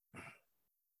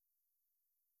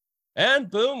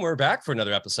And boom, we're back for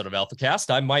another episode of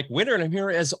AlphaCast. I'm Mike Winter, and I'm here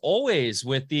as always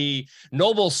with the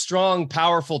noble, strong,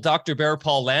 powerful Dr. Bear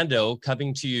Paul Lando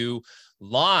coming to you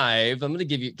live. I'm going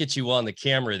to get you on the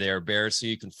camera there, Bear, so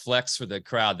you can flex for the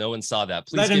crowd. No one saw that.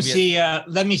 Please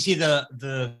let me see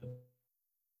the.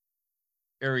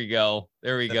 There we go.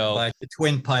 There we go. The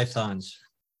twin pythons.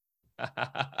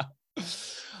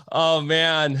 Oh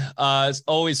man, it's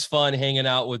always fun hanging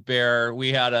out with Bear.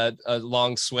 We had a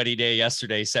long sweaty day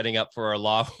yesterday setting up for our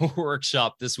law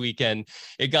workshop this weekend.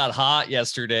 It got hot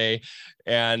yesterday,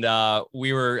 and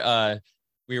we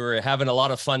were having a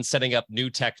lot of fun setting up new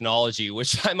technology,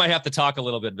 which I might have to talk a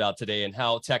little bit about today, and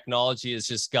how technology has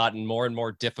just gotten more and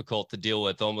more difficult to deal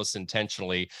with almost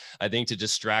intentionally, I think, to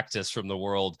distract us from the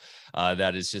world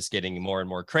that is just getting more and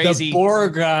more crazy.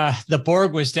 The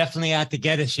Borg was definitely out to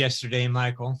get us yesterday,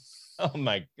 Michael. Oh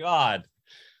my God.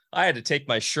 I had to take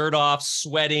my shirt off,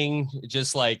 sweating,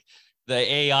 just like the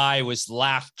AI was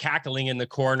cackling in the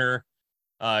corner.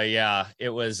 Yeah, it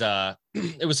was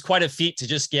it was quite a feat to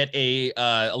just get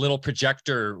a little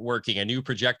projector working, a new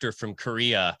projector from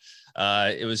Korea.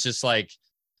 It was just like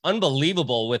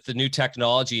unbelievable with the new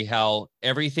technology, how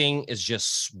everything is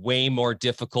just way more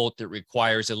difficult. It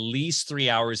requires at least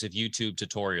 3 hours of YouTube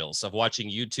tutorials, of watching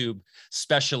YouTube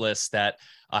specialists that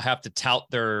have to tout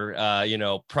their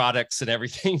products and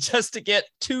everything just to get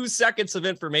 2 seconds of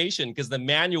information, because the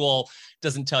manual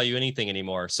doesn't tell you anything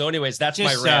anymore. So anyways, that's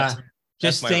my rant.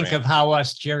 Just think of how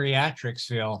us geriatrics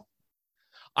feel.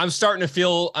 I'm starting to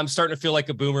feel like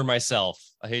a boomer myself.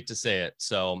 I hate to say it.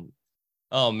 So,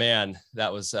 oh man,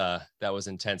 that was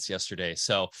intense yesterday.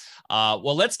 So,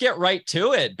 well, let's get right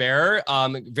to it, Bear.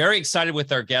 Very excited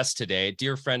with our guest today,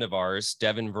 dear friend of ours,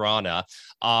 Devin Verana.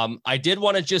 I did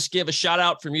want to just give a shout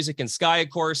out for Music and Sky,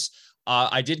 of course.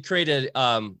 I did create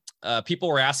people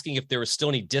were asking if there were still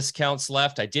any discounts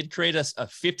left. I did create a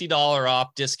 $50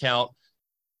 off discount.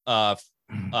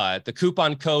 The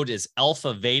coupon code is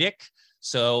Alpha Vedic.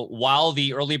 So while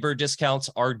the early bird discounts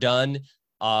are done,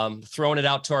 throwing it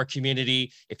out to our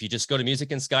community, if you just go to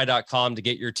musicandsky.com to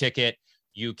get your ticket,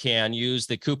 you can use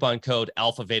the coupon code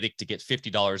Alpha Vedic to get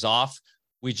 $50 off.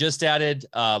 We just added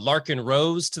Larkin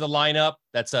Rose to the lineup.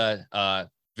 That's a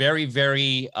very,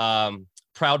 very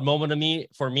proud moment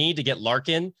for me to get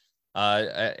Larkin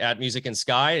at Music and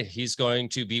Sky. He's going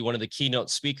to be one of the keynote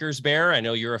speakers, Bear. I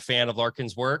know you're a fan of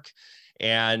Larkin's work,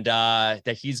 and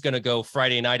that he's going to go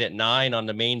Friday night at 9 on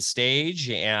the main stage,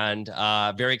 and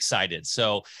very excited.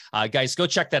 So guys, go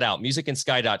check that out,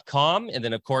 musicandsky.com. And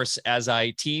then, of course, as I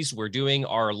teased, we're doing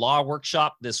our law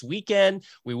workshop this weekend.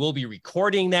 We will be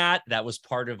recording that. That was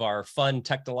part of our fun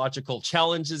technological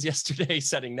challenges yesterday,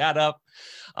 setting that up.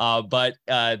 But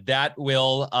that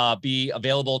will be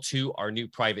available to our new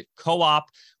private co-op,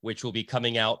 which will be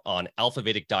coming out on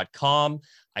alphavedic.com.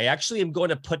 I actually am going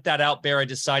to put that out there. I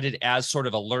decided as sort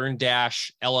of a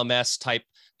LearnDash LMS type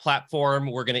platform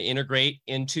we're going to integrate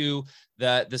into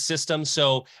the system.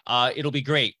 So it'll be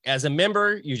great. As a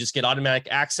member, you just get automatic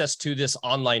access to this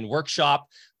online workshop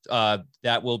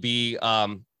that will be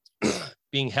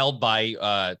being held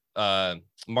by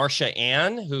Marcia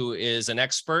Ann, who is an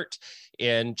expert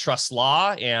in trust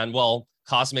law and, well,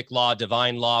 cosmic law,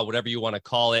 divine law, whatever you want to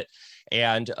call it.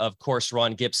 And of course,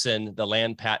 Ron Gibson, the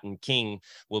land patent king,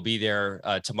 will be there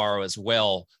tomorrow as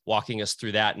well, walking us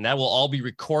through that. And that will all be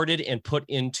recorded and put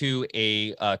into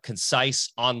a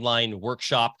concise online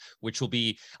workshop, which will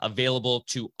be available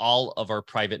to all of our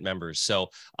private members. So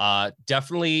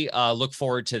definitely look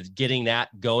forward to getting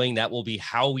that going. That will be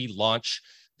how we launch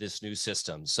this new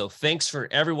system. So thanks for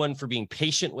everyone for being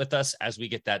patient with us as we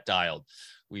get that dialed.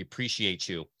 We appreciate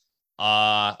you.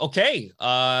 Okay.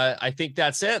 I think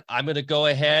that's it. I'm going to go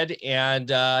ahead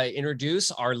and introduce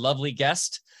our lovely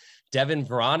guest, Devin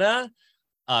Verana.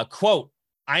 Quote,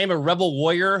 "I am a rebel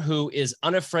warrior who is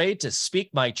unafraid to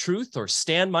speak my truth or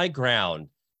stand my ground.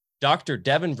 Dr.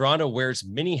 Devin Verana wears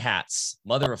many hats: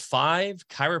 mother of 5,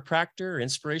 chiropractor,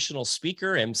 inspirational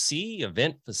speaker, MC,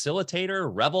 event facilitator,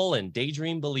 rebel, and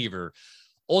daydream believer.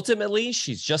 Ultimately,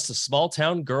 she's just a small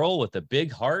town girl with a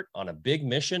big heart on a big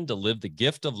mission to live the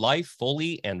gift of life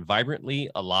fully and vibrantly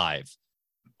alive.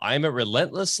 I am a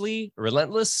relentless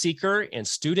seeker and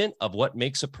student of what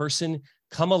makes a person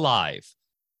come alive,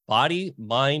 body,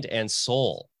 mind, and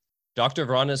soul. Dr.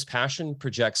 Verana's passion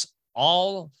projects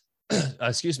all,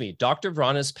 Dr.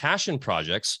 Verana's passion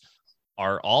projects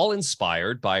are all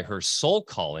inspired by her soul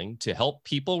calling to help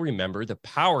people remember the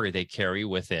power they carry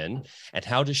within and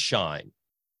how to shine.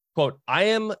 Quote, I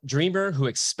am a dreamer who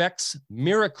expects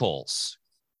miracles.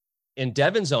 In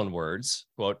Devin's own words,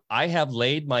 quote, "I have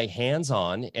laid my hands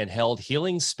on and held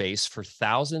healing space for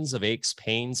thousands of aches,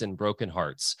 pains, and broken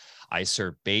hearts. I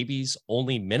serve babies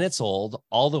only minutes old,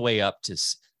 all the way up to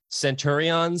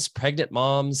centurions, pregnant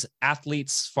moms,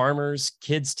 athletes, farmers,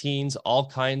 kids, teens, all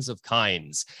kinds of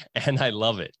kinds. And I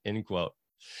love it," end quote.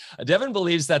 Devin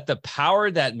believes that the power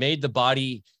that made the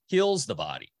body heals the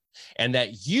body, and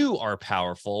that you are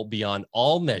powerful beyond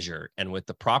all measure. And with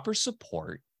the proper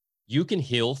support, you can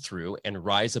heal through and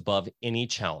rise above any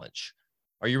challenge.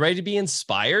 Are you ready to be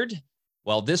inspired?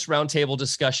 Well, this roundtable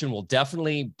discussion will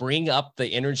definitely bring up the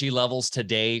energy levels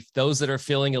today. Those that are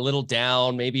feeling a little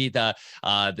down, maybe the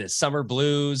summer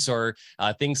blues, or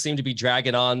things seem to be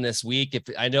dragging on this week. If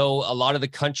I know a lot of the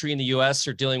country in the U.S.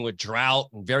 are dealing with drought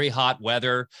and very hot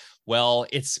weather, well,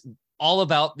 it's all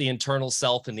about the internal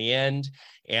self in the end,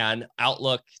 and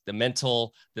outlook, the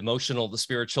mental, the emotional, the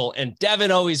spiritual. And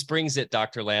Devin always brings it,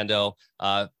 Dr. Lando.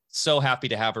 So happy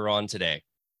to have her on today.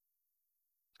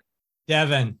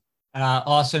 Devin,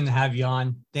 awesome to have you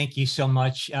on. Thank you so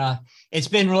much. It's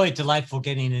been really delightful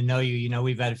getting to know you. You know,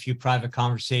 we've had a few private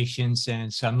conversations,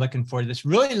 and so I'm looking forward to this.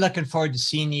 Really looking forward to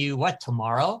seeing you,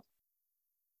 tomorrow?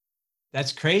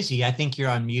 That's crazy. I think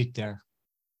you're on mute there.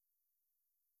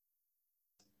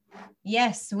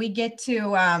 Yes, we get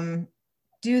to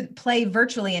play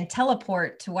virtually and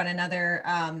teleport to one another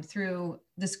through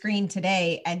the screen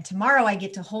today. And tomorrow I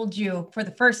get to hold you for the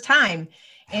first time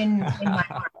in my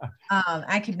arms.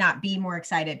 I could not be more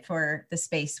excited for the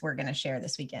space we're going to share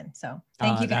this weekend. So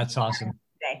thank you guys. That's awesome.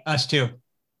 Us too.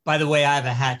 By the way, I have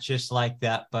a hat just like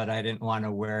that, but I didn't want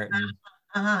to wear it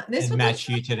and match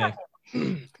you today.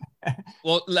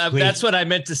 Well, that's what I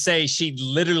meant to say. She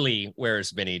literally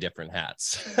wears many different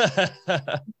hats.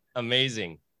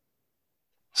 Amazing.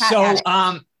 So,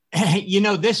 you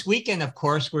know, this weekend, of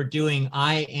course, we're doing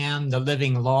I Am the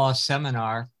Living Law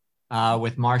seminar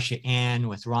with Marcia Ann,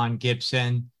 with Ron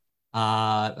Gibson,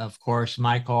 of course,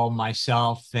 Michael,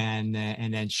 myself, and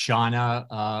then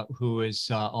Shauna, who is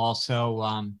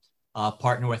also a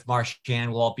partner with Marcia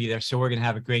Ann, will all be there. So we're going to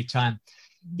have a great time.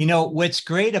 You know, what's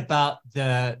great about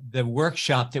the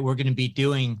workshop that we're going to be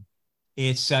doing,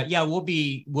 it's we'll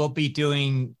be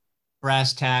doing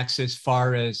brass tacks as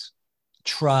far as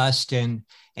trust and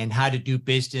how to do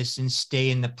business and stay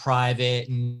in the private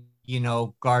and, you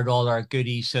know, guard all our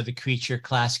goodies so the creature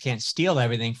class can't steal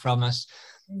everything from us.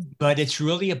 But it's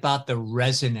really about the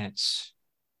resonance.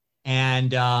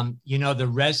 And, you know, the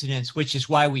resonance, which is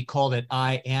why we called it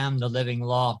I Am the Living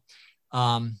Law.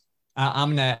 I'm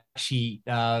going to actually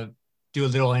do a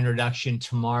little introduction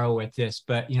tomorrow with this,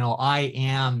 but, you know, I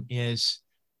am is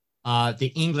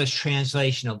the English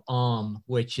translation of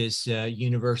which is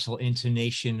universal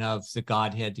intonation of the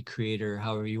Godhead, the creator,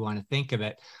 however you want to think of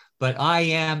it. But I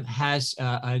am has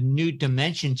a new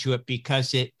dimension to it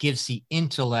because it gives the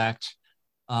intellect,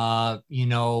 you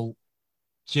know,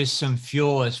 just some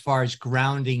fuel as far as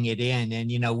grounding it in.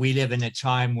 And, you know, we live in a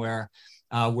time where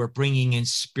we're bringing in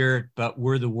spirit, but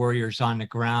we're the warriors on the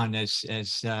ground, as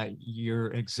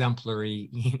you're exemplary,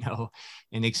 you know,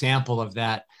 an example of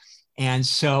that. And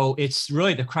so it's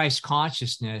really the Christ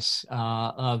consciousness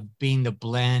of being the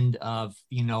blend of,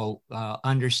 you know,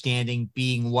 understanding,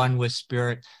 being one with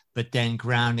spirit, but then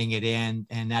grounding it in.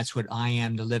 And that's what I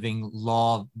Am the Living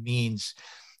Law means.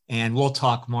 And we'll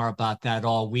talk more about that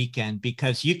all weekend,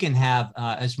 because you can have,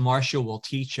 as Marcia will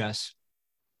teach us,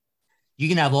 you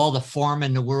can have all the form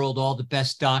in the world, all the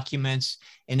best documents.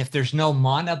 And if there's no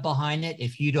mana behind it,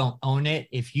 if you don't own it,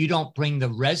 if you don't bring the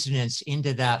resonance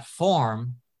into that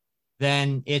form,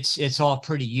 then it's all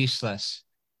pretty useless.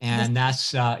 And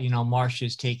that's, you know,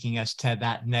 Marcia's taking us to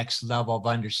that next level of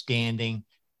understanding.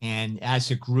 And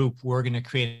as a group, we're going to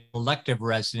create a collective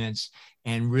resonance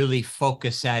and really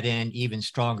focus that in even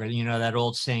stronger. You know, that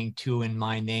old saying, two in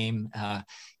my name,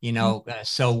 you know,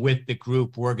 so with the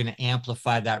group, we're going to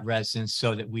amplify that resonance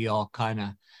so that we all kind of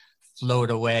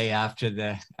float away after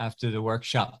the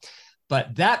workshop.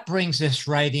 But that brings us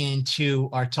right into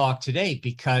our talk today,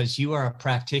 because you are a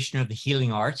practitioner of the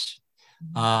healing arts.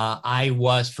 I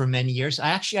was for many years.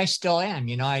 I still am.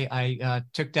 You know, I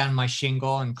took down my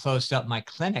shingle and closed up my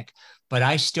clinic, but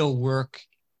I still work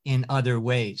in other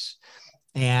ways.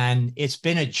 And it's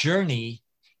been a journey.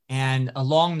 And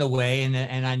along the way,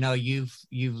 and I know you've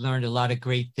learned a lot of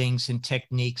great things and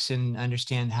techniques and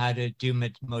understand how to do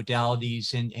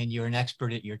modalities, and you're an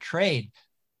expert at your trade.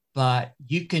 But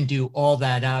you can do all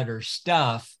that outer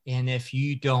stuff. And if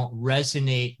you don't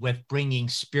resonate with bringing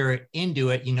spirit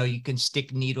into it, you know, you can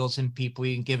stick needles in people,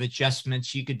 you can give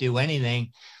adjustments, you could do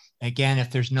anything. Again,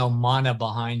 if there's no mana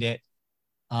behind it,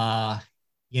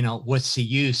 what's the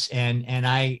use? And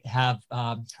I have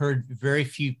heard very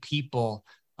few people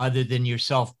other than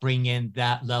yourself bring in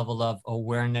that level of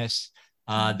awareness,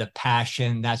 the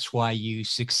passion. That's why you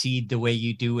succeed the way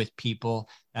you do with people.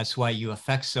 That's why you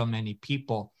affect so many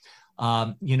people.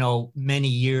 Many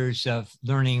years of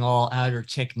learning all outer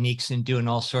techniques and doing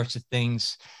all sorts of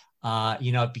things,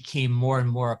 it became more and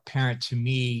more apparent to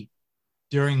me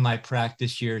during my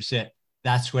practice years that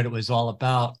that's what it was all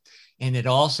about. And it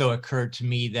also occurred to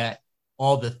me that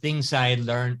all the things I had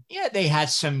learned, they had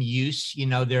some use,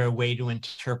 they're a way to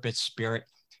interpret spirit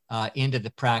into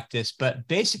the practice, but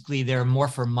basically they're more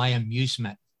for my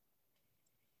amusement.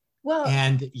 Well,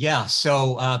 and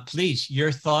so please,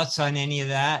 your thoughts on any of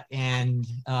that. And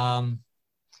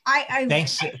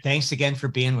thanks again for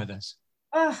being with us.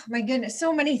 Oh my goodness.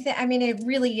 So many things. I mean, it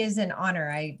really is an honor.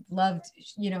 I loved,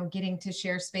 getting to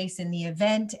share space in the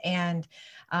event and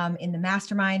in the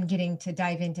mastermind, getting to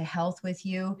dive into health with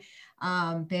you,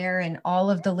 Bear, and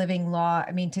all of the living law.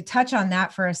 I mean, to touch on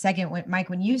that for a second, Mike,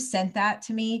 when you sent that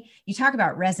to me, you talk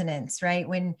about resonance, right?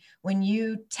 When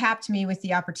you tapped me with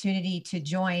the opportunity to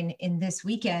join in this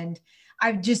weekend,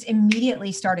 I just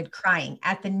immediately started crying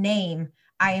at the name,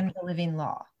 I Am the Living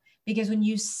Law. Because when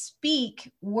you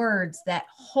speak words that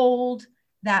hold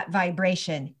that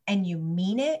vibration and you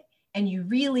mean it and you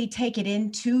really take it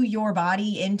into your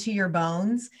body, into your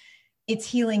bones, it's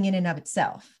healing in and of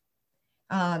itself.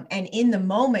 And in the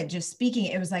moment, just speaking,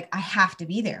 it was like, I have to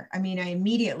be there. I mean,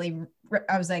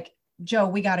 I was like, Joe,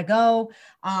 we got to go.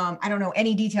 I don't know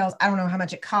any details. I don't know how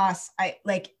much it costs. I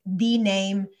like the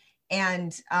name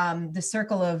and the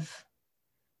circle of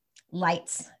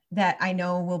lights that I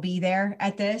know will be there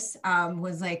at this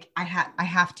was like, I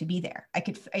have to be there. I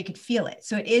could feel it.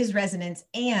 So it is resonance.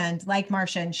 And like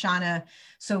Marcia and Shauna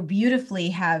so beautifully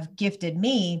have gifted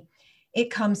me,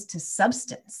 it comes to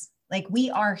substance. Like we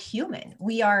are human.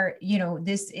 We are, you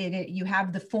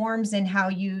have the forms and how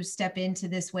you step into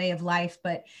this way of life,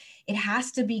 but it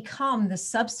has to become the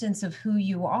substance of who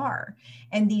you are.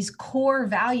 And these core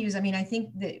values, I mean, I think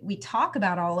that we talk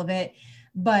about all of it,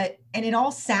 and it all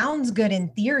sounds good in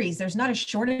theories. There's not a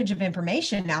shortage of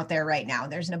information out there right now.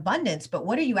 There's an abundance, but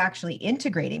what are you actually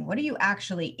integrating? What are you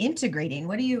actually integrating?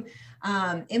 What are you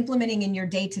implementing in your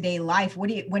day-to-day life? When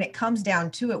it comes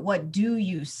down to it, what do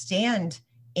you stand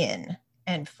in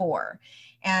and for?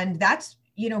 And that's,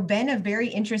 been a very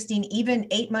interesting, even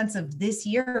 8 months of this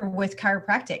year with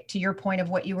chiropractic, to your point of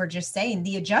what you were just saying.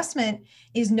 The adjustment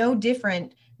is no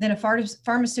different than a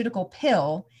pharmaceutical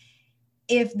pill.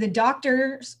 If the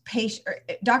doctor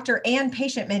and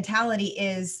patient mentality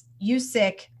is you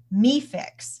sick, me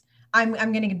fix, I'm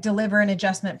going to deliver an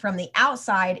adjustment from the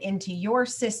outside into your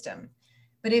system.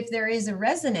 But if there is a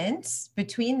resonance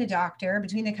between the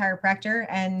chiropractor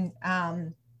and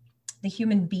the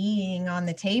human being on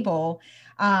the table,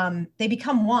 they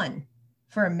become one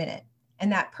for a minute.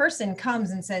 And that person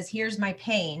comes and says, here's my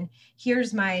pain,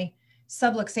 here's my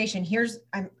subluxation,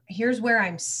 here's where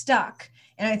I'm stuck.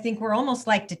 And I think we're almost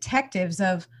like detectives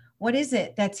of what is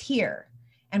it that's here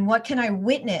and what can I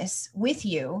witness with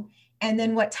you? And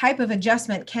then what type of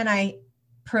adjustment can I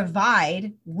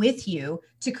provide with you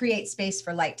to create space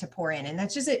for light to pour in? And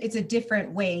that's just, it's a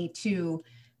different way to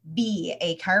be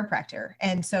a chiropractor.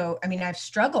 And so, I mean, I've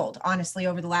struggled honestly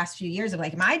over the last few years of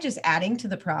like, am I just adding to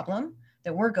the problem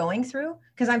that we're going through?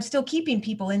 Because I'm still keeping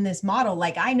people in this model.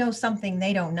 Like I know something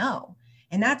they don't know.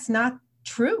 And that's not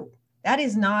true. That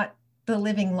is not the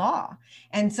living law.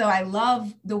 And so I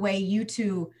love the way you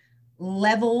two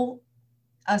level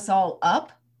us all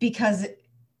up because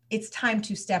it's time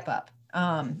to step up.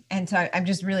 And so I'm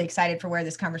just really excited for where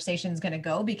this conversation is going to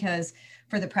go, because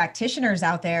for the practitioners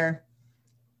out there,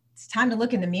 it's time to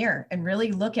look in the mirror and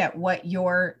really look at what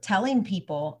you're telling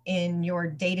people in your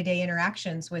day-to-day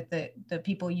interactions with the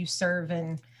people you serve.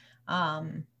 And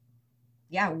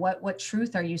what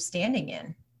truth are you standing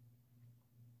in?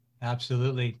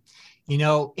 Absolutely.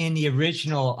 In the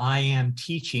original I Am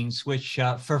teachings, which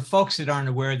for folks that aren't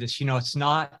aware of this, it's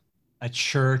not a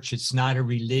church, it's not a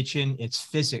religion, it's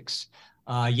physics.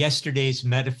 Yesterday's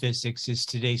metaphysics is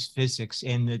today's physics.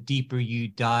 And the deeper you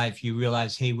dive, you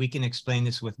realize, hey, we can explain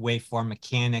this with waveform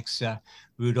mechanics.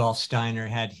 Rudolf Steiner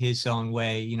had his own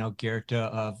way, Goethe,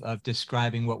 of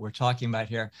describing what we're talking about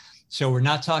here. So we're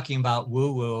not talking about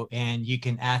woo-woo, and you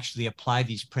can actually apply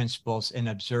these principles and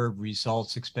observe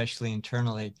results, especially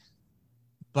internally.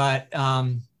 But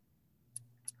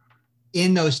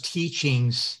in those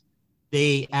teachings,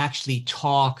 they actually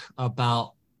talk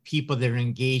about people that are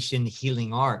engaged in the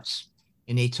healing arts.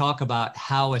 And they talk about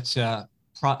how it's a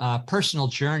personal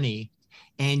journey.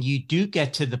 And you do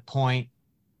get to the point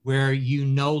where you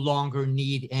no longer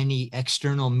need any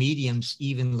external mediums,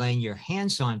 even laying your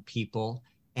hands on people.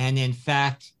 And in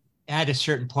fact, at a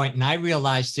certain point, and I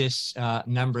realized this a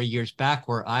number of years back,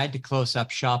 where I had to close up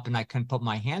shop and I couldn't put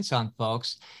my hands on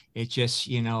folks. It just,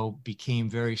 became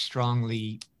very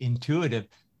strongly intuitive,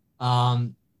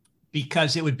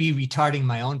 because it would be retarding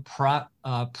my own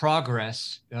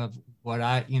progress of what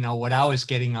I was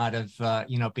getting out of,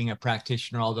 being a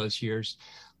practitioner all those years.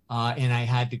 And I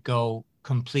had to go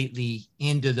completely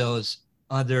into those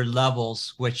other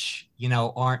levels, which,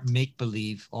 aren't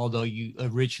make-believe, although you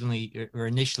originally or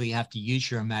initially have to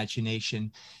use your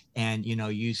imagination and,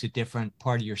 use a different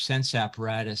part of your sense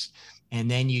apparatus. And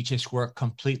then you just work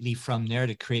completely from there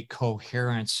to create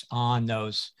coherence on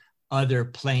those other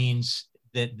planes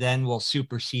that then will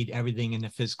supersede everything in the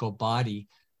physical body.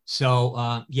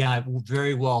 So, yeah,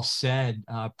 very well said.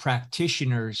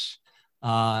 Practitioners,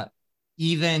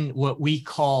 even what we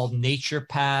call nature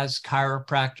paths,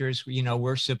 chiropractors,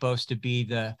 we're supposed to be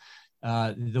the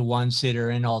ones that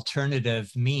are in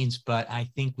alternative means, but I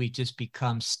think we just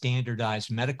become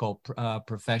standardized medical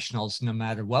professionals, no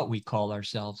matter what we call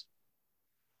ourselves.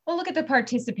 Well, look at the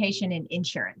participation in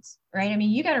insurance, right? I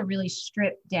mean, you got to really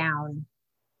strip down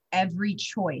every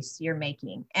choice you're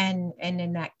making, and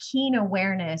in that keen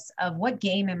awareness of what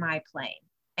game am I playing,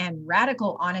 and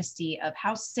radical honesty of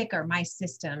how sick are my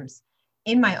systems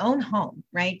in my own home,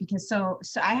 right? Because so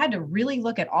I had to really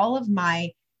look at all of my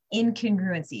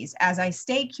incongruencies as I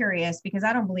stay curious, because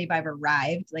I don't believe I've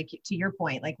arrived, like to your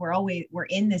point, like we're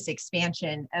in this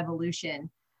expansion evolution.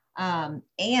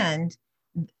 And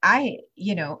I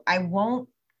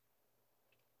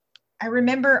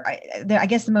remember, I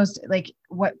guess the most, like,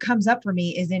 what comes up for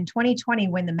me is in 2020,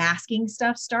 when the masking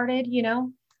stuff started,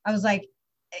 I was like,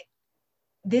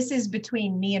 this is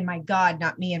between me and my God,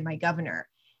 not me and my governor.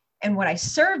 And what I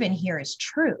serve in here is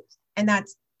truth. And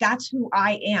that's who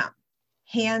I am.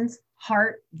 Hands,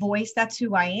 heart, voice, that's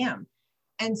who I am.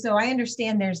 And so I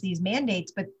understand there's these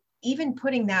mandates, but even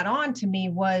putting that on to me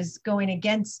was going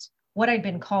against what I'd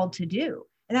been called to do.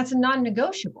 And that's a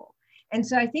non-negotiable. And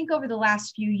so I think over the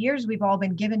last few years, we've all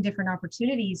been given different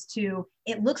opportunities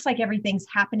it looks like everything's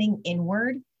happening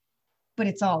inward, but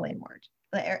it's all inward.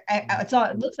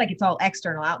 It looks like it's all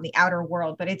external out in the outer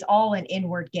world, but it's all an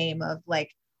inward game of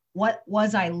like, what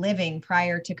was I living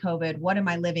prior to COVID? What am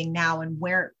I living now? And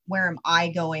where am I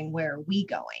going? Where are we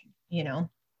going?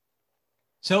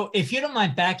 So if you don't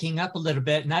mind backing up a little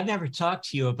bit, and I've never talked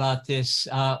to you about this,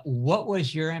 what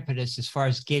was your impetus as far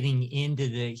as getting into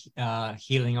the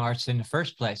healing arts in the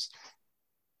first place?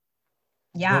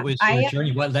 Yeah. What was your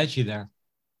journey? What led you there?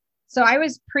 So I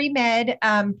was pre-med,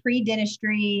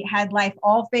 pre-dentistry, had life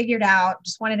all figured out,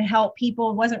 just wanted to help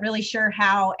people, wasn't really sure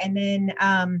how. And then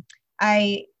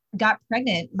I got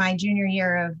pregnant my junior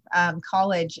year of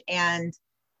college, and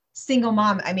single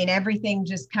mom. I mean, everything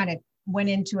just kind of went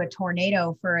into a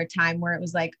tornado for a time where it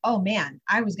was like, oh man,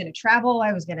 I was going to travel.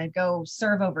 I was going to go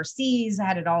serve overseas. I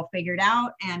had it all figured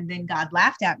out. And then God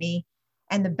laughed at me,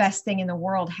 and the best thing in the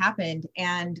world happened.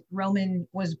 And Roman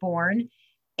was born,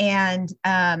 and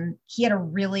he had a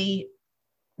really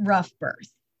rough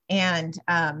birth, and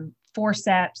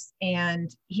forceps,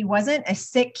 and he wasn't a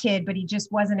sick kid, but he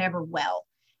just wasn't ever well.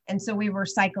 And so we were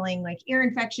cycling like ear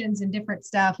infections and different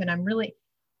stuff. And I'm really,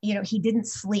 he didn't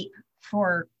sleep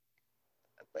for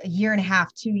a year and a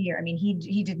half, 2 years. I mean,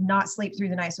 he did not sleep through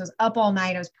the night. So I was up all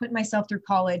night. I was putting myself through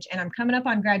college, and I'm coming up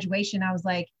on graduation. I was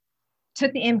like,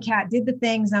 took the MCAT, did the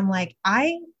things. I'm like,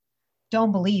 I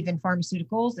don't believe in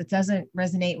pharmaceuticals. It doesn't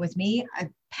resonate with me. I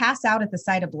pass out at the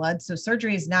sight of blood. So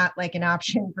surgery is not like an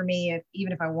option for me,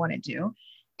 even if I wanted to.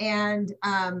 And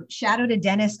shadowed a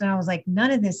dentist, and I was like,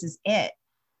 none of this is it.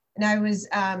 And I was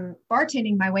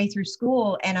bartending my way through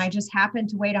school, and I just happened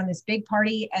to wait on this big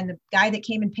party. And the guy that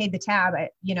came and paid the tab,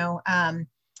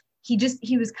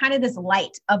 he was kind of this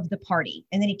light of the party.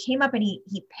 And then he came up and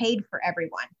he paid for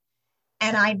everyone.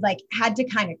 And I like had to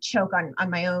kind of choke on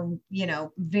my own,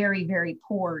 very, very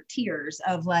poor tears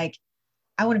of like,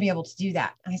 I want to be able to do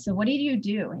that. And I said, what do you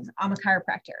do? He's, I'm a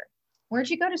chiropractor. Where'd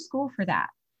you go to school for that?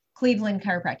 Cleveland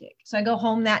Chiropractic. So I go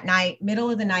home that night,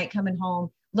 middle of the night, coming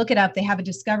home, look it up. They have a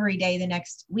discovery day the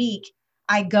next week.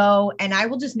 I go, and I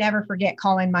will just never forget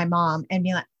calling my mom and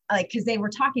be like, because they were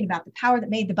talking about the power that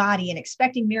made the body and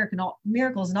expecting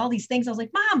miracles and all these things. I was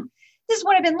like, Mom, this is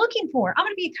what I've been looking for. I'm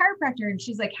going to be a chiropractor. And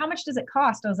she's like, how much does it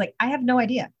cost? I was like, I have no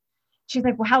idea. She's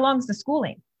like, well, how long is the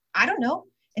schooling? I don't know.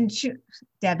 And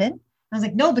Devin, I was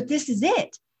like, no, but this is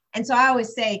it. And so I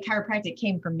always say chiropractic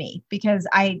came from me, because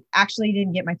I actually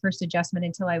didn't get my first adjustment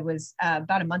until I was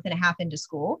about a month and a half into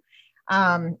school.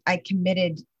 I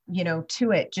committed,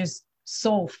 to it just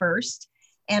soul first.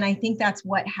 And I think that's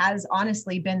what has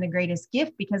honestly been the greatest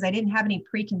gift, because I didn't have any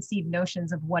preconceived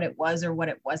notions of what it was or what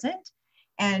it wasn't.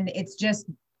 And it's just,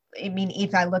 I mean,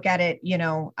 if I look at it,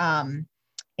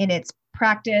 in its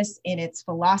practice, in its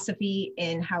philosophy,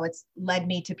 in how it's led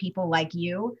me to people like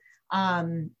you,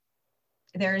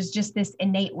 there's just this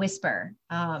innate whisper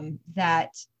that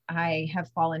I have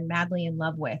fallen madly in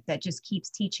love with, that just keeps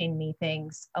teaching me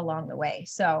things along the way.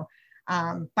 So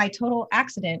by total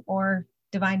accident or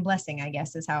divine blessing, I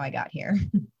guess, is how I got here.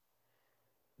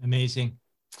 Amazing.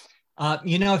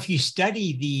 If you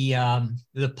study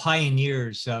the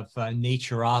pioneers of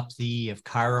naturopathy, of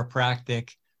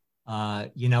chiropractic,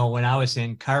 when I was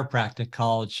in chiropractic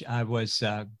college, I was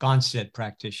a Gonstead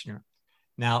practitioner.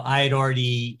 Now, I had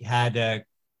already had a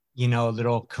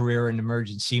little career in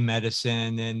emergency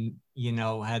medicine, and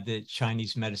had the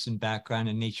Chinese medicine background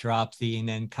and naturopathy, and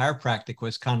then chiropractic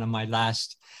was kind of my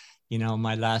last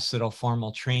little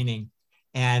formal training.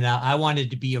 And I wanted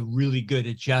to be a really good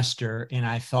adjuster, and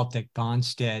I felt that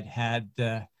Gonstead had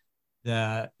the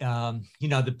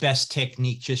best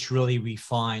technique, just really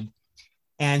refined.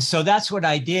 And so that's what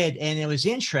I did. And it was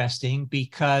interesting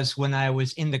because when I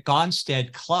was in the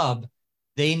Gonstead Club,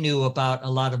 they knew about a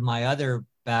lot of my other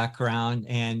background,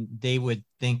 and they would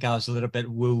think I was a little bit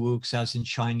woo-woo because I was in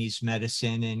Chinese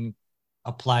medicine and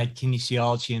applied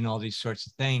kinesiology and all these sorts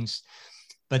of things.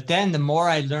 But then the more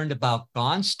I learned about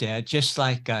Gonstead, just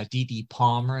like D.D.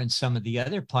 Palmer and some of the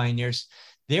other pioneers,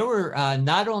 they were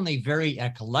not only very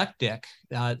eclectic,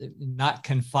 not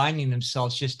confining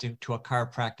themselves just to a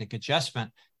chiropractic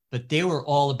adjustment, but they were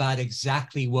all about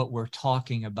exactly what we're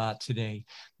talking about today.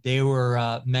 They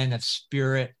were men of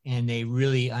spirit, and they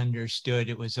really understood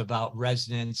it was about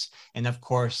resonance. And of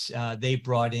course, they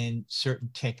brought in certain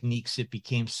techniques that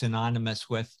became synonymous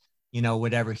with,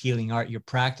 whatever healing art you're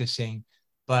practicing.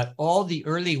 But all the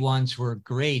early ones were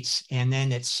greats. And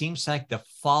then it seems like the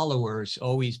followers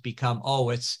always become, oh,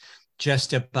 it's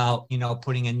just about,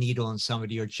 putting a needle in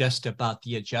somebody, or just about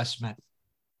the adjustment.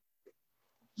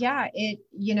 Yeah,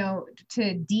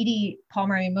 to D.D.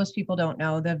 Palmer, I mean, most people don't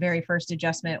know, the very first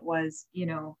adjustment was,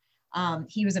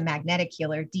 he was a magnetic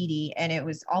healer, D.D., and it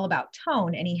was all about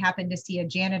tone. And he happened to see a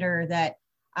janitor that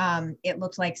it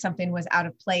looked like something was out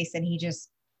of place, and he just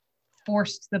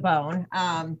forced the bone.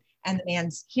 And the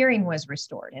man's hearing was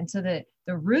restored. And so the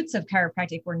roots of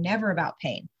chiropractic were never about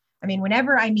pain. I mean,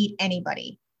 whenever I meet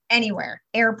anybody, anywhere,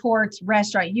 airports,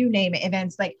 restaurant, you name it,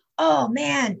 events, like, oh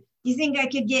man, you think I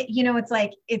could get,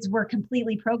 we're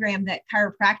completely programmed that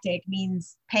chiropractic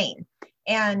means pain.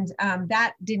 And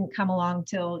that didn't come along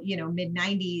till, mid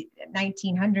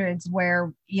 1900s,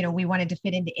 where, we wanted to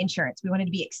fit into insurance. We wanted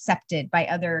to be accepted by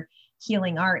other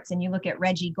healing arts. And you look at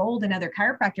Reggie Gold and other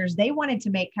chiropractors, they wanted to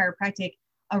make chiropractic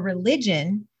a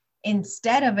religion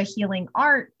instead of a healing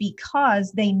art,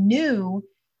 because they knew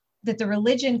that the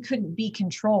religion couldn't be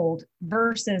controlled,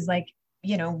 versus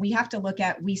we have to look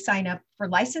at, we sign up for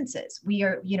licenses. We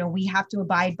have to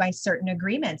abide by certain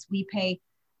agreements. We pay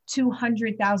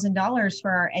 $200,000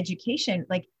 for our education.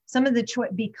 Like some of the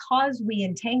because we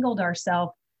entangled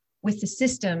ourselves with the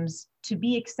systems to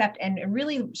be accepted, and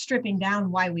really stripping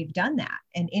down why we've done that,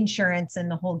 and insurance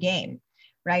and the whole game.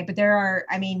 Right. But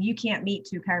you can't meet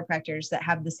two chiropractors that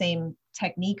have the same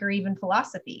technique or even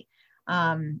philosophy,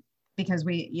 because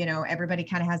everybody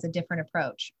kind of has a different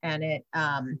approach, and it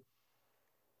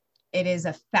is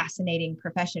a fascinating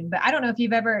profession. But I don't know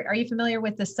if are you familiar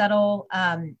with the Subtle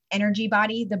Energy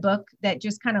Body, the book that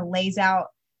just kind of lays out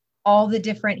all the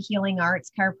different healing arts,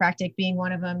 chiropractic being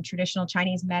one of them, traditional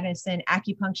Chinese medicine,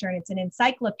 acupuncture, and it's an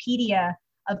encyclopedia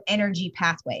of energy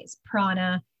pathways,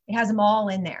 prana. It has them all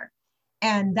in there.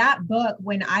 And that book,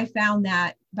 when I found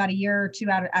that about a year or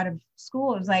two out of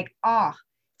school, it was like,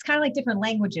 it's kind of like different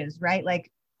languages, right?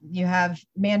 Like you have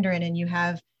Mandarin, and you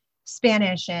have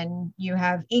Spanish, and you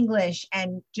have English.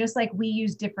 And just like we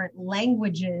use different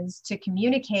languages to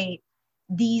communicate,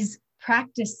 these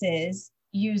practices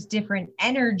use different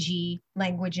energy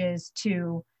languages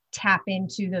to tap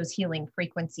into those healing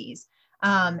frequencies.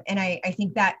 And I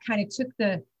think that kind of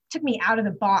took me out of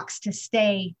the box to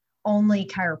stay only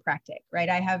chiropractic, right?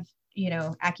 I have,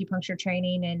 acupuncture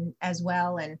training and as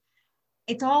well. And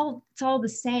it's all the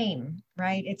same,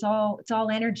 right? It's all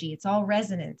energy. It's all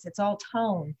resonance. It's all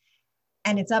tone.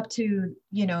 And it's up to,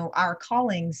 our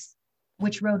callings,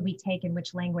 which road we take and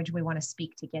which language we want to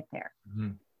speak to get there.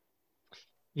 Mm-hmm.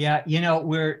 Yeah.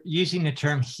 We're using the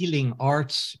term healing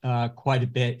arts quite a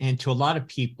bit. And to a lot of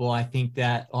people, I think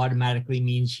that automatically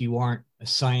means you aren't a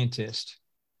scientist.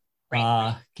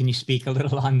 Right. Can you speak a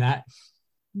little on that?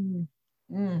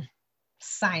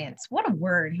 Science. What a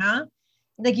word, huh?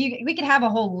 like we could have a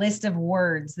whole list of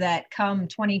words that come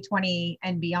 2020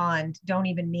 and beyond don't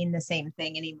even mean the same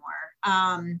thing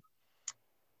anymore.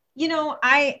 You know,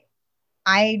 I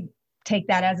take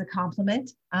that as a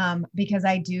compliment, because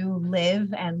I do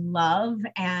live and love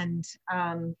and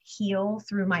heal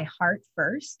through my heart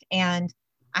first, and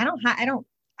I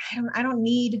don't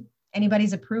need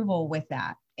anybody's approval with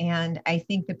that. And I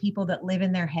think the people that live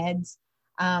in their heads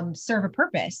serve a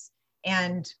purpose.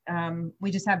 And we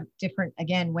just have different,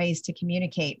 again, ways to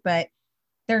communicate. But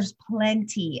there's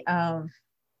plenty of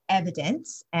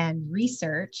evidence and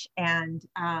research. And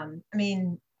I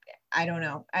mean, I don't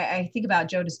know. I think about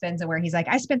Joe Dispenza, where he's like,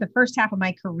 I spent the first half of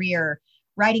my career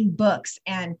writing books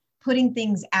and putting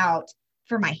things out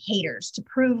for my haters to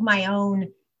prove my own,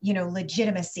 you know,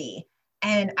 legitimacy.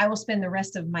 And I will spend the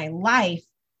rest of my life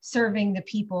serving the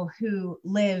people who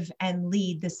live and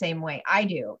lead the same way I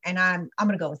do. And I'm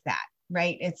going to go with that,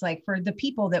 right? It's like, for the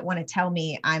people that want to tell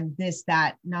me I'm this,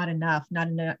 that, not enough,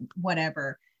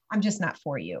 whatever, I'm just not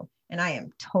for you. And I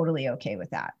am totally okay with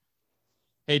that.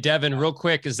 Hey, Devin, real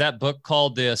quick, is that book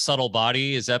called The Subtle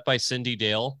Body? Is that by Cindy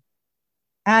Dale?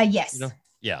 Yes. You know?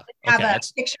 Yeah. I have a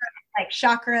picture of like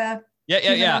chakra.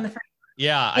 Yeah.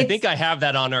 Yeah, I think I have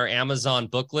that on our Amazon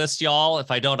book list, y'all.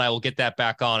 If I don't, I will get that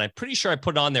back on. I'm pretty sure I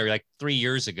put it on there like 3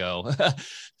 years ago.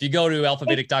 If you go to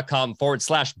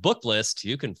alphavedic.com/book list,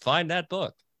 you can find that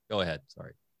book. Go ahead.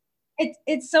 Sorry.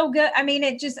 It's so good. I mean,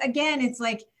 it just, again, it's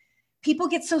like people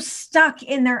get so stuck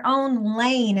in their own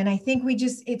lane. And I think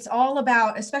it's all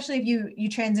about, especially if you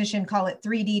transition, call it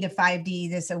 3D to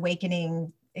 5D, this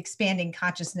awakening, expanding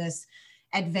consciousness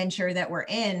adventure that we're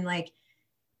in, like,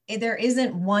 there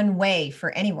isn't one way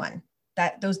for anyone.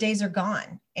 That those days are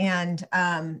gone. And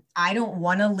I don't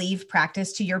want to leave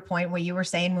practice, to your point, what you were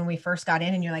saying when we first got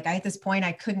in and you're like, at this point,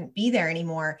 I couldn't be there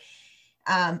anymore.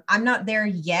 I'm not there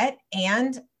yet.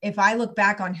 And if I look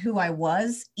back on who I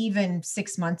was even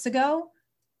 6 months ago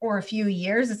or a few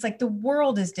years, it's like the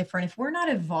world is different. If we're not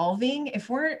evolving, if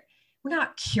we're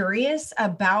not curious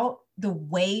about the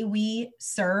way we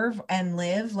serve and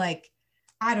live, like,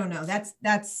 I don't know,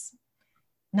 that's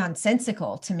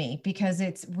nonsensical to me, because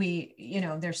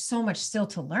there's so much still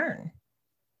to learn.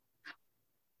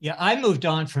 Yeah, I moved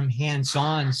on from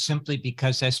hands-on simply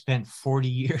because I spent 40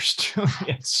 years doing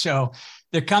it. So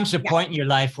there comes a point in your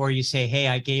life where you say, hey,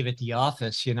 I gave it the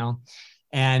office, you know,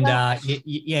 and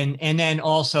and then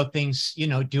also things, you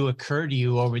know, do occur to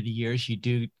you over the years. You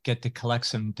do get to collect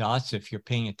some dots if you're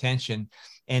paying attention.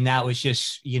 And that was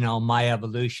just, you know, my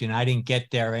evolution. I didn't get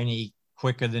there any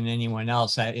quicker than anyone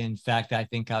else. In fact, I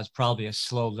think I was probably a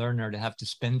slow learner to have to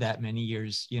spend that many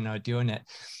years, you know, doing it.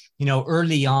 You know,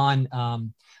 early on,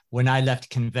 when I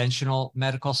left conventional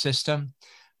medical system,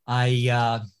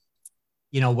 I,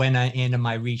 went into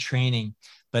my retraining,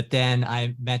 but then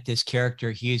I met this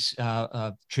character. He's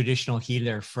a traditional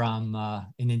healer from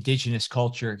an indigenous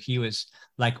culture. He was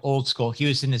like old school. He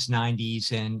was in his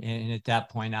 90s. And at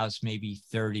that point, I was maybe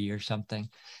 30 or something.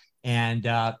 And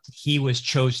he was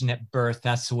chosen at birth.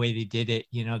 That's the way they did it,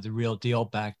 you know, the real deal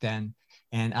back then.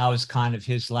 And I was kind of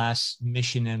his last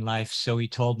mission in life. So he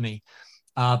told me,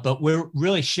 but what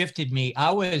really shifted me,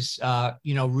 I was,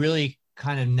 really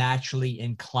kind of naturally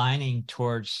inclining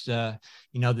towards, the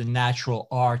natural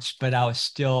arts, but I was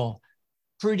still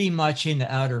pretty much in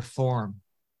the outer form.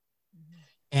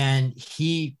 And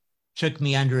he took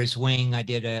me under his wing. I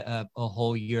did a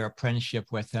whole year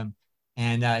apprenticeship with him.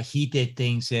 And he did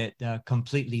things that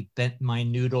completely bent my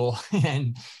noodle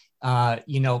and,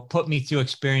 put me through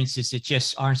experiences that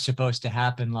just aren't supposed to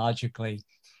happen logically.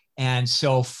 And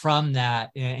so from that,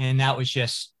 and that was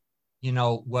just,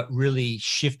 what really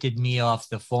shifted me off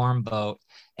the form boat.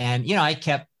 And, I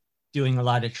kept doing a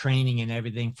lot of training and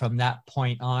everything. From that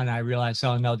point on, I realized,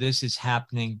 oh, no, this is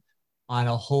happening on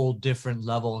a whole different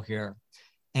level here.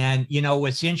 And,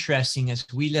 what's interesting is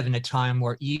we live in a time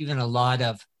where even a lot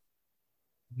of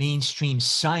mainstream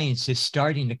science is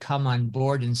starting to come on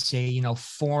board and say,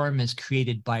 form is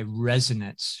created by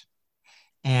resonance.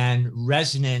 And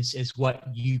resonance is what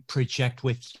you project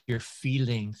with your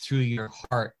feeling through your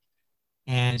heart.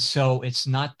 And so it's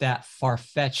not that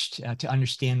far-fetched to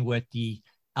understand what the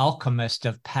alchemist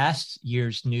of past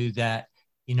years knew, that,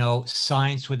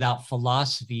 science without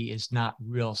philosophy is not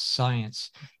real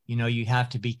science. You have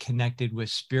to be connected with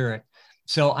spirit.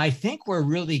 So I think we're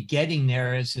really getting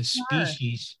there as a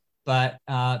species, but,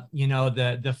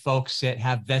 the folks that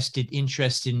have vested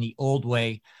interest in the old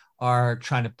way are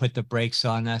trying to put the brakes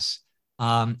on us.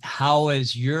 How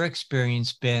has your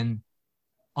experience been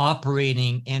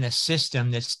operating in a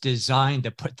system that's designed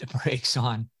to put the brakes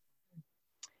on?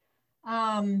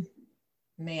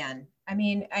 Man, I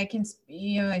mean, I can,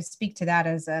 I speak to that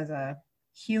as a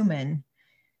human,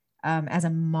 as a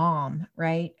mom,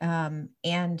 right?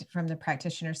 And from the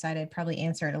practitioner side, I'd probably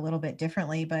answer it a little bit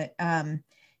differently, but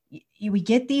we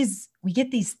get these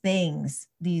things,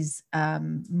 these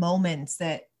moments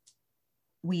that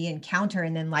we encounter,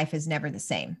 and then life is never the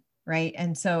same, right?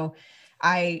 And so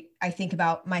I think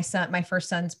about my first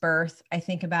son's birth. I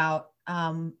think about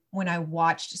when I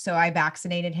watched, so I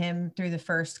vaccinated him through the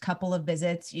first couple of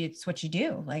visits. It's what you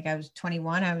do. Like, I was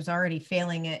 21, I was already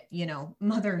failing at,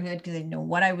 motherhood, because I didn't know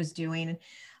what I was doing.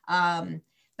 But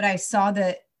I saw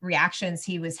the reactions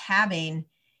he was having,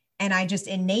 and I just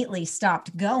innately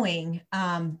stopped going.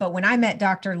 But when I met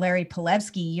Dr. Larry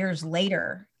Pilevsky years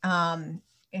later,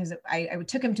 I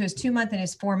took him to his 2-month and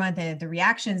his 4-month, and the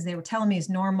reactions they were telling me is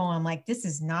normal. I'm like, this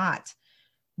is not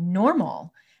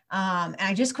normal. And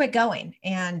I just quit going.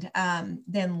 And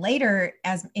then later,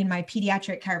 as in my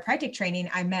pediatric chiropractic training,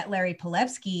 I met Larry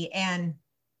Pilevsky. And,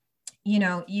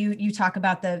 you talk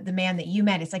about the man that you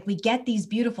met. It's like, we get these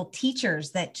beautiful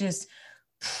teachers that just,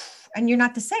 and you're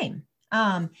not the same.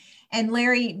 And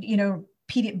Larry,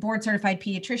 board certified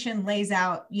pediatrician, lays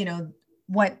out,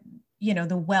 what,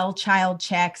 the well child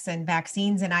checks and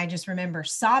vaccines. And I just remember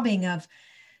sobbing of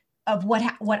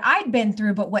what I'd been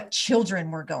through, but what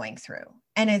children were going through.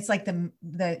 And it's like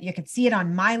you could see it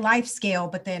on my life scale,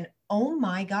 but then, oh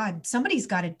my God, somebody's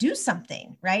got to do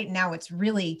something, right? Now it's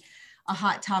really a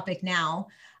hot topic now.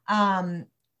 And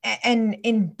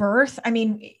in birth, I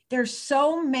mean, there's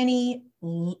so many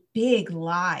big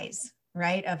lies,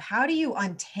 right? Of how do you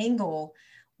untangle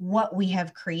what we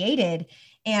have created?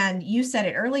 And you said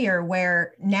it earlier,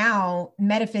 where now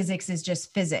metaphysics is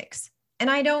just physics. And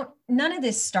none of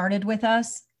this started with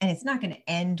us, and it's not going to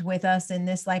end with us in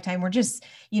this lifetime. We're just,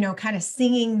 kind of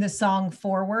singing the song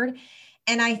forward.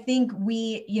 And I think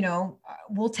we,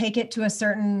 we'll take it to a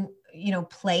certain,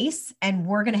 place, and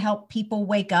we're going to help people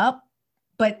wake up.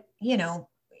 But,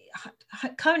 a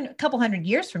couple hundred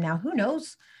years from now, who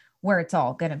knows where it's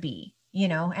all going to be,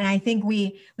 and I think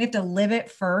we have to live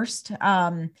it first.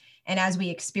 And as we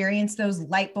experience those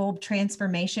light bulb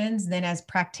transformations, then as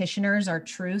practitioners, our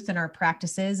truth and our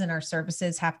practices and our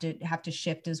services have to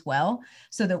shift as well,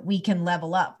 so that we can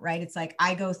level up, right? It's like,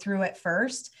 I go through it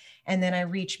first, and then I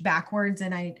reach backwards,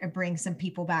 and I bring some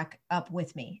people back up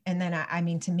with me. And then, I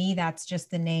mean, to me, that's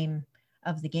just the name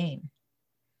of the game.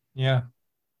 Yeah.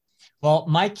 Well,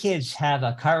 my kids have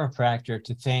a chiropractor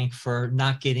to thank for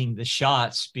not getting the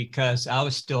shots, because I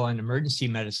was still in emergency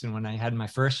medicine when I had my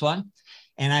first one.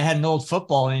 And I had an old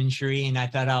football injury, and I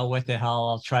thought, oh, what the hell,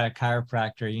 I'll try a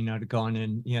chiropractor, to go in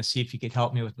and, see if he could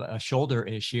help me with a shoulder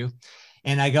issue.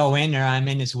 And I go in there, I'm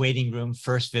in his waiting room,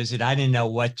 first visit. I didn't know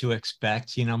what to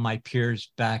expect. My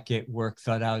peers back at work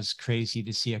thought I was crazy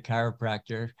to see a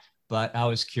chiropractor, but I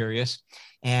was curious.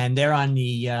 And there on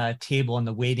the table in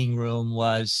the waiting room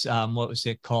was, what was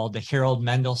it called? The Harold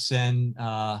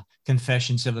Mendelson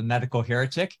Confessions of a Medical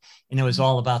Heretic. And it was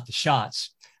all about the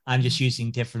shots. I'm just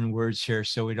using different words here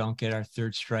so we don't get our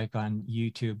third strike on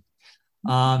YouTube.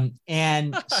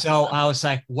 And so I was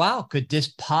like, wow, could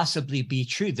this possibly be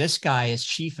true? This guy is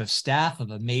chief of staff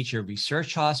of a major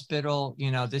research hospital.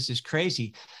 This is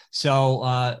crazy.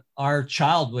 So our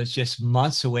child was just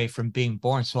months away from being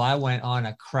born. So I went on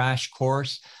a crash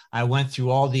course. I went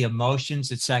through all the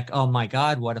emotions. It's like, oh my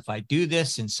God, what if I do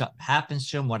this and something happens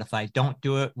to him? What if I don't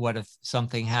do it? What if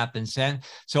something happens then?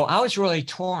 So I was really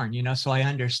torn, so I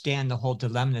understand the whole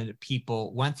dilemma that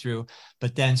people went through,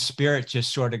 but then spirit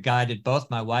just sort of guided both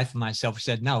my wife and myself. We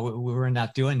said, no, we're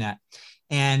not doing that.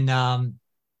 And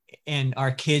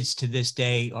our kids to this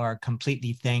day are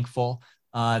completely thankful.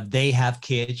 They have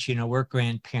kids, we're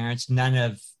grandparents. None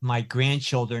of my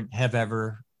grandchildren have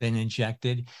ever been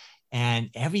injected. And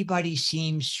everybody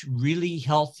seems really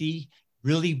healthy,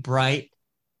 really bright.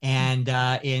 And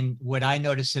in what I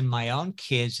notice in my own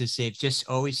kids is they've just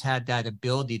always had that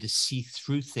ability to see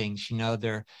through things.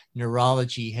 Their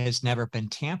neurology has never been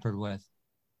tampered with.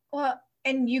 Well,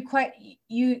 and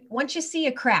once you see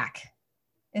a crack,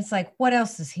 it's like, what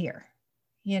else is here?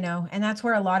 And that's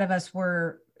where a lot of us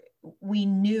we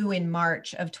knew in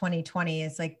March of 2020,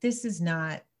 it's like, this is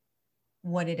not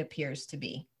what it appears to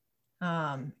be.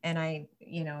 And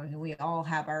we all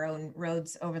have our own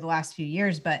roads over the last few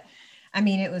years, but I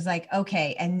mean, it was like,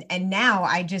 okay. And now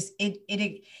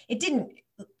it didn't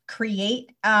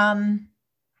create,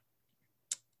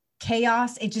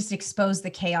 chaos. It just exposed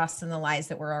the chaos and the lies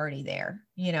that were already there,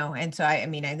 And so,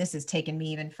 this has taken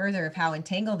me even further of how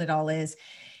entangled it all is.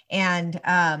 And,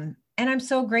 And I'm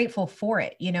so grateful for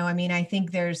it. I mean, I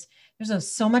think there's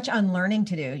so much unlearning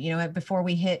to do. Before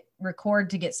we hit record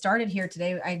to get started here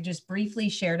today, I just briefly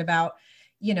shared about,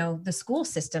 the school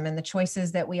system and the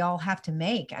choices that we all have to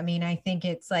make. I mean, I think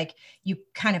it's like you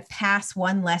kind of pass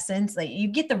one lessons, like you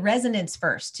get the resonance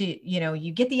first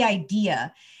you get the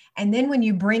idea. And then when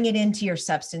you bring it into your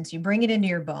substance, you bring it into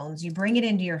your bones, you bring it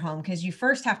into your home, because you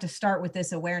first have to start with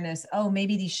this awareness. Oh,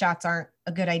 maybe these shots aren't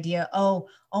a good idea. Oh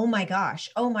my gosh.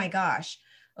 Oh my gosh.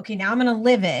 Okay, now I'm going to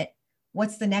live it.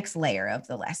 What's the next layer of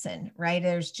the lesson, right?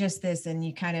 There's just this, and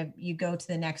you go to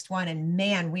the next one, and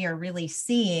man, we are really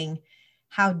seeing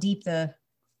how deep the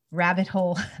rabbit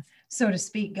hole, so to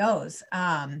speak, goes.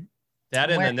 That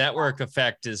and the network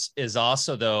effect is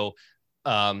also, though,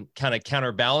 kind of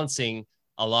counterbalancing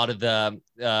a lot of the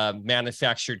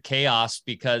manufactured chaos,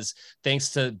 because thanks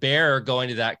to Bear going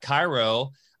to that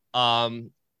Cairo,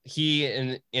 he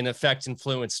in effect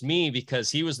influenced me,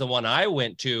 because he was the one I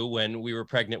went to when we were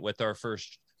pregnant with our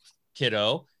first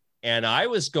kiddo. And I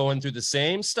was going through the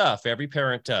same stuff every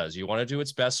parent does. You want to do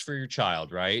what's best for your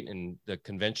child, right? And the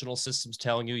conventional system's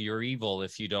telling you you're evil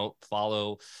if you don't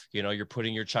follow, you're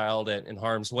putting your child in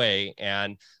harm's way.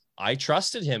 And I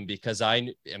trusted him because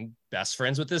I am best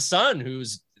friends with his son,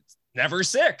 who's never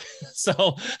sick.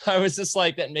 So I was just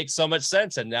like, that makes so much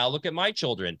sense. And now look at my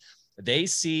children. They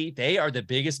are the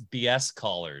biggest BS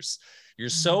callers. You're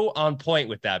so on point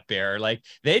with that, Bear. Like,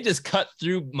 they just cut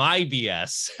through my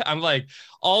BS. I'm like,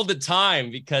 all the time,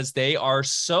 because they are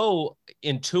so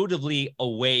intuitively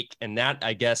awake. And that,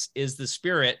 I guess, is the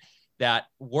spirit that,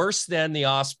 worse than the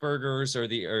Asperger's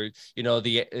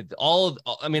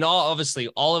obviously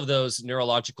all of those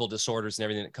neurological disorders and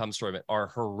everything that comes from it are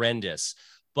horrendous.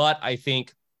 But I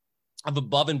think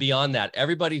above and beyond that,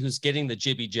 everybody who's getting the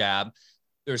jibby jab,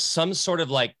 there's some sort of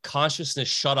like consciousness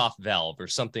shutoff valve or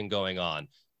something going on.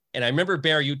 And I remember,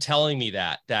 Bear, you telling me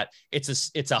that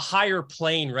it's a higher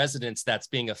plane resonance that's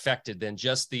being affected than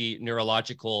just the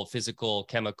neurological, physical,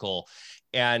 chemical.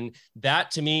 And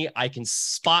that, to me, I can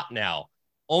spot now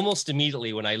almost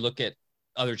immediately when I look at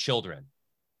other children.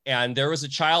 And there was a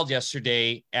child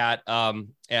yesterday at my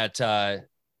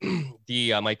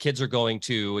kids are going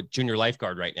to junior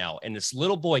lifeguard right now. And this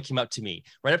little boy came right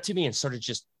up to me and started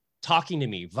just talking to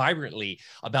me vibrantly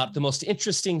about the most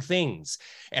interesting things,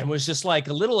 and was just like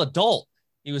a little adult.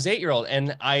 He was 8-year-old.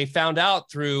 And I found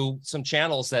out through some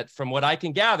channels that, from what I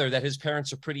can gather, that his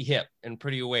parents are pretty hip and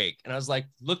pretty awake. And I was like,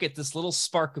 look at this little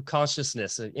spark of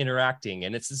consciousness interacting.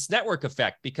 And it's this network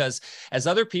effect, because as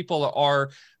other people are,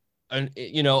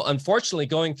 unfortunately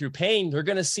going through pain, they're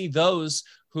going to see those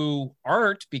who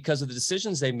aren't, because of the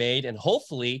decisions they made. And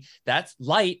hopefully that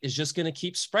light is just going to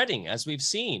keep spreading, as we've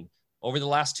seen over the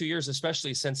last 2 years,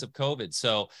 especially since of COVID.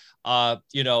 So,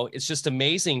 it's just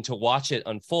amazing to watch it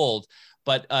unfold.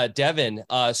 But Devin,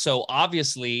 so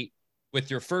obviously with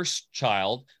your first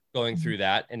child going through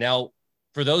that, and now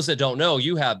for those that don't know,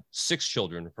 you have 6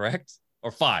 children, correct? Or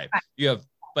 5? You have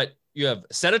a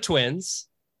set of twins,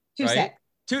 right?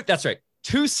 That's right.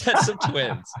 2 sets of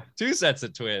twins, 2 sets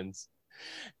of twins.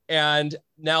 And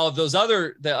now the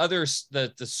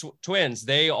twins,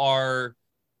 they are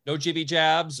no jibby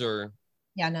jabs or?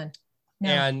 Yeah, none. No.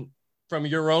 And from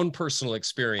your own personal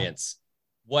experience,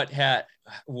 what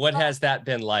has that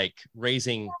been like,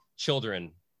 raising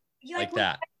children like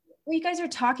that? What you guys are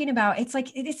talking about, it's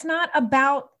like, it's not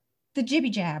about the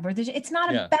jibby jab it's not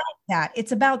about that.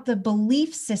 It's about the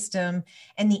belief system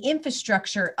and the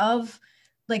infrastructure of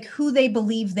like who they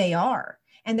believe they are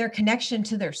and their connection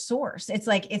to their source. It's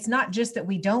like, it's not just that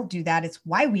we don't do that, it's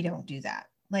why we don't do that.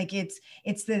 Like it's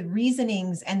the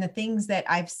reasonings and the things that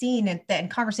I've seen and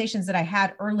conversations that I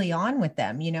had early on with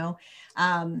them,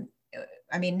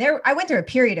 I mean, I went through a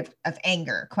period of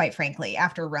anger, quite frankly,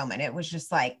 after Roman. It was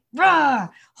just like, rah,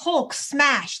 Hulk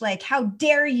smash, like, how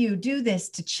dare you do this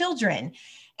to children?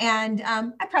 And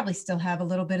I probably still have a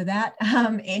little bit of that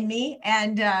in me.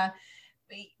 And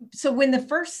so when the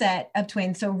first set of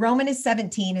twins, so Roman is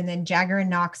 17, and then Jagger and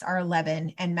Knox are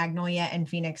 11, and Magnolia and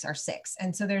Phoenix are 6.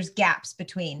 And so there's gaps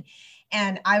between.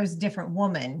 And I was a different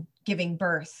woman giving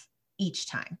birth each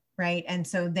time, right? And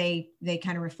so they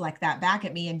kind of reflect that back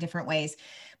at me in different ways.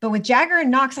 But with Jagger and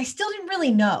Knox, I still didn't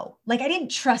really know. Like, I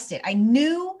didn't trust it. I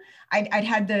knew I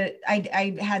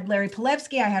had Larry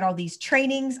Pilevsky. I had all these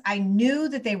trainings. I knew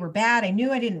that they were bad. I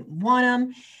knew I didn't want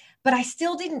them. But I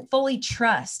still didn't fully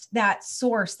trust that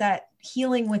source, that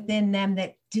healing within them,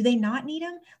 that do they not need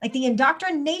them? Like, the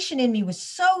indoctrination in me was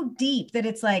so deep that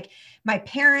it's like my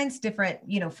parents, different,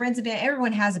 friends of it,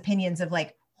 everyone has opinions of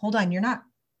like, hold on,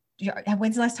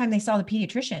 when's the last time they saw the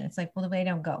pediatrician? It's like, well, they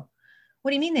don't go.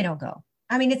 What do you mean they don't go?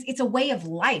 I mean, it's a way of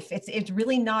life. It's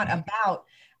really not about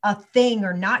a thing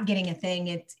or not getting a thing.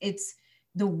 It's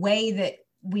the way that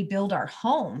we build our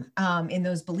home in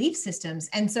those belief systems.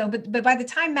 And so, but by the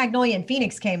time Magnolia and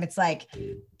Phoenix came, it's like,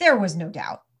 there was no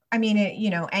doubt. I mean,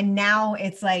 and now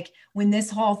it's like, when this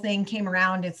whole thing came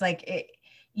around, it's like,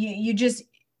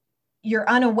 you're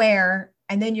unaware,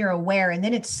 and then you're aware, and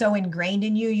then it's so ingrained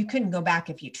in you, you couldn't go back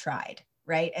if you tried.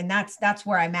 Right. And that's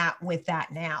where I'm at with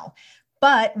that now.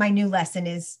 But my new lesson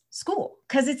is school,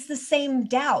 because it's the same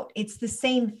doubt. It's the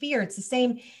same fear. It's the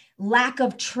same lack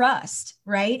of trust.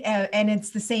 Right. And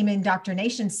it's the same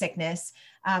indoctrination sickness.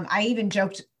 I even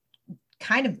joked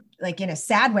kind of like in a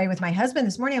sad way with my husband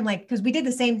this morning. I'm like, because we did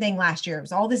the same thing last year. It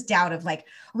was all this doubt of like,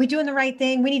 are we doing the right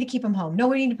thing? We need to keep them home. No,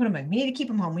 we need to put them in. We need to keep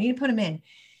them home. We need to put them in.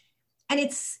 And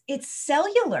it's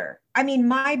cellular. I mean,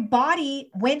 my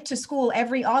body went to school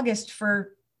every August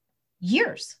for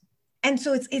years. And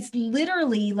so it's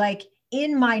literally like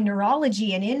in my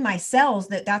neurology and in my cells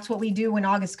that's what we do when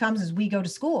August comes, is we go to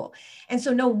school. And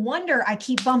so no wonder I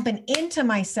keep bumping into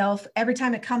myself every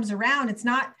time it comes around.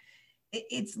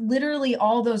 It's literally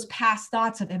all those past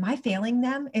thoughts of, am I failing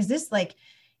them? Is this like,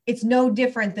 it's no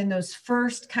different than those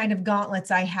first kind of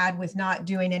gauntlets I had with not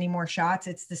doing any more shots.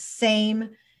 It's the same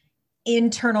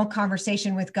internal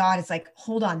conversation with God. It's like,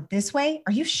 hold on, this way?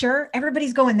 Are you sure?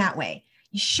 Everybody's going that way.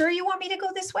 You sure you want me to go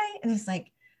this way? And it's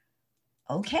like,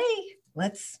 okay,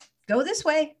 let's go this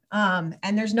way.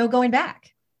 And there's no going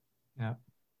back. Yeah.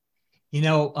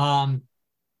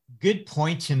 Good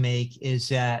point to make is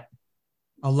that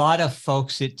a lot of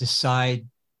folks that decide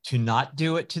to not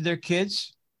do it to their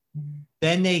kids,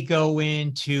 then they go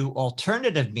into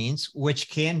alternative means, which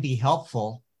can be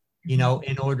helpful, in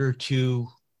order to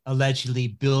allegedly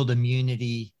build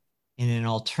immunity in an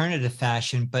alternative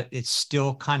fashion, but it's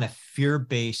still kind of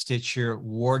fear-based that you're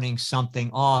warding something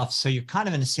off. So you're kind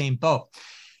of in the same boat.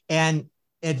 And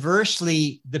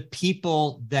adversely, the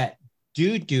people that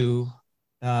do to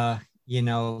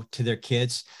their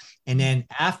kids, and then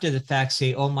after the fact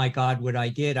say, oh my God, what I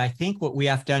did. I think what we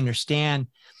have to understand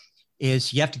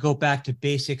is you have to go back to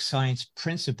basic science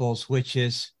principles, which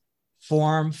is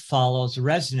form follows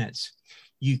resonance.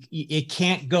 It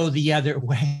can't go the other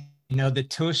way. The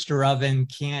toaster oven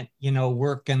can't,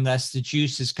 work unless the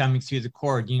juice is coming through the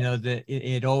cord.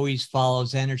 It always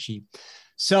follows energy.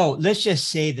 So let's just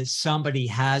say that somebody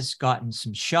has gotten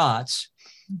some shots,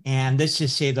 and let's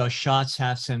just say those shots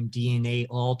have some DNA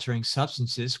altering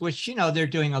substances, which, they're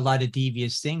doing a lot of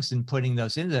devious things and putting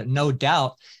those in there, no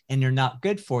doubt, and they're not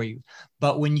good for you.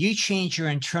 But when you change your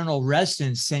internal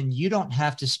resonance, then you don't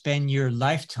have to spend your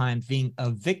lifetime being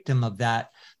a victim of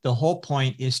that. The whole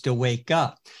point is to wake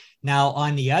up. Now,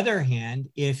 on the other hand,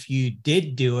 if you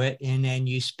did do it and then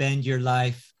you spend your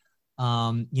life,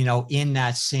 in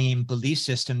that same belief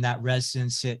system, that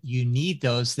resonance, that you need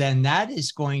those, then that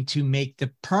is going to make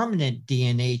the permanent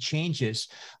DNA changes.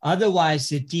 Otherwise,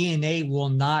 the DNA will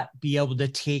not be able to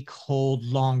take hold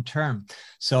long term.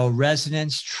 So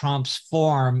resonance trumps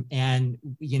form. And,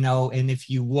 and if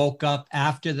you woke up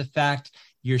after the fact,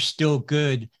 you're still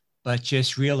good, but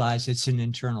just realize it's an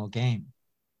internal game.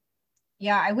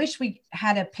 Yeah, I wish we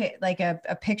had a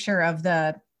picture of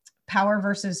the power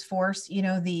versus force,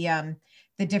 the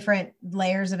different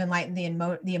layers of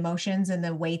enlightenment, the emotions and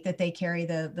the weight that they carry,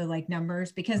 the like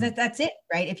numbers, because that's it,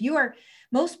 right?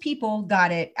 Most people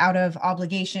got it out of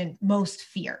obligation, most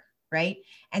fear, right?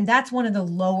 And that's one of the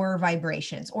lower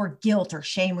vibrations, or guilt or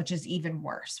shame, which is even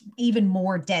worse, even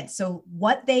more dense. So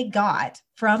what they got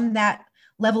from that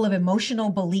level of emotional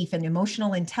belief and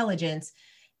emotional intelligence,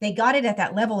 they got it at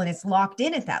that level, and it's locked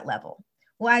in at that level.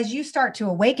 Well, as you start to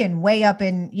awaken way up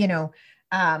in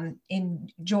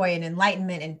joy and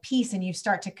enlightenment and peace, and you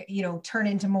start to, turn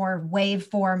into more wave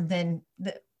form than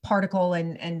the particle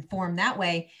and form that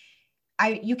way,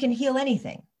 you can heal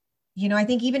anything. I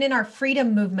think even in our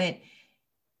freedom movement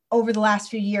over the last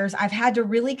few years, I've had to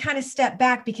really kind of step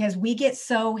back, because we get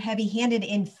so heavy-handed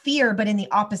in fear, but in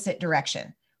the opposite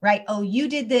direction, right? Oh, you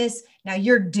did this, now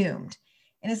you're doomed.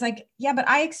 And it's like, yeah, but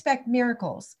I expect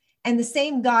miracles. And the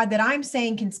same God that I'm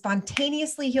saying can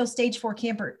spontaneously heal stage 4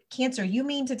 cancer, you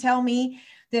mean to tell me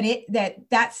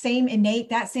that same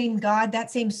innate, that same God, that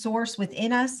same source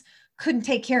within us couldn't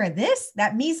take care of this?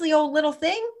 That measly old little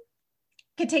thing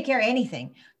could take care of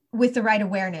anything with the right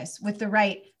awareness, with the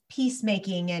right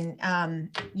peacemaking. And,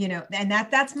 and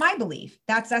that's my belief.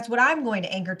 That's what I'm going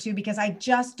to anchor to, because I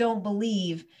just don't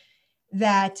believe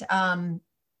that,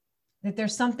 that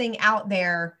there's something out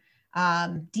there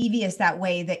devious that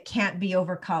way that can't be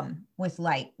overcome with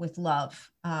light, with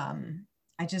love. I'm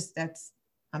not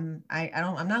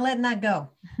letting that go.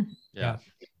 Yeah.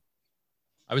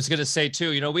 I was going to say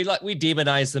too, we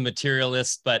demonize the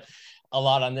materialist, but a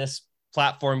lot on this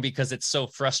platform because it's so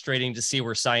frustrating to see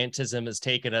where scientism has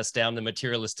taken us down the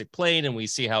materialistic plane, and we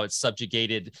see how it's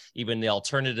subjugated even the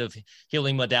alternative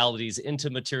healing modalities into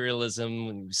materialism.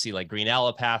 When you see like green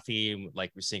allopathy,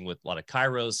 like we're seeing with a lot of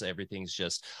Kairos, everything's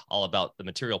just all about the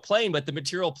material plane. But the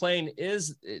material plane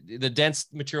the dense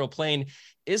material plane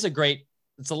is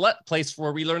it's a place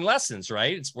where we learn lessons,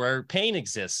 right? It's where pain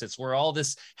exists. It's where all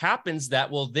this happens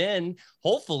that will then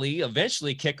hopefully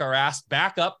eventually kick our ass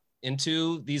back up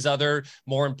into these other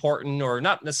more important, or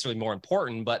not necessarily more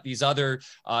important, but these other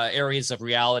areas of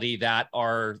reality that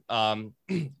are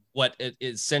what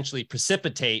essentially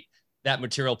precipitate that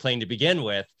material plane to begin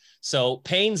with. So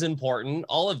pain's important.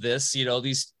 All of this,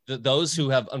 those who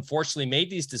have unfortunately made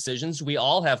these decisions, we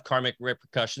all have karmic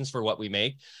repercussions for what we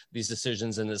make these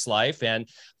decisions in this life. And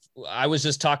I was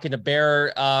just talking to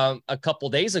Bear a couple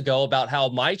days ago about how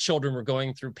my children were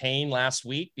going through pain last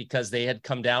week because they had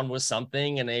come down with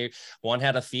something, and one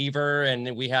had a fever,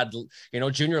 and we had,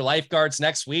 junior lifeguards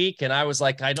next week. And I was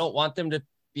like, I don't want them to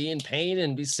be in pain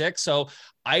and be sick. So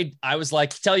I was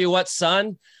like, tell you what,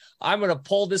 son, I'm going to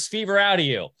pull this fever out of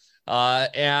you.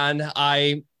 And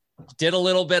I did a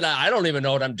little bit. I don't even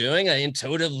know what I'm doing. I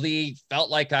intuitively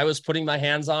felt like I was putting my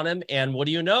hands on him. And what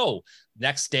do you know?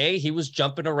 Next day, he was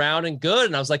jumping around and good.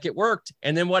 And I was like, it worked.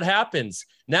 And then what happens?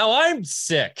 Now I'm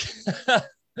sick.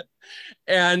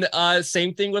 And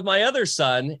same thing with my other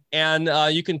son. And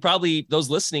you can probably,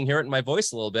 those listening, hear it in my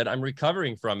voice a little bit. I'm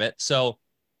recovering from it. So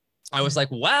I was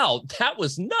like, wow, that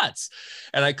was nuts.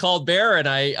 And I called Bear and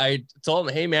I told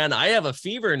him, hey, man, I have a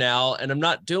fever now and I'm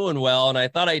not doing well. And I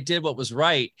thought I did what was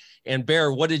right. And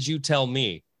Bear, what did you tell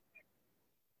me?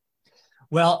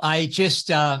 Well, I just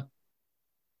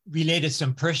related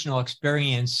some personal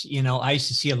experience. I used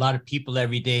to see a lot of people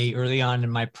every day early on in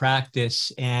my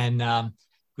practice, and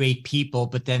great people,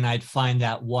 but then I'd find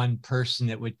that one person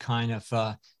that would kind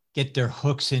of get their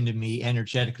hooks into me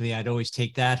energetically. I'd always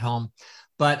take that home.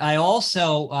 But I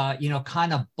also,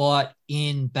 kind of bought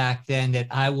in back then that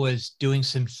I was doing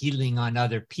some healing on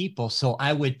other people. So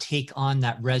I would take on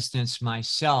that resonance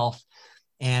myself,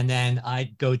 and then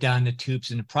I'd go down the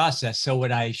tubes in the process. So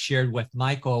what I shared with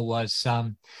Michael was,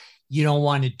 you don't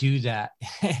want to do that.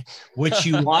 What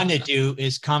you want to do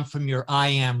is come from your I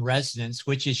am resonance,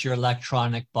 which is your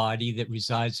electronic body that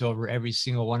resides over every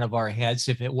single one of our heads.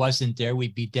 If it wasn't there,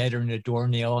 we'd be deader than a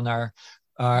doornail, and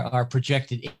our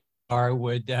projected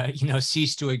would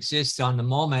cease to exist on the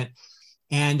moment.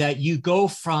 And you go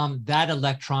from that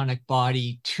electronic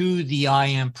body to the I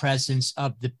am presence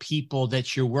of the people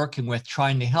that you're working with,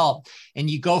 trying to help. And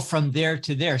you go from there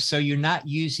to there. So you're not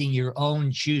using your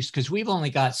own juice, because we've only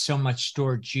got so much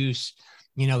stored juice,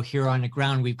 here on the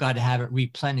ground. We've got to have it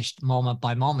replenished moment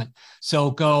by moment.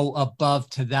 So go above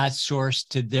to that source,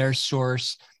 to their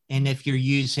source. And if you're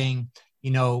using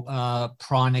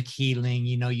pranic healing,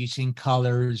 using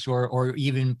colors, or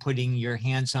even putting your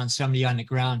hands on somebody on the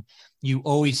ground, you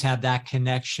always have that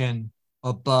connection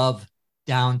above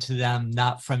down to them,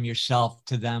 not from yourself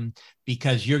to them,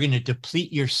 because you're going to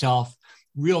deplete yourself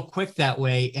real quick that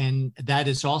way. And that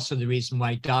is also the reason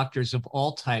why doctors of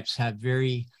all types have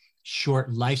very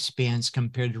short lifespans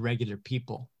compared to regular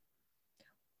people.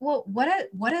 Well, what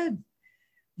a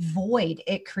void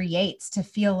it creates to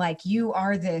feel like you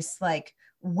are this like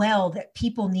well that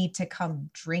people need to come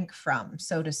drink from,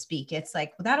 so to speak. It's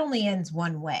like, well, that only ends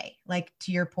one way. Like,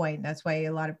 to your point, that's why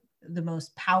a lot of the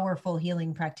most powerful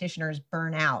healing practitioners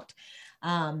burn out,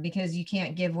 because you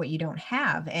can't give what you don't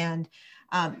have. And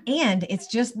it's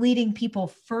just leading people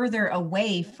further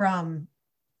away from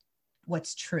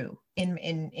what's true. In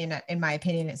my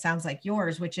opinion, it sounds like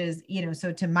yours, which is,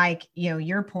 so to Mike,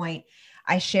 your point,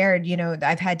 I shared,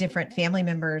 I've had different family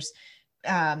members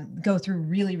go through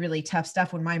really, really tough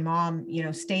stuff. When my mom,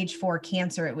 stage 4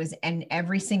 cancer, it was, and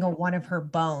every single one of her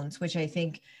bones, which I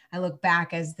think I look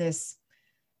back as this,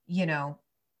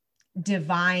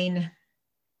 divine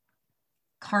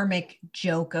karmic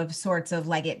joke of sorts of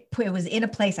like, it was in a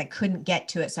place I couldn't get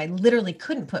to it. So I literally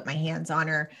couldn't put my hands on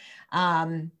her,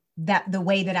 that the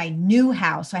way that I knew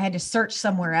how. So I had to search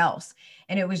somewhere else,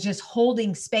 and it was just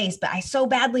holding space, but I so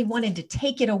badly wanted to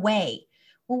take it away.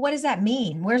 Well, what does that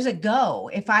mean? Where does it go?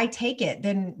 If I take it,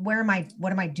 then what am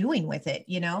I doing with it?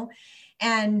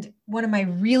 And one of my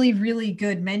really, really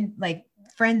good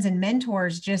friends and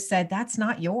mentors just said, that's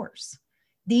not yours.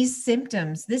 These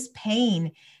symptoms, this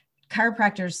pain,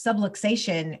 chiropractors,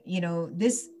 subluxation,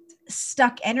 this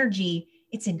stuck energy,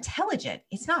 it's intelligent.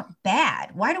 It's not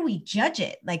bad. Why do we judge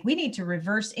it? Like, we need to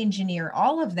reverse engineer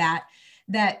all of that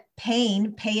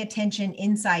pain, pay attention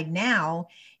inside now,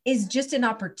 is just an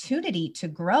opportunity to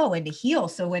grow and to heal.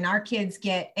 So when our kids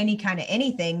get any kind of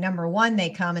anything, number one, they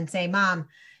come and say, Mom,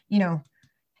 you know,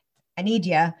 I need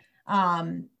you.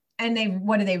 And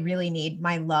what do they really need?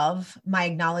 My love, my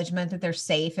acknowledgement that they're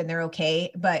safe and they're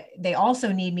okay. But they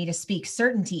also need me to speak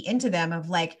certainty into them of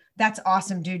like, that's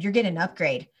awesome, dude. You're getting an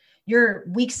upgrade. Your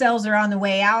weak cells are on the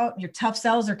way out. Your tough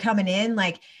cells are coming in.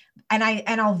 Like, and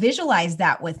I'll visualize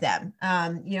that with them.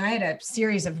 You know, I had a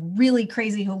series of really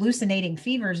crazy hallucinating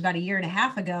fevers about 1.5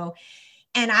 years ago.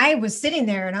 And I was sitting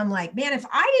there and I'm like, man, if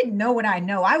I didn't know what I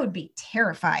know, I would be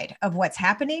terrified of what's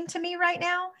happening to me right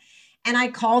now. And I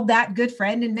called that good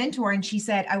friend and mentor, and she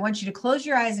said, I want you to close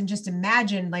your eyes and just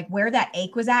imagine like where that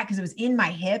ache was at, because it was in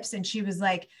my hips. And she was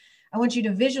like, I want you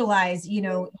to visualize, you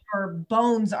know, your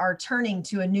bones are turning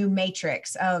to a new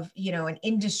matrix of, you know, an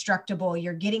indestructible,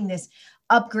 you're getting this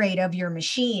upgrade of your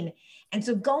machine. And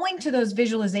so going to those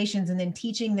visualizations and then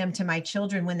teaching them to my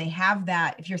children when they have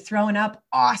that, if you're throwing up,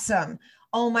 awesome.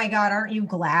 Oh my God, aren't you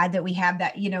glad that we have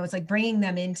that? You know, it's like bringing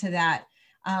them into that,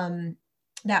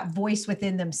 that voice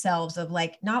within themselves of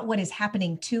like, not what is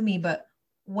happening to me, but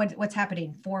what's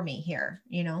happening for me here,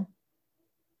 you know?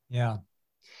 Yeah.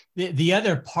 The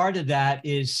other part of that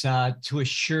is to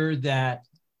assure that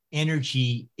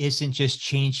energy isn't just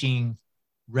changing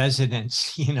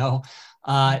resonance, you know,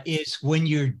 is when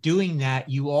you're doing that,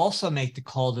 you also make the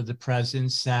call to the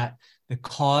presence that the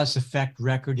cause effect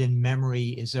record in memory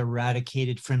is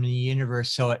eradicated from the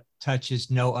universe, so it touches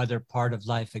no other part of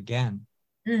life again.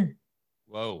 Mm.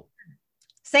 Whoa.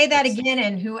 Say that again,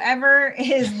 and whoever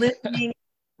is listening,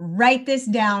 write this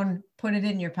down, put it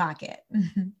in your pocket.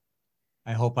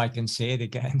 I hope I can say it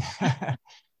again.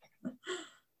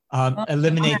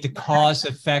 Eliminate the cause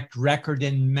effect record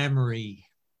in memory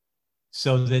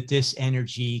so that this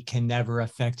energy can never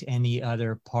affect any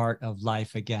other part of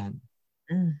life again.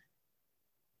 Mm.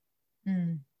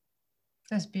 Mm.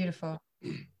 That's beautiful.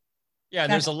 Yeah,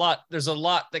 and there's a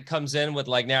lot that comes in with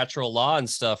like natural law and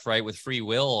stuff, right? With free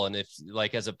will. And if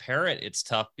like as a parent, it's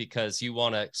tough because you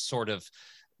want to sort of,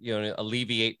 you know,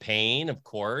 alleviate pain, of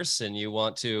course, and you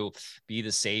want to be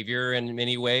the savior in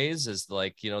many ways as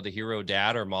like, you know, the hero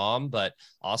dad or mom, but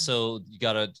also you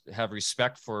got to have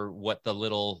respect for what the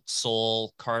little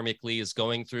soul karmically is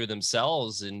going through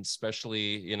themselves. And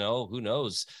especially, you know, who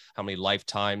knows how many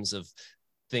lifetimes of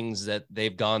things that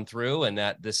they've gone through, and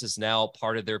that this is now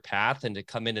part of their path, and to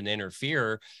come in and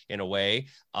interfere in a way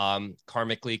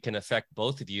karmically can affect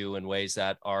both of you in ways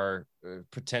that are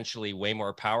potentially way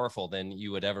more powerful than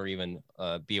you would ever even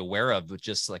be aware of with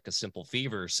just like a simple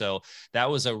fever. So that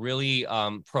was a really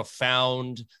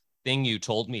profound thing you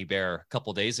told me, Bear, a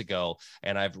couple of days ago,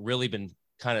 and I've really been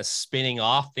kind of spinning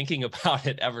off thinking about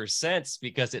it ever since,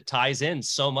 because it ties in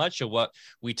so much of what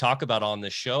we talk about on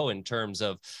the show in terms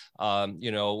of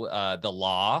the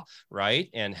law,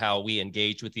 right, and how we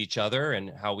engage with each other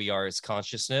and how we are as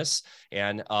consciousness.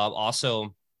 And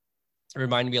also it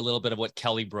reminded me a little bit of what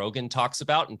Kelly Brogan talks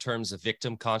about in terms of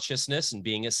victim consciousness and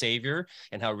being a savior,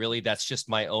 and how really that's just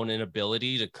my own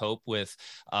inability to cope with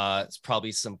it's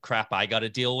probably some crap I got to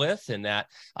deal with, and that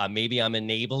maybe I'm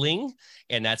enabling,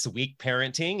 and that's weak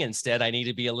parenting. Instead, I need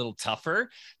to be a little tougher,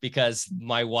 because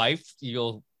my wife,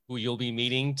 who you'll be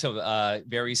meeting to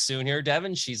very soon here,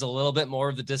 Devin, she's a little bit more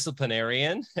of the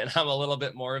disciplinarian, and I'm a little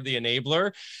bit more of the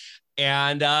enabler.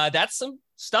 And that's some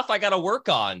stuff I got to work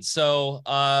on. So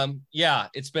yeah,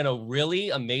 it's been a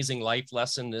really amazing life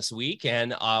lesson this week.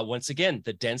 And once again,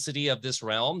 the density of this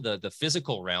realm, the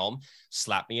physical realm,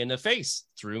 slapped me in the face,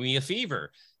 threw me a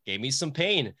fever, gave me some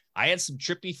pain. I had some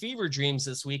trippy fever dreams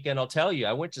this weekend. I'll tell you,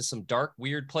 I went to some dark,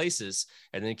 weird places,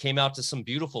 and then came out to some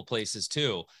beautiful places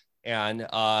too. And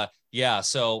yeah,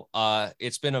 so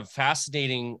it's been a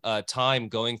fascinating time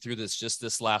going through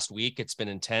this last week. It's been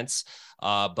intense,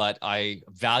 but I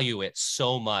value it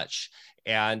so much.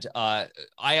 And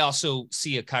I also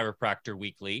see a chiropractor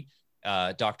weekly,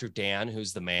 Dr. Dan,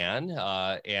 who's the man,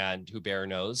 and who Bear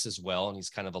knows as well. And he's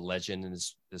kind of a legend in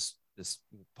this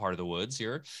part of the woods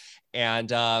here.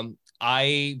 And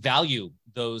I value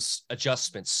those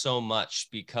adjustments so much,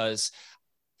 because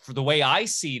for the way I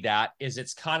see that is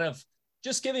it's kind of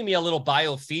just giving me a little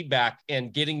biofeedback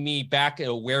and getting me back in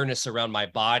awareness around my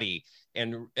body,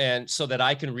 and so that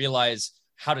I can realize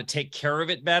how to take care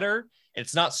of it better.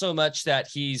 It's not so much that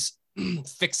he's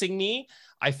fixing me.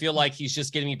 I feel like he's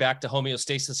just getting me back to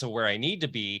homeostasis of where I need to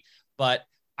be. But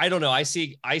I don't know. I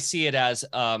see it as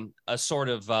a sort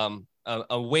of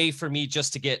a way for me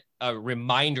just to get a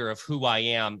reminder of who I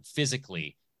am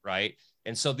physically, right?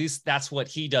 And so that's what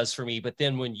he does for me. But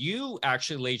then when you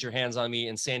actually laid your hands on me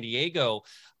in San Diego,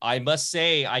 I must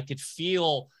say I could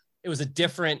feel it was a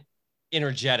different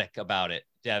energetic about it.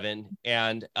 Devin.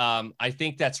 And I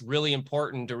think that's really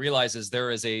important to realize is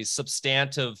there is a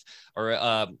substantive,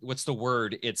 or what's the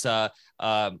word? It's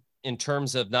in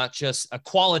terms of not just a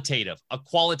qualitative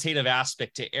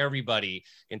aspect to everybody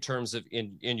in terms of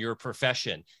in your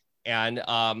profession. And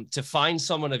to find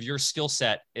someone of your skill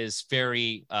set is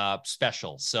very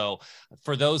special. So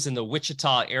for those in the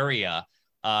Wichita area,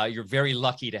 you're very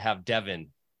lucky to have Devin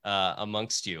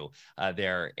amongst you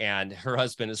there, and her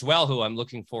husband as well, who I'm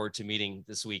looking forward to meeting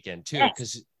this weekend too,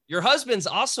 because yes. Your husband's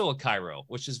also a chiro,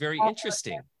 which is very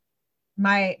interesting.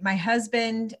 My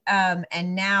husband,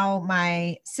 and now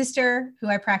my sister, who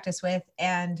I practice with,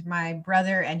 and my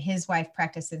brother and his wife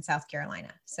practice in South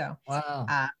Carolina. So wow.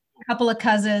 A couple of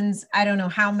cousins. I don't know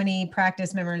how many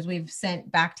practice members we've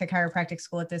sent back to chiropractic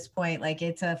school at this point. Like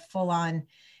it's a full on.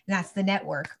 That's the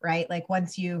network, right? Like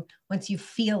once you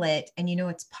feel it and you know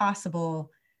it's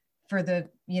possible for the,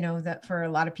 you know, that for a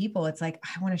lot of people, it's like,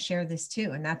 I want to share this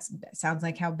too. And that sounds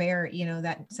like how Bear, you know,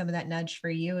 that some of that nudge for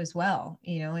you as well.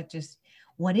 You know, it just,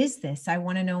 what is this? I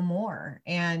want to know more.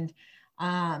 And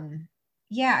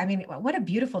yeah, I mean, what a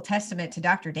beautiful testament to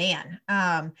Dr. Dan,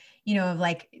 you know, of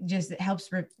like, just it helps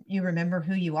you remember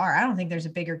who you are. I don't think there's a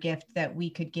bigger gift that we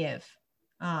could give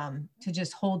to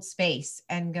just hold space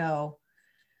and go,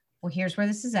 well, here's where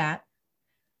this is at.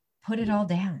 Put it all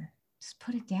down. Just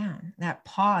put it down. That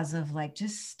pause of like,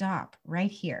 just stop right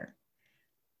here.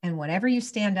 And whatever you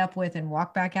stand up with and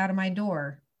walk back out of my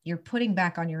door, you're putting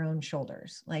back on your own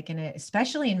shoulders. Like,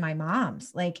 especially in my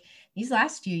mom's, like these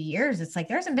last few years, it's like,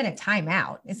 there hasn't been a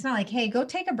timeout. It's not like, hey, go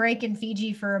take a break in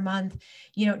Fiji for a month.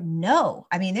 You know, no,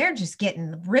 I mean, they're just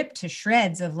getting ripped to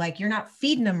shreds of like, you're not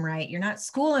feeding them right. You're not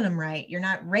schooling them right. You're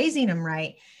not raising them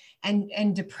right.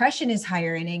 And depression is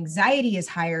higher and anxiety is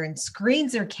higher and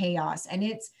screens are chaos. And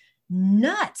it's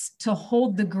nuts to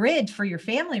hold the grid for your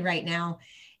family right now.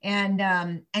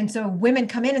 And so women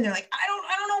come in and they're like, I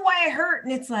don't know why I hurt.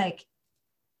 And it's like,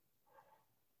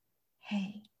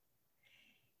 hey,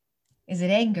 is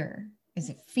it anger? Is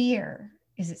it fear?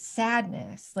 Is it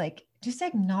sadness? Like just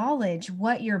acknowledge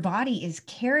what your body is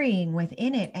carrying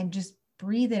within it and just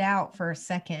breathe it out for a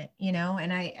second, you know?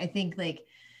 And I think like,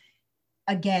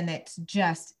 again, it's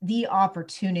just the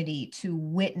opportunity to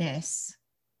witness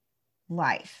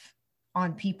life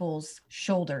on people's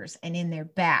shoulders and in their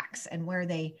backs and where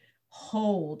they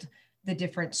hold the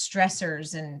different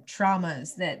stressors and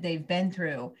traumas that they've been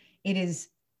through. It is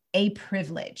a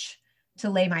privilege to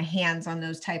lay my hands on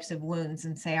those types of wounds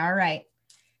and say, all right,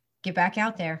 get back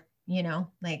out there. You know,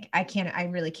 like I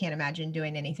really can't imagine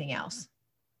doing anything else.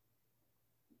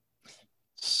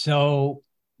 So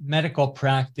medical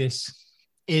practice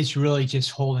is really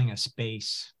just holding a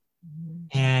space.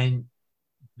 Mm-hmm. And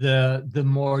the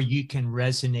more you can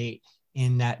resonate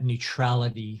in that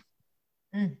neutrality,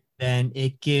 then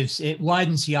it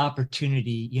widens the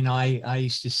opportunity. You know, I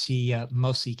used to see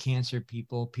mostly cancer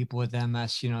people with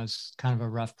MS, you know, it's kind of a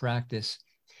rough practice.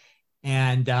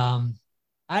 And I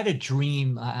had a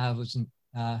dream.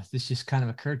 This just kind of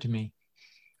occurred to me.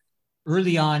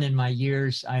 Early on in my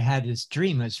years, I had this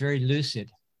dream. It was very lucid.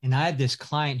 And I had this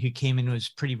client who came in, was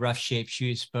pretty rough shape. She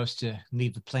was supposed to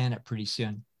leave the planet pretty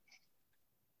soon.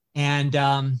 And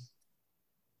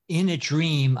in a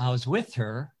dream, I was with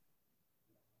her.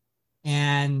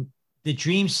 And the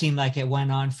dream seemed like it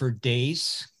went on for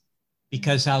days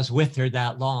because I was with her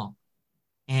that long.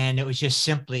 And it was just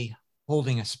simply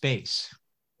holding a space.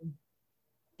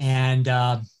 And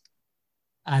I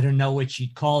don't know what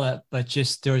you'd call it, but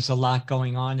just there was a lot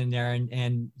going on in there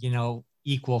and you know,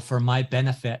 equal for my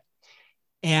benefit.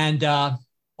 And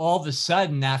all of a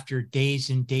sudden, after days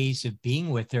and days of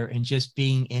being with her and just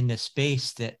being in the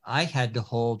space that I had to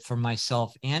hold for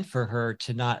myself and for her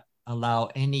to not allow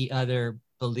any other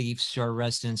beliefs or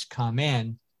resonance come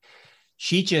in,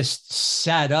 she just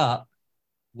sat up,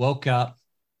 woke up,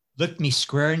 looked me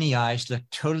square in the eyes, looked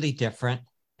totally different,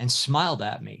 and smiled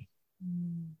at me.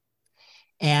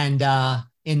 And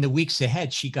in the weeks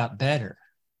ahead, she got better.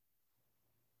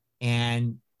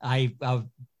 And I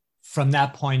from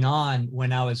that point on,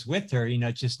 when I was with her, you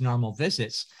know, just normal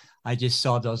visits, I just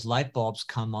saw those light bulbs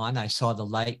come on. I saw the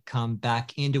light come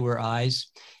back into her eyes.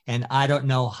 And I don't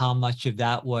know how much of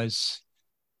that was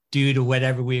due to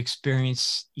whatever we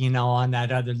experienced, you know, on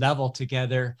that other level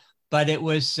together. But it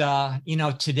was, you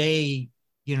know, today,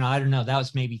 you know, I don't know, that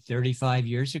was maybe 35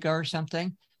 years ago or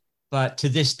something. But to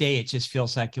this day, it just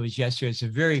feels like it was yesterday. It's a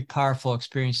very powerful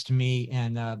experience to me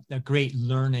and a great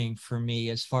learning for me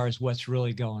as far as what's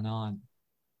really going on.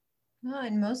 Well,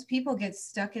 and most people get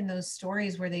stuck in those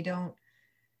stories where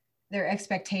their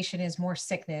expectation is more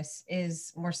sickness,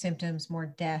 is more symptoms, more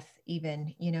death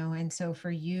even, you know, and so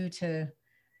for you to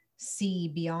see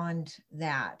beyond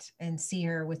that and see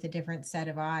her with a different set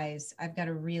of eyes. I've got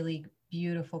a really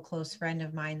beautiful close friend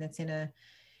of mine that's in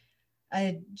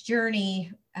a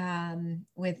journey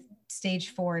with stage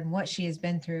 4, and what she has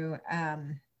been through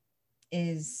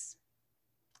is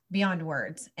beyond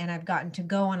words. And I've gotten to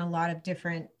go on a lot of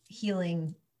different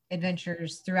healing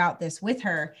adventures throughout this with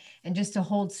her, and just to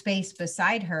hold space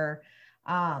beside her.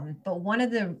 But one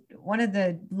of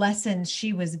the lessons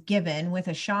she was given with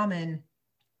a shaman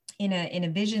in a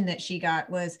vision that she got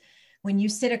was, when you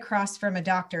sit across from a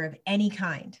doctor of any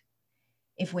kind,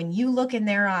 if when you look in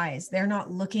their eyes, they're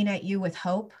not looking at you with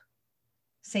hope,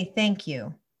 say thank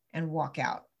you and walk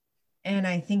out. And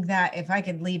I think that if I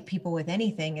could leave people with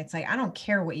anything, it's like, I don't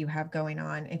care what you have going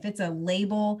on. If it's a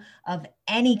label of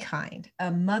any kind,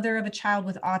 a mother of a child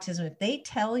with autism, if they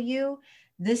tell you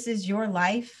this is your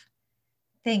life,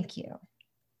 thank you.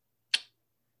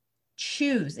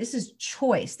 Choose. This is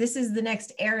choice. This is the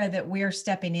next era that we're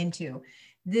stepping into.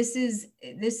 This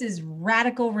is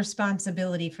radical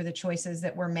responsibility for the choices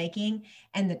that we're making,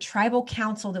 and the tribal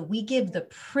council that we give the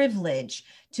privilege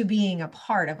to being a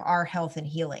part of our health and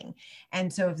healing.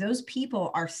 And so if those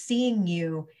people are seeing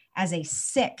you as a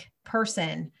sick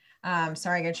person,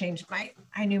 sorry, I got to change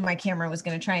I knew my camera was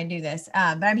going to try and do this,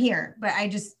 but I'm here. But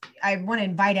I want to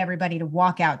invite everybody to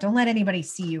walk out. Don't let anybody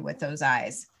see you with those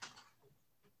eyes.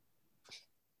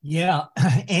 Yeah,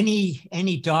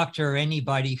 any doctor or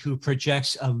anybody who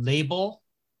projects a label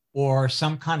or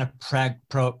some kind of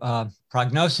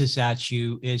prognosis at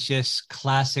you is just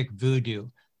classic voodoo.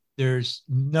 There's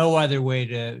no other way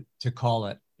to call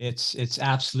it. It's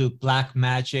absolute black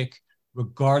magic,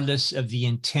 regardless of the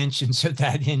intentions of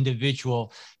that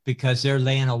individual, because they're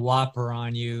laying a whopper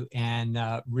on you and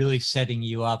really setting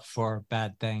you up for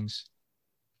bad things.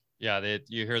 Yeah,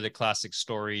 you hear the classic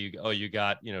story. You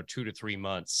got 2 to 3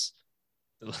 months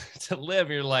to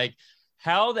live. You're like,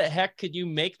 how the heck could you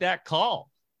make that call?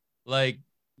 Like,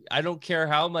 I don't care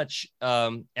how much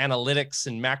analytics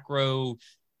and macro,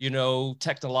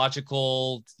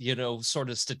 technological, sort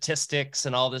of statistics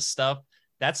and all this stuff.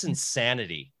 That's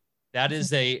insanity. That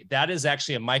is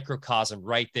actually a microcosm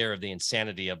right there of the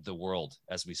insanity of the world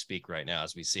as we speak right now,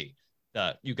 as we see.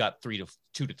 You got 2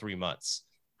 to 3 months.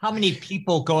 How many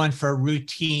people go in for a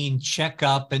routine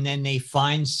checkup and then they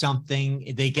find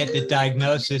something, they get the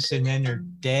diagnosis, and then they're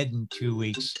dead in 2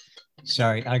 weeks?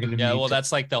 Sorry, I got to. Yeah, well,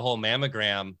 that's like the whole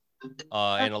mammogram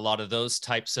and a lot of those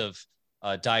types of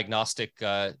diagnostic,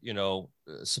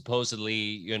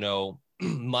 supposedly,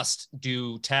 must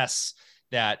do tests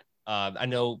that I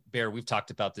know, Bear, we've talked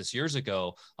about this years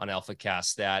ago on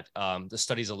AlphaCast, that the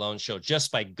studies alone show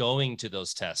just by going to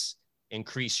those tests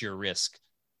increase your risk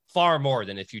far more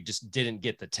than if you just didn't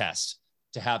get the test,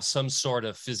 to have some sort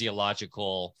of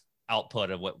physiological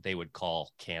output of what they would call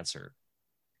cancer.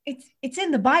 It's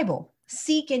in the Bible.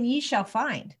 Seek and ye shall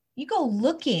find. You go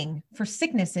looking for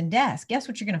sickness and death, guess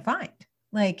what you're going to find?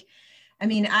 Like, I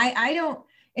mean, I don't,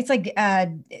 it's like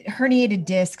herniated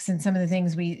discs and some of the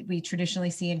things we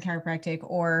traditionally see in chiropractic,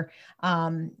 or,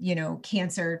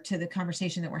 cancer, to the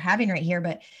conversation that we're having right here.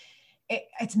 But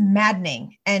it's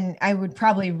maddening. And I would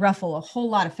probably ruffle a whole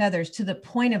lot of feathers to the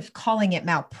point of calling it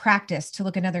malpractice to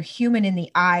look another human in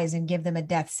the eyes and give them a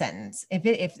death sentence.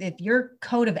 If your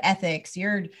code of ethics,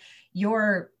 your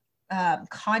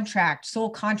soul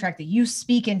contract that you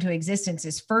speak into existence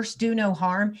is first do no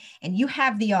harm, and you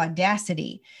have the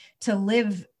audacity to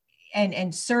live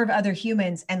and serve other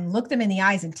humans and look them in the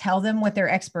eyes and tell them what their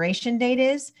expiration date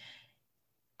is,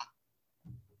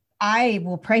 I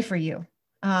will pray for you.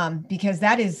 Because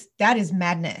that is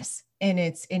madness in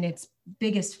its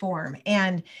biggest form.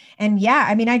 And yeah,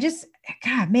 I mean,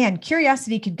 God, man,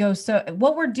 curiosity could go. So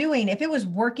what we're doing, if it was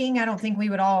working, I don't think we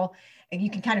would all,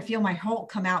 you can kind of feel my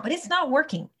Hulk come out, but it's not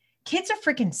working. Kids are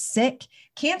freaking sick.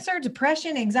 Cancer,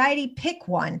 depression, anxiety, pick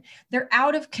one. They're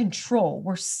out of control.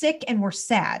 We're sick and we're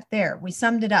sad. There, we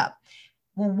summed it up.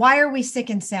 Well, why are we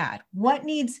sick and sad? What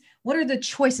are the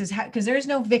choices? Because there's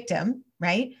no victim,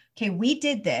 right? Okay, we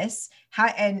did this.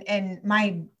 And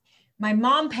my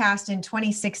mom passed in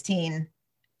 2016,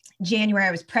 January.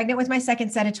 I was pregnant with my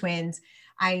second set of twins.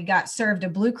 I got served a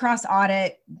Blue Cross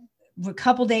audit a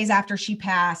couple days after she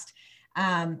passed.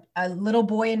 A little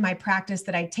boy in my practice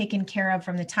that I'd taken care of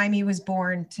from the time he was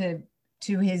born to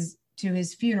his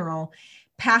funeral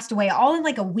passed away all in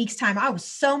like a week's time. I was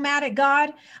so mad at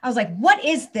God. I was like, what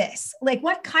is this? Like,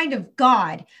 what kind of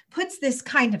God puts this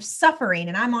kind of suffering?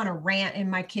 And I'm on a rant in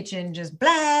my kitchen, just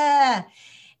blah.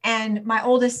 And my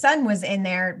oldest son was in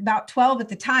there, about 12 at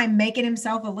the time, making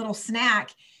himself a little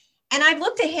snack. And I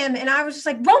looked at him and I was just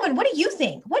like, Roman, what do you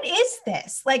think? What is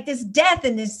this? Like this death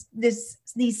and these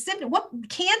symptoms, what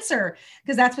cancer?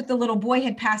 Because that's what the little boy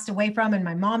had passed away from. And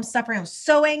my mom's suffering. I was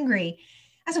so angry.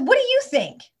 I said, what do you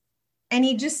think? And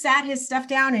he just sat his stuff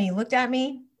down and he looked at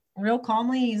me real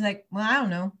calmly. He's like, well, I don't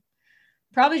know.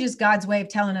 Probably just God's way of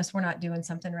telling us we're not doing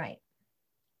something right.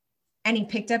 And he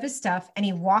picked up his stuff and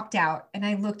he walked out. And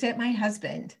I looked at my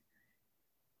husband.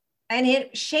 And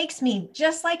it shakes me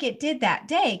just like it did that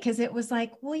day. Cause it was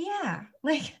like, well, yeah,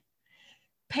 like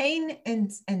pain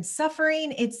and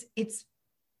suffering, it's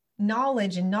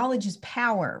knowledge, and knowledge is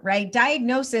power, right?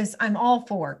 Diagnosis, I'm all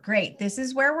for. Great. This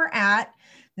is where we're at.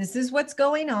 This is what's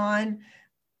going on.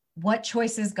 What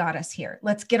choices got us here?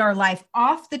 Let's get our life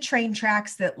off the train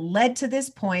tracks that led to this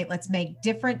point. Let's make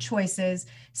different choices,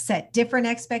 set different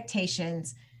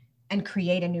expectations, and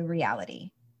create a new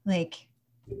reality. Like,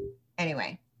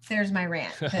 anyway. There's my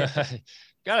rant.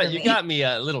 You got me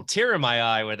a little tear in my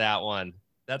eye with that one.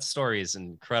 That story is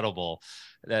incredible.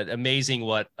 That amazing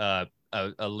what a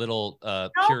little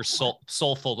pure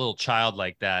soulful little child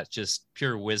like that, just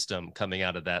pure wisdom coming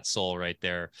out of that soul right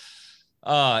there.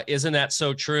 Isn't that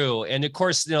so true? And of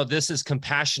course, this is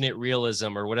compassionate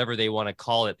realism or whatever they want to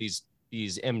call it. These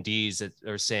MDs that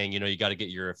are saying, you got to get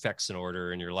your effects in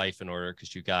order and your life in order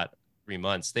because you got 3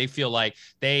 months. They feel like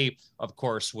they, of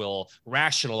course, will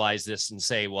rationalize this and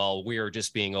say, well, we are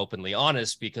just being openly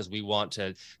honest because we want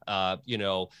to,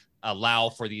 allow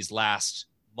for these last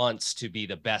months to be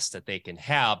the best that they can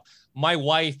have. My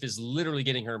wife is literally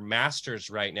getting her master's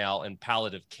right now in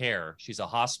palliative care. She's a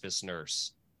hospice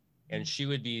nurse, and she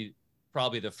would be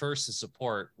probably the first to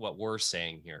support what we're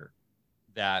saying here,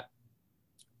 that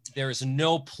there is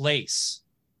no place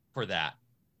for that.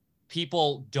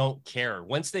 People don't care.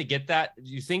 Once they get that,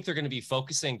 you think they're going to be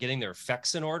focusing on getting their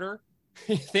effects in order?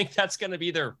 You think that's going to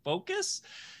be their focus?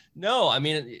 No, I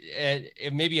mean,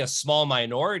 it may be a small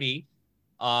minority.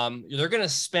 They're going to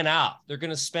spin out. They're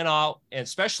going to spin out, and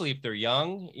especially if they're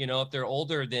young, if they're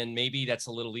older, then maybe that's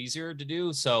a little easier to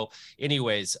do. So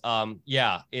anyways,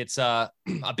 it's a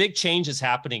big change is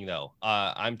happening though.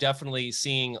 I'm definitely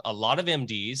seeing a lot of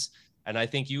MDs, and I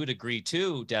think you would agree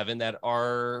too, Devin, that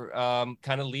are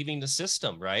kind of leaving the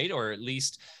system, right? Or at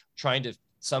least trying to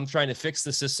fix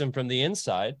the system from the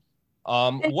inside.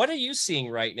 What are you seeing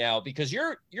right now? Because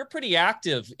you're pretty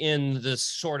active in this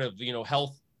sort of,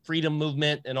 health freedom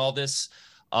movement and all this.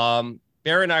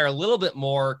 Bear and I are a little bit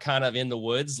more kind of in the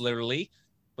woods, literally,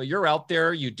 but you're out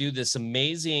there. You do this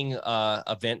amazing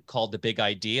event called The Big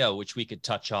Idea, which we could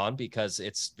touch on because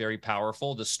it's very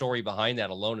powerful. The story behind that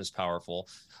alone is powerful.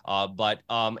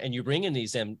 And you bring in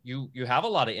these, you have a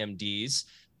lot of MDs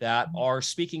that are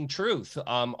speaking truth.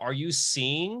 Are you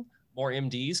seeing more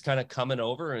MDs kind of coming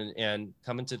over and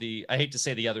coming to the, I hate to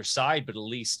say the other side, but at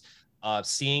least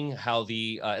seeing how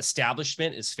the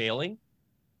establishment is failing?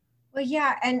 Well,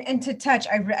 yeah. And to touch,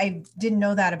 I didn't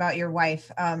know that about your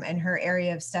wife and her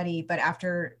area of study, but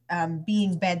after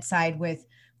being bedside with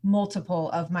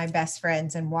multiple of my best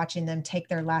friends and watching them take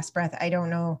their last breath, I don't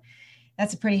know,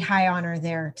 that's a pretty high honor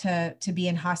there to be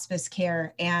in hospice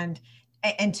care. And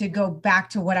to go back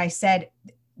to what I said,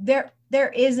 there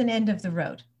is an end of the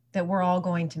road that we're all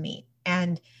going to meet.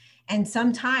 And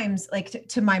sometimes, like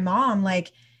to my mom,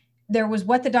 like there was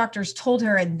what the doctors told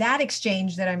her in that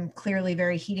exchange that I'm clearly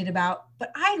very heated about,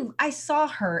 but I saw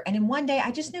her, and in one day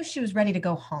I just knew she was ready to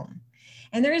go home.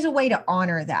 And there is a way to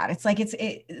honor that. It's like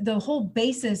the whole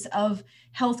basis of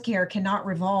healthcare cannot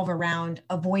revolve around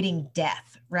avoiding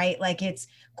death, right? Like it's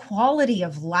quality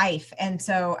of life. And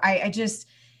so I just,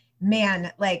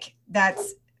 man, like that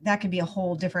could be a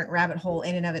whole different rabbit hole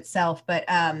in and of itself. But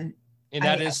and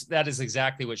that is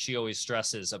exactly what she always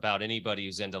stresses about anybody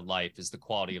who's end of life, is the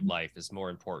quality of life is more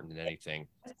important than anything.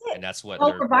 And that's what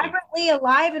we're vibrantly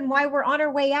alive and why we're on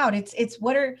our way out.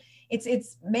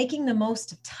 It's making the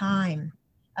most of time,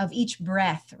 of each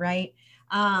breath, right?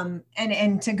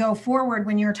 And to go forward,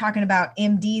 when you were talking about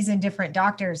MDs and different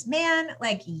doctors, man,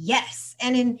 like, yes.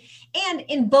 And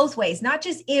in both ways, not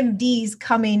just MDs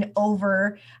coming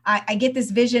over. I get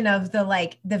this vision of the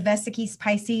Vesicis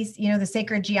Pisces, the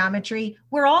sacred geometry.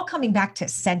 We're all coming back to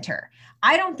center.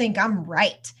 I don't think I'm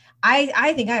right.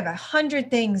 I think I have 100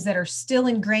 things that are still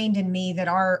ingrained in me that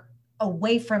are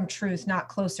away from truth, not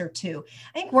closer to.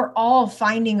 I think we're all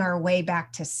finding our way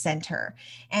back to center.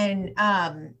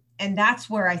 And that's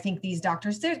where I think these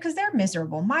doctors, because they're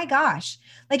miserable. My gosh,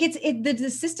 like the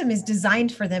system is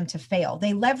designed for them to fail.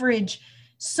 They leverage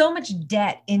so much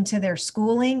debt into their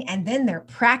schooling and then their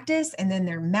practice and then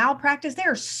their malpractice. They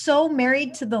are so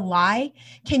married to the lie.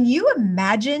 Can you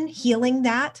imagine healing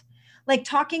that? like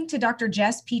talking to Dr.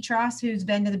 Jess Petros, who's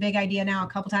been to the Big Idea now a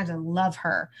couple times. I love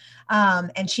her.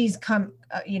 And she's come,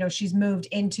 she's moved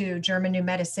into German New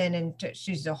Medicine, and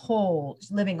she's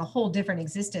living a whole different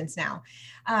existence now.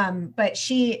 But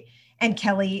she and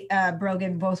Kelly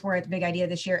Brogan both were at the Big Idea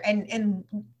this year. And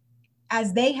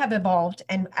as they have evolved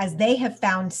and as they have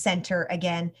found center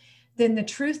again, then the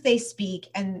truth they speak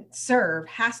and serve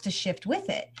has to shift with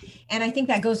it. And I think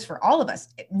that goes for all of us.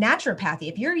 Naturopathy,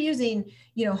 if you're using,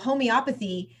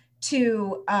 homeopathy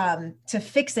to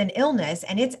fix an illness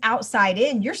and it's outside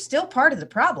in, you're still part of the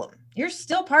problem. You're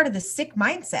still part of the sick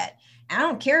mindset. And I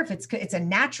don't care if it's a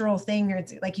natural thing or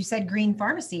it's like you said, green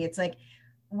pharmacy. It's like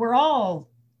we're all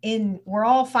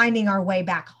finding our way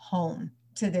back home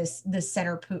to this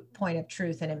center point of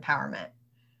truth and empowerment.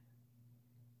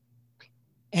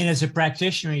 And as a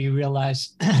practitioner, you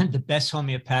realize the best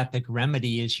homeopathic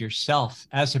remedy is yourself.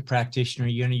 As a practitioner,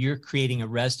 you're creating a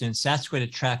resonance. That's what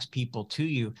attracts people to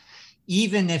you.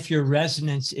 Even if your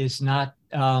resonance is not,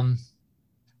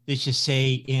 let's just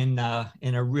say, in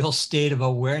a real state of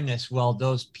awareness, well,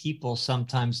 those people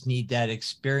sometimes need that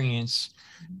experience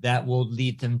that will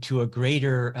lead them to a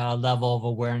greater level of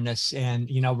awareness. And,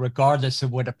 regardless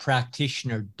of what a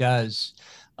practitioner does,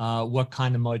 what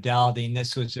kind of modality. And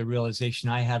this was a realization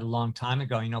I had a long time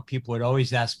ago. People would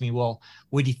always ask me, well,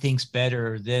 what do you think's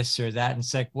better, or this or that? And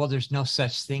it's like, well, there's no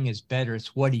such thing as better.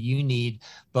 It's what do you need?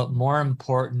 But more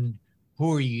important,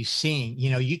 who are you seeing?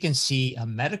 You can see a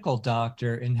medical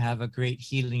doctor and have a great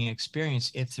healing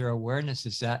experience if their awareness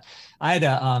is that. I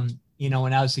had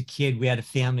when I was a kid, we had a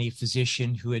family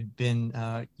physician who had been,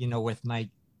 with my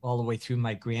all the way through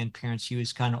my grandparents. He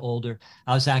was kind of older.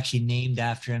 I was actually named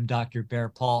after him, Dr. Bear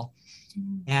Paul.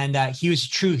 And he was a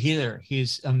true healer. He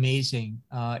was amazing.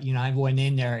 I went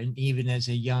in there, and even as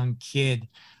a young kid,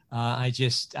 I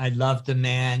loved the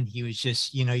man. He was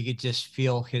just, you could just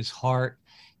feel his heart.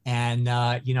 And,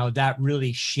 that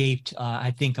really shaped, I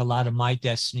think, a lot of my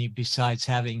destiny, besides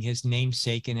having his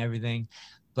namesake and everything.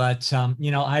 But,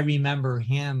 I remember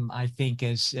him, I think,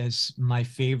 as my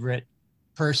favorite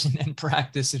person in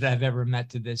practice that I've ever met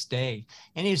to this day.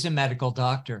 And he's a medical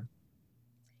doctor.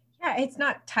 Yeah, it's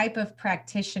not type of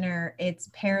practitioner, it's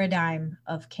paradigm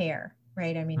of care,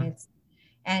 right? I mean, it's,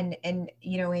 and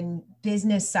in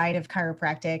business side of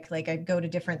chiropractic, like I go to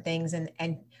different things, and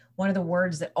one of the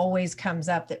words that always comes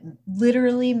up that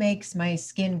literally makes my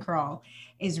skin crawl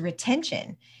is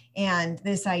retention. And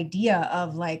this idea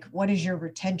of like, what is your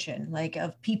retention? Like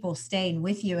of people staying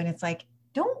with you. And it's like,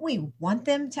 don't we want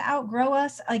them to outgrow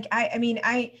us? Like,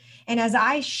 and as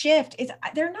I shift,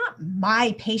 they're not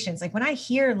my patients. Like when I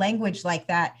hear language like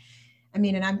that,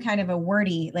 and I'm kind of a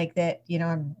wordy like that,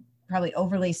 I'm probably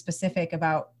overly specific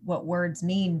about what words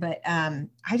mean, but I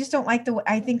just don't like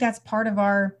I think that's part of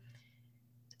our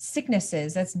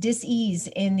sicknesses. That's dis-ease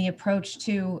in the approach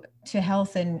to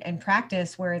health and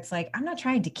practice, where it's like, I'm not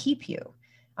trying to keep you.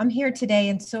 I'm here today,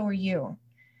 and so are you.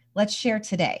 Let's share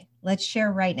today. Let's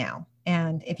share right now.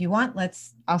 And if you want,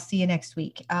 I'll see you next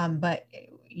week. But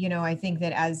I think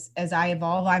that as I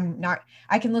evolve,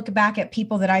 I can look back at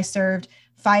people that I served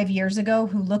 5 years ago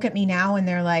who look at me now and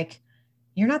they're like,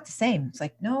 you're not the same. It's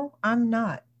like, no, I'm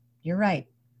not. You're right.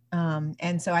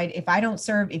 And so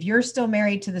if you're still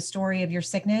married to the story of your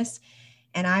sickness,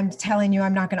 and I'm telling you,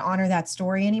 I'm not going to honor that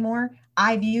story anymore,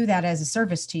 I view that as a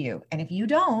service to you. And if you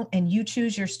don't, and you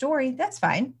choose your story, that's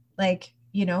fine. Like,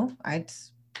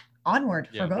 onward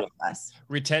for both of us.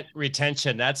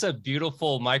 Retention. That's a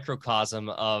beautiful microcosm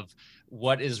of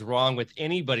what is wrong with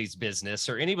anybody's business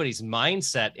or anybody's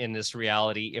mindset in this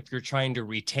reality. If you're trying to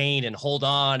retain and hold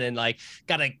on and like,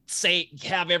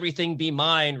 have everything be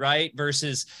mine, right?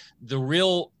 Versus the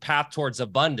real path towards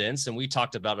abundance. And we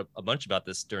talked about a bunch about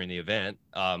this during the event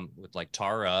with like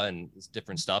Tara and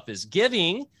different stuff, is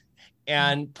giving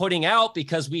and putting out,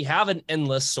 because we have an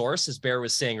endless source, as Bear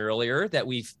was saying earlier, that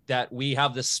we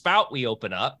have the spout we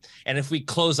open up. And if we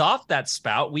close off that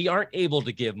spout, we aren't able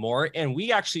to give more, and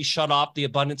we actually shut off the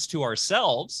abundance to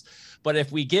ourselves. But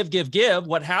if we give,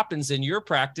 what happens in your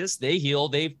practice? They heal,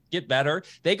 they get better.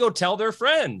 They go tell their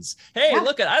friends, hey,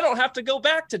 look, I don't have to go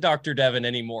back to Dr. Devin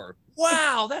anymore.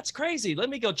 Wow, that's crazy. Let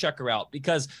me go check her out.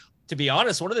 Because to be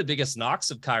honest, one of the biggest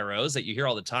knocks of chiros that you hear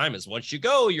all the time is once you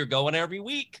go, you're going every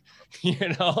week,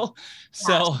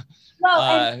 So,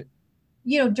 well,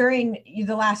 during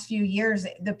the last few years,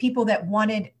 the people that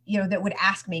wanted, that would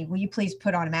ask me, will you please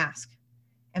put on a mask?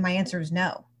 And my answer is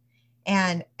no.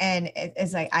 And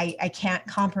it's like, I can't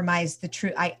compromise the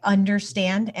truth. I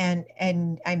understand.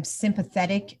 And I'm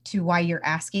sympathetic to why you're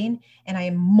asking. And I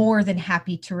am more than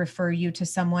happy to refer you to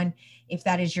someone if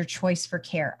that is your choice for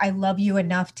care. I love you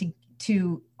enough to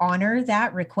to honor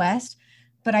that request,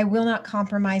 but I will not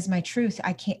compromise my truth.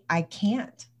 I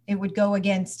can't. It would go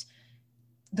against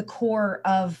the core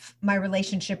of my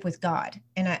relationship with God.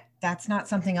 And that's not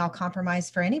something I'll compromise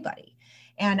for anybody.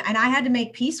 And I had to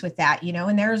make peace with that,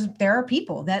 and there are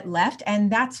people that left,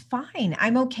 and that's fine.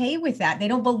 I'm okay with that. They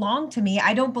don't belong to me.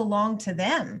 I don't belong to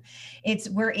them.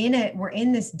 We're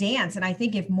in this dance. And I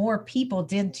think if more people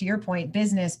did, to your point,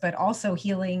 business, but also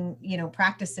healing,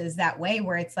 practices that way,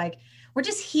 where it's like, we're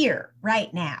just here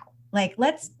right now. Like,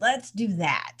 let's do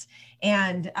that.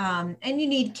 And you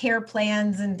need care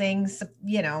plans and things,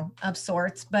 of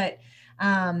sorts, but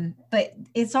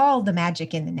it's all the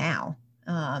magic in the now.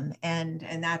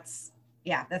 And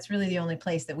that's really the only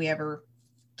place that we ever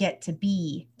get to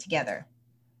be together.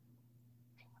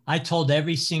 I told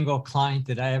every single client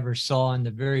that I ever saw in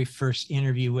the very first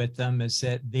interview with them is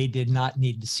that they did not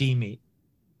need to see me.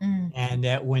 And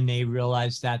that when they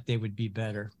realized that, they would be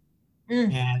better.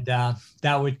 And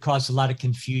that would cause a lot of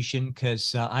confusion,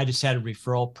 because I just had a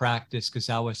referral practice because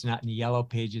I was not in the yellow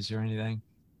pages or anything.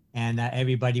 And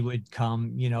everybody would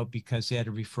come, because they had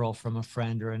a referral from a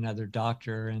friend or another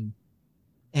doctor.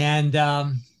 And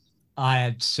I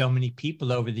had so many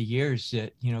people over the years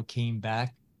that, came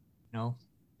back,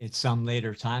 at some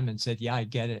later time and said, yeah, I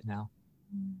get it now.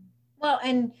 Well,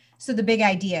 and so the big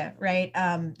idea, right?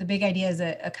 The big idea is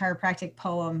a chiropractic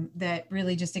poem that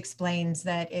really just explains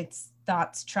that it's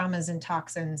thoughts, traumas, and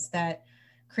toxins that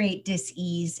create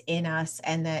dis-ease in us,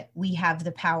 and that we have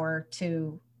the power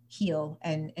to heal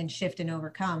and shift and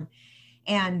overcome.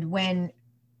 And when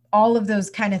all of those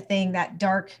kind of thing, that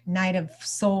dark night of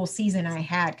soul season I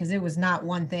had, because it was not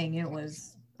one thing, it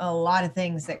was a lot of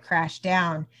things that crashed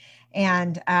down.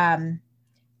 And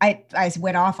I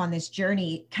went off on this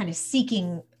journey, kind of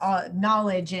seeking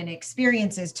knowledge and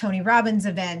experiences, Tony Robbins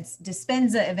events,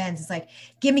 Dispenza events. It's like,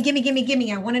 give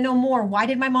me. I want to know more. Why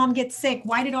did my mom get sick?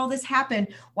 Why did all this happen?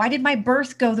 Why did my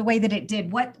birth go the way that it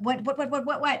did? What, what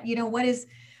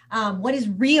is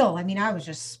real? I mean, I was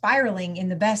just spiraling in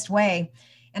the best way.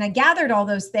 And I gathered all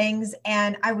those things,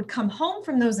 and I would come home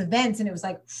from those events, and it was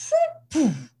like,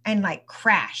 and like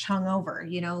crash hung over,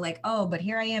 like, oh, but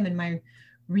here I am in my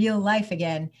real life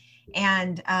again.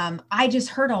 And I just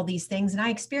heard all these things and I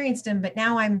experienced them, but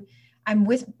now I'm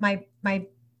with my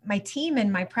team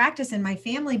and my practice and my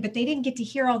family, but they didn't get to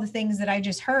hear all the things that I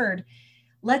just heard.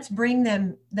 Let's bring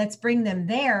them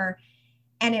there.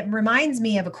 And it reminds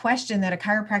me of a question that a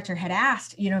chiropractor had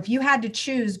asked, if you had to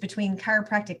choose between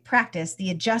chiropractic practice,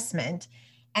 the adjustment,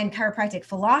 and chiropractic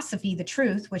philosophy, the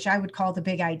truth, which I would call the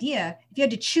big idea, if you had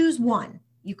to choose one,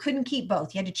 you couldn't keep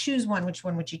both. You had to choose one. Which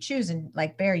one would you choose? And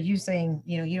like Bear, you saying,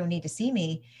 you don't need to see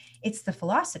me. It's the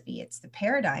philosophy. It's the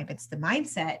paradigm. It's the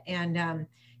mindset. And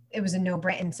it was a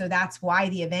no-brainer. And so that's why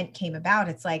the event came about.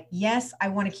 It's like, yes, I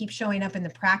want to keep showing up in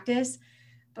the practice,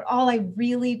 but all I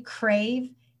really crave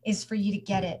is for you to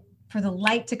get it, for the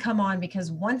light to come on,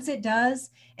 because once it does,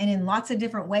 and in lots of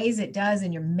different ways it does,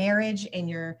 in your marriage, in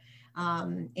your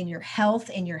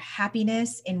health, in your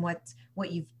happiness, in what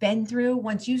you've been through,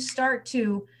 once you start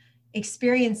to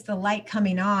experience the light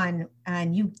coming on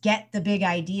and you get the big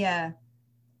idea,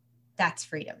 that's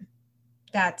freedom.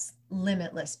 That's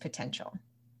limitless potential.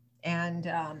 And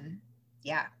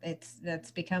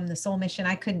that's become the soul mission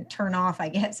I couldn't turn off, I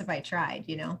guess, if I tried,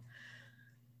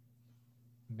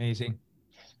 Amazing.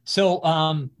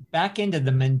 So back into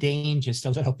the mundane just a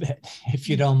little bit, if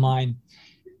you don't mind.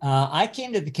 I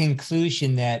came to the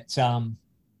conclusion that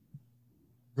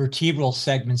vertebral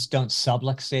segments don't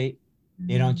subluxate.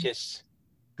 They don't just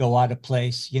go out of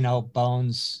place.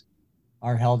 Bones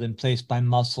are held in place by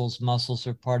muscles. Muscles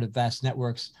are part of vast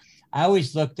networks. I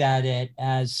always looked at it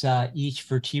as each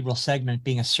vertebral segment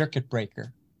being a circuit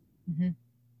breaker.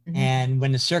 And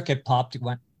when the circuit popped, it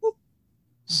went, whoop.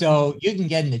 So you can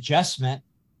get an adjustment.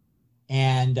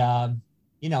 And,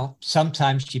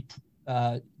 sometimes you,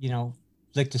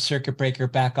 flick the circuit breaker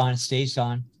back on, it stays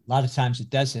on. A lot of times it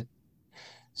doesn't.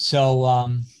 So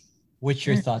what's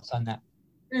your thoughts on that?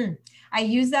 I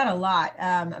use that a lot.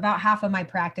 About half of my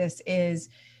practice is,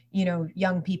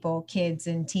 young people, kids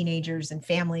and teenagers and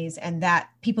families, and that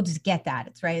people just get that.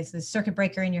 It's right. It's the circuit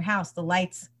breaker in your house. The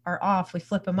lights are off. We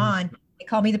flip them on. They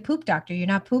call me the poop doctor. You're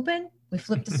not pooping? We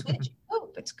flip the switch.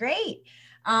 Poop. It's great.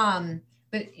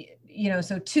 But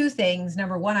so two things.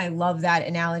 Number one, I love that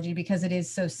analogy because it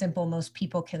is so simple. Most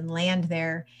people can land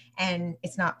there, and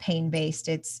it's not pain-based.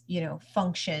 It's,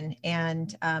 function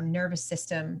and nervous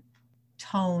system,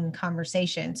 tone,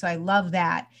 conversation. So I love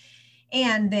that.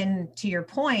 And then to your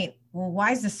point, well,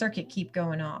 why does the circuit keep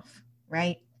going off,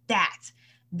 right?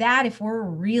 That if we're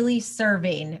really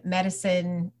serving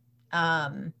medicine,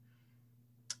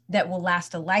 that will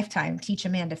last a lifetime, teach a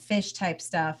man to fish type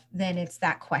stuff, then it's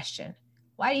that question.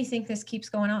 Why do you think this keeps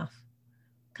going off?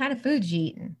 What kind of food you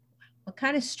eating? What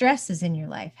kind of stress is in your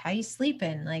life? How you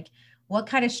sleeping? Like, what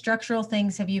kind of structural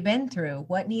things have you been through?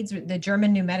 What needs the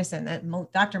German new medicine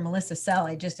that Dr. Melissa Sell,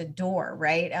 I just adore,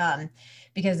 right?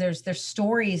 Because there's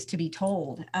stories to be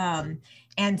told.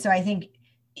 And so I think,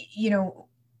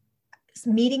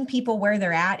 meeting people where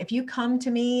they're at. If you come to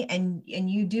me and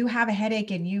you do have a headache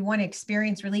and you want to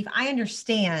experience relief, I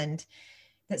understand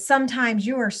that sometimes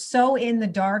you are so in the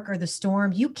dark or the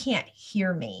storm, you can't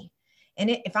hear me. And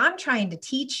if I'm trying to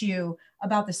teach you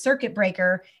about the circuit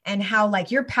breaker and how like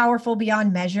you're powerful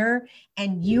beyond measure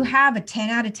and you have a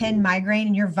 10 out of 10 migraine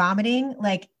and you're vomiting,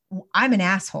 like I'm an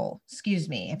asshole, excuse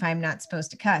me, if I'm not supposed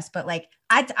to cuss, but like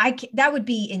I that would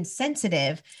be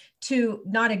insensitive to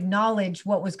not acknowledge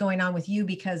what was going on with you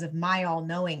because of my all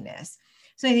knowingness.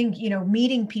 So I think,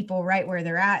 meeting people right where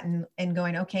they're at and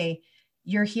going, okay,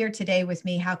 you're here today with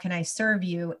me. How can I serve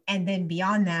you? And then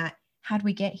beyond that, how'd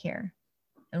we get here?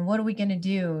 And what are we going to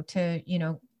do to,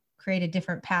 create a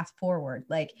different path forward?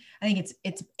 Like, I think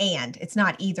it's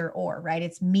not either or, right?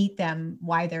 It's meet them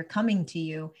why they're coming to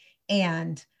you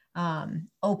and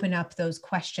open up those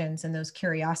questions and those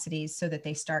curiosities so that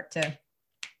they start to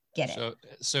get it.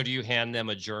 So do you hand them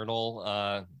a journal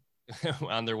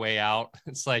on their way out?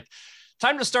 It's like,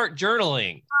 time to start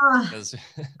journaling.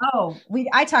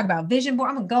 I talk about vision board.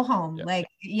 I'm gonna go home,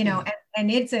 and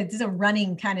it's a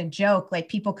running kind of joke. Like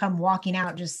people come walking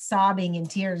out just sobbing in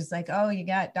tears, like, "Oh, you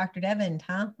got Dr. Devon,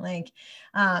 huh?" Like,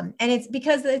 and it's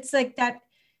because it's like that.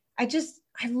 I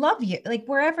love you. Like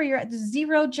wherever you're at,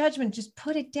 zero judgment. Just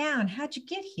put it down. How'd you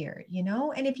get here?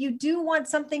 And if you do want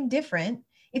something different,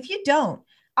 if you don't,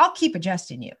 I'll keep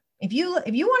adjusting you. If you want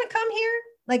to come here,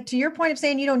 like to your point of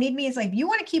saying you don't need me, it's like, if you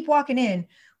want to keep walking in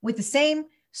with the same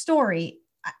story,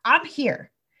 I'm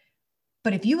here.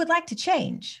 But if you would like to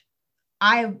change,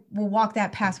 I will walk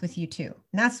that path with you too.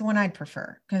 And that's the one I'd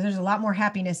prefer because there's a lot more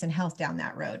happiness and health down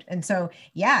that road. And so,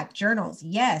 yeah, journals.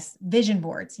 Yes. Vision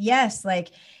boards. Yes. Like,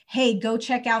 hey, go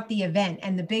check out the event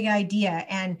and the big idea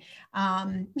and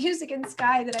Music in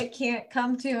Sky that I can't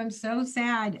come to. I'm so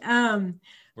sad.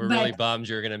 We're really bummed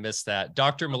you're going to miss that.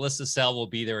 Dr. Melissa Sell will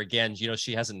be there again.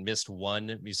 She hasn't missed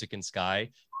one Music in Sky.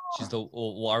 She's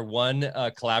our one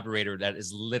collaborator that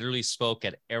is literally spoke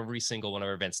at every single one of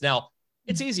our events. Now,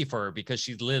 it's easy for her because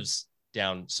she lives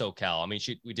down SoCal. I mean,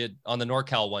 we did on the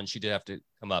NorCal one, she did have to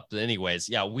come up. But anyways,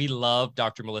 yeah, we love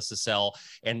Dr. Melissa Sell.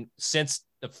 And since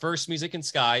the first Music in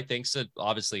Sky, thanks to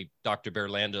obviously Dr.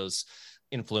 Berlando's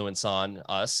influence on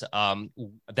us,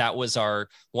 that was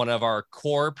one of our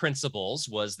core principles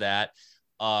was that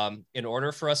in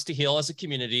order for us to heal as a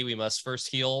community, we must first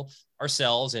heal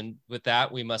ourselves. And with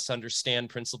that, we must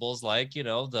understand principles like,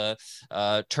 the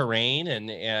terrain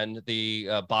and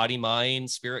the body, mind,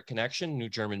 spirit connection, new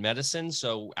German medicine.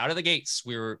 So out of the gates,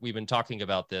 we've been talking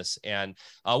about this, and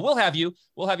we'll have you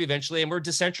eventually. And we're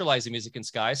decentralizing Music in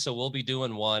Sky. So we'll be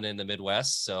doing one in the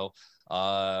Midwest. So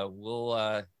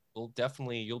we'll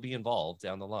definitely, you'll be involved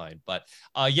down the line. But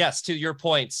yes, to your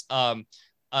points,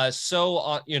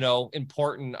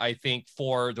 important, I think,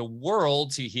 for the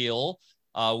world to heal.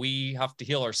 We have to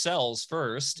heal ourselves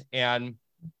first. And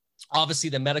obviously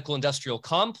the medical industrial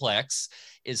complex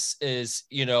is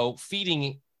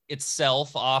feeding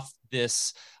itself off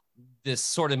this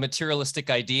sort of materialistic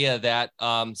idea that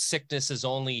sickness is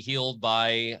only healed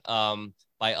by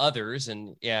others.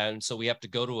 And so we have to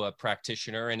go to a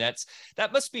practitioner, and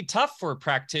that must be tough for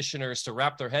practitioners to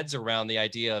wrap their heads around the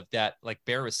idea of that. Like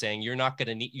Bear was saying,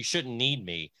 you shouldn't need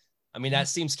me. I mean, that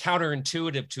seems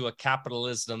counterintuitive to a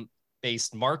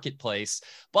capitalism-based marketplace.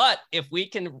 But if we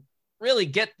can really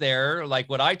get there, like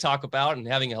what I talk about, and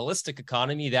having a holistic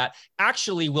economy that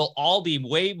actually will all be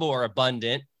way more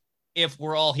abundant if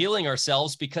we're all healing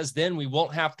ourselves, because then we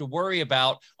won't have to worry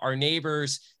about our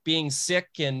neighbors being sick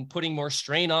and putting more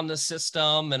strain on the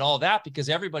system and all that, because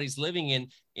everybody's living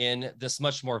in this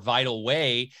much more vital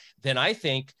way. Then I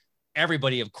think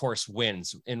everybody, of course,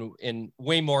 wins in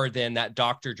way more than that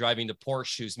doctor driving the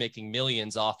Porsche who's making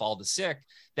millions off all the sick.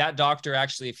 That doctor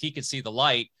actually, if he could see the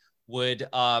light, would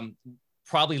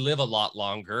probably live a lot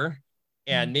longer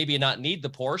and maybe not need the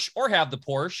Porsche or have the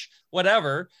Porsche,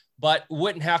 whatever, but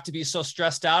wouldn't have to be so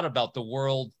stressed out about the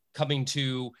world coming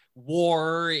to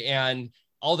war and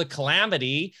all the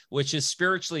calamity, which is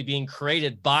spiritually being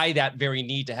created by that very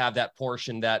need to have that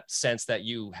portion, that sense that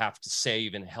you have to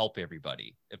save and help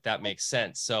everybody, if that makes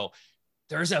sense. So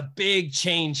there's a big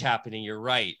change happening. You're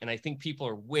right. And I think people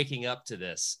are waking up to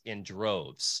this in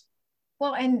droves.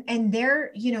 Well, and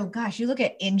there, gosh, you look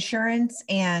at insurance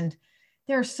and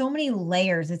there are so many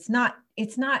layers. It's not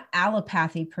it's not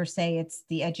allopathy per se. It's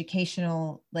the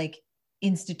educational like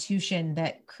institution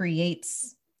that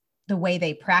creates the way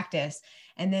they practice.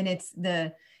 And then it's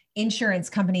the insurance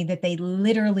company that they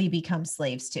literally become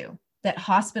slaves to, that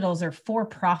hospitals are for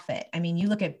profit. I mean, you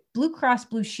look at Blue Cross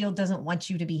Blue Shield doesn't want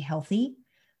you to be healthy.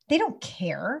 They don't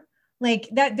care like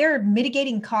that. They're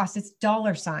mitigating costs. It's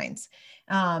dollar signs.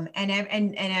 And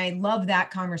I love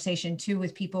that conversation too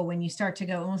with people when you start to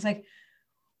go almost like,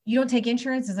 you don't take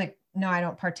insurance. It's like, no, I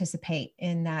don't participate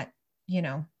in that,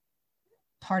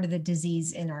 part of the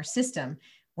disease in our system.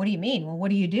 What do you mean? Well, what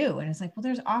do you do? And it's like, well,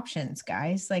 there's options,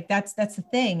 guys. Like that's the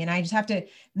thing. And I just have to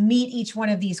meet each one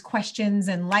of these questions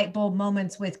and light bulb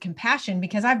moments with compassion,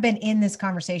 because I've been in this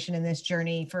conversation in this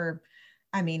journey for,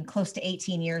 close to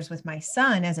 18 years with my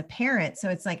son as a parent. So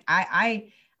it's like,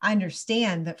 I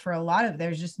understand that for a lot of,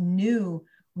 there's just new,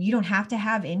 you don't have to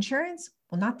have insurance.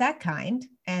 Well, not that kind.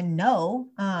 And no,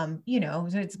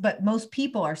 but most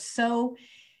people are so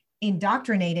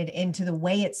indoctrinated into the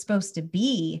way it's supposed to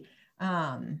be.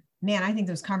 I think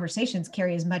those conversations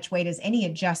carry as much weight as any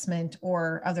adjustment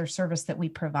or other service that we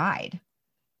provide.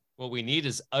 What we need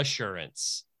is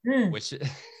assurance, which,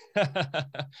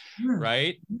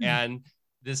 right? And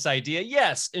this idea,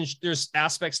 yes, there's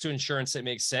aspects to insurance that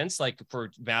make sense, like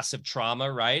for massive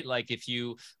trauma, right? Like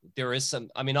there is some,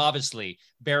 obviously,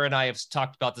 Bear and I have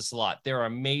talked about this a lot. There are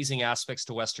amazing aspects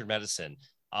to Western medicine.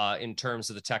 In terms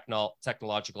of the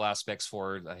technological aspects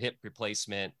for a hip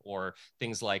replacement or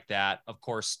things like that. Of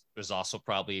course, there's also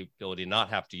probably ability to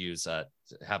not have to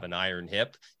have an iron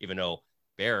hip, even though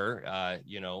Bear,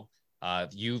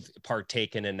 you've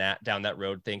partaken in that down that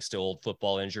road, thanks to old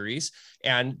football injuries.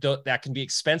 And that can be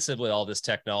expensive with all this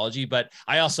technology. But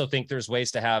I also think there's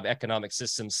ways to have economic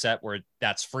systems set where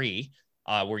that's free.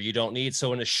 Where you don't need.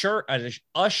 So an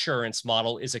assurance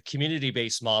model is a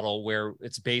community-based model where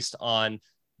it's based on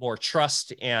more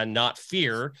trust and not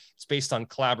fear. It's based on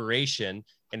collaboration,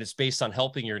 and it's based on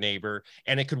helping your neighbor.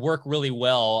 And it could work really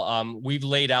well. We've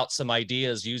laid out some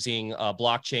ideas using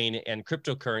blockchain and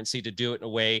cryptocurrency to do it in a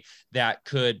way that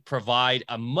could provide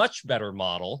a much better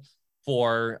model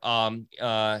for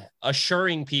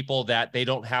assuring people that they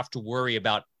don't have to worry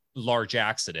about large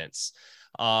accidents.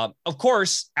 Of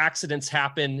course, accidents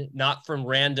happen not from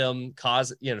random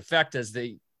cause, effect, as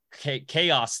the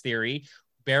chaos theory.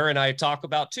 Bear and I talk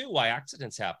about too, why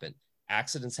accidents happen.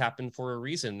 Accidents happen for a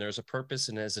reason. There's a purpose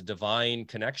and there's a divine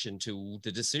connection to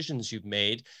the decisions you've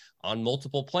made on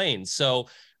multiple planes. So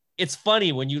it's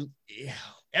funny when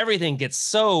everything gets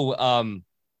so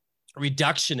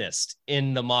reductionist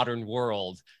in the modern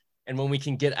world. And when we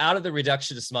can get out of the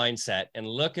reductionist mindset and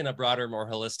look in a broader, more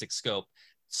holistic scope,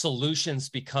 solutions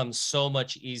become so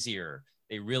much easier.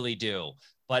 They really do.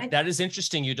 But that is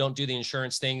interesting. You don't do the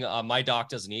insurance thing. My doc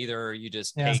doesn't either. You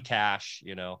just pay cash,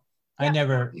 I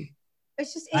never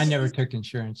took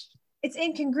insurance. It's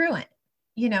incongruent,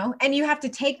 and you have to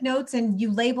take notes and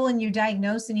you label and you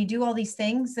diagnose and you do all these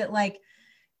things that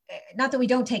not that we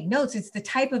don't take notes. It's the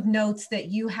type of notes that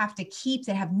you have to keep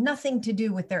that have nothing to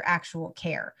do with their actual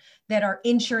care, that are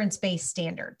insurance-based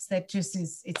standards. That just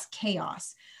it's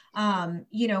chaos.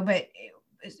 But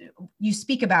you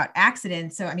speak about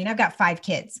accidents. So, I've got 5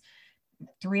 kids.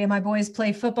 3 of my boys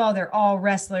play football. They're all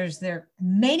wrestlers. They're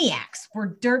maniacs. We're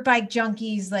dirt bike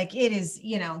junkies. Like it is,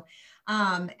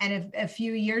 and a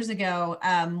few years ago,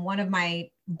 one of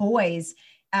my boys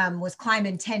was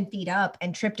climbing 10 feet up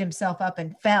and tripped himself up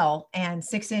and fell, and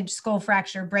 6-inch skull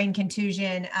fracture, brain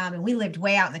contusion. And we lived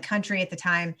way out in the country at the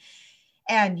time.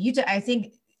 And I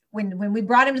think when we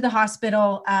brought him to the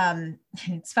hospital,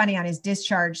 it's funny, on his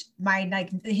discharge,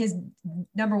 his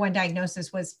number one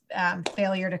diagnosis was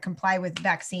failure to comply with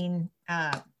vaccine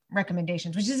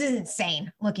recommendations, which is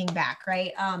insane looking back,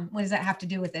 right? What does that have to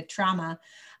do with the trauma?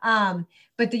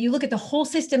 But you look at the whole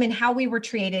system and how we were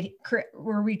treated.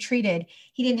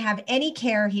 He didn't have any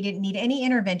care. He didn't need any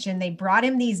intervention. They brought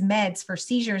him these meds for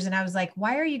seizures. And I was like,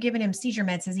 why are you giving him seizure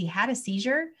meds? Has he had a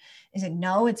seizure? He said,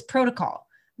 no, it's protocol.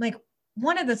 I'm like,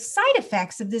 one of the side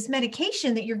effects of this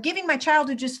medication that you're giving my child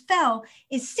who just fell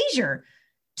is seizure,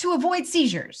 to avoid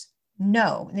seizures.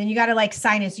 No. And then you got to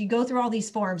sign it. So you go through all these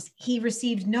forms. He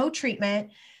received no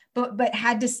treatment, but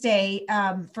had to stay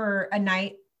for a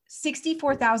night.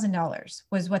 $64,000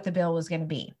 was what the bill was going to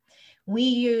be. We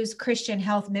used Christian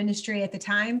Health Ministry at the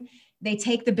time. They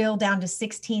take the bill down to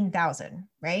 $16,000,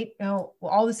 right? All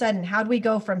of a sudden, how do we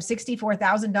go from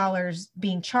 $64,000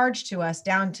 being charged to us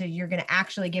down to you're going to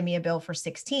actually give me a bill for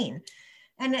 16?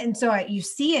 And so you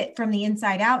see it from the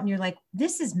inside out and you're like,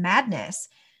 this is madness.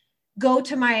 Go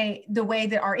to the way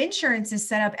that our insurance is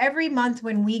set up every month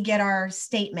when we get our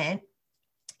statement.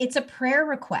 it's a prayer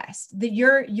request that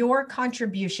your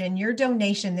contribution, your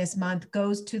donation this month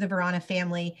goes to the Verana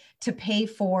family to pay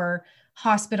for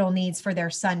hospital needs for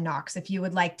their son Knox. If you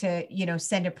would like to,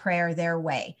 send a prayer their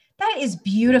way, that is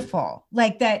beautiful.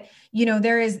 Like that,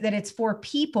 that it's for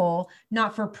people,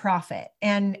 not for profit.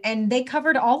 And they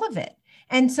covered all of it.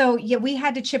 And so, yeah, we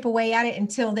had to chip away at it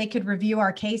until they could review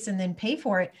our case and then pay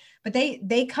for it. But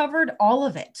they covered all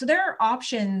of it. So there are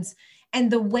options. And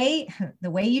the way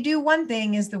you do one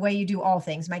thing is the way you do all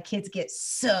things. My kids get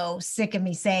so sick of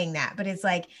me saying that, but it's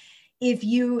like, if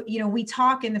we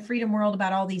talk in the freedom world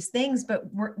about all these things, but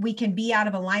we can be out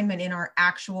of alignment in our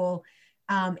actual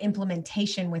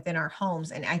implementation within our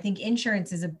homes. And I think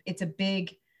insurance it's a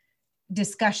big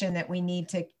discussion that we need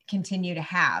to continue to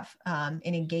have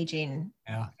in engaging.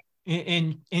 Yeah.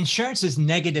 And insurance is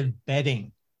negative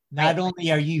betting. Not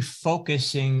only are you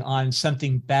focusing on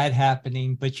something bad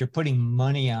happening, but you're putting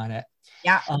money on it.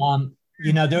 Yeah.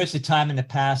 There was a time in the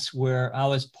past where I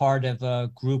was part of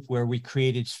a group where we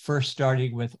first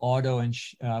started with auto, and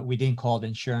we didn't call it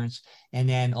insurance, and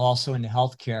then also into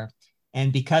healthcare.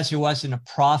 And because there wasn't a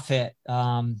profit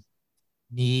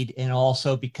need, and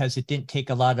also because it didn't take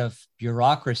a lot of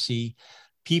bureaucracy,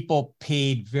 people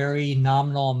paid very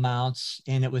nominal amounts,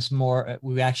 and it was more,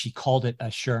 we actually called it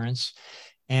assurance.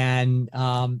 And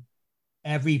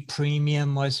every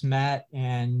premium was met,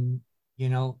 and,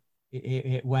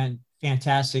 it went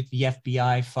fantastic. The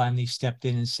FBI finally stepped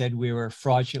in and said we were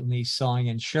fraudulently selling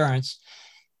insurance,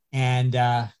 and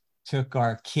took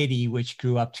our kitty, which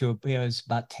grew up to, it was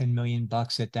about $10 million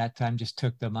at that time, just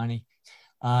took the money.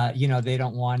 They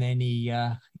don't want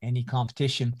any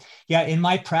competition. Yeah. In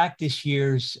my practice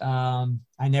years, I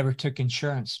never took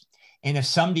insurance. And if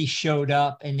somebody showed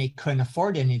up and they couldn't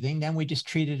afford anything, then we just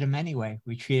treated them anyway.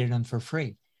 We treated them for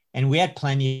free. And we had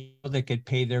plenty of people that could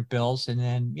pay their bills. And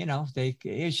then,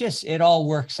 it all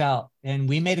works out. And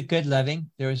we made a good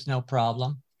living. There was no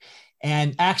problem.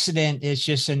 And accident is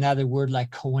just another word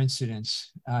like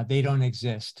coincidence. They don't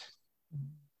exist.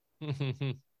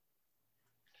 That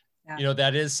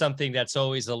is something that's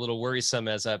always a little worrisome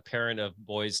as a parent of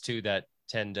boys too, that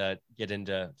tend to get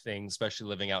into things, especially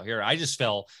living out here. I just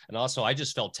fell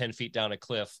 10 feet down a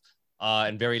cliff,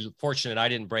 and very fortunate I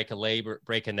didn't break a leg or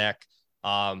break a neck,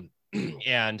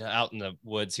 and out in the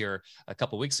woods here a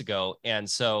couple of weeks ago. And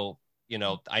so,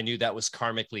 I knew that was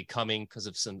karmically coming because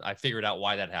of I figured out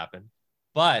why that happened.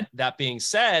 But that being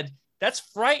said, that's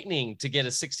frightening to get a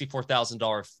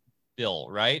 $64,000 bill,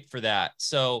 right, for that.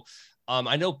 So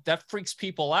I know that freaks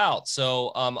people out.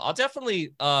 So I'll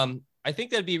definitely, I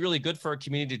think that'd be really good for our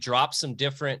community to drop some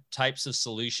different types of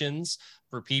solutions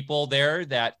for people there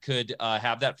that could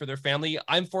have that for their family.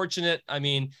 I'm fortunate. I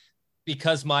mean,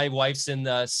 because my wife's in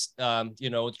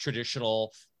the,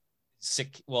 traditional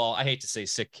sick, well, I hate to say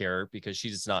sick care because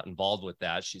she's not involved with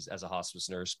that. She's as a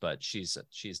hospice nurse, but she's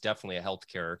definitely a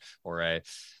healthcare or a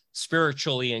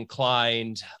spiritually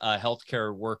inclined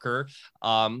healthcare worker.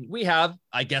 We have,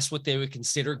 I guess, what they would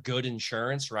consider good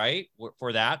insurance, right,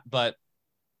 for that, but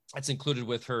it's included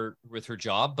with her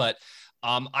job. But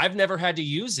I've never had to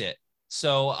use it.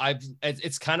 So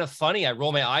it's kind of funny. I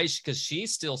roll my eyes because she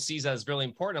still sees that as really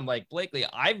important. I'm like, Blakely,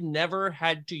 I've never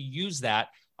had to use that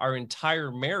our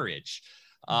entire marriage.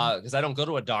 Because I don't go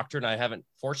to a doctor, and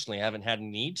fortunately I haven't had a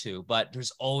need to, but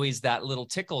there's always that little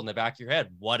tickle in the back of your head.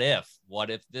 What if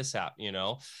this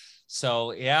happened,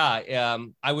 So yeah,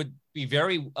 I would be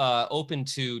very open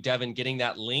to Devin getting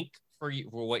that link for you,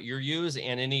 for what you're using,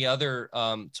 and any other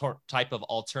type of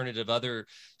alternative, other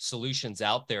solutions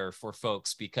out there for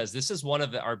folks, because this is one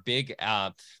of our big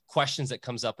questions that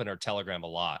comes up in our Telegram a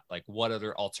lot. Like, what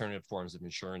other alternative forms of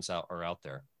insurance are out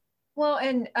there? Well,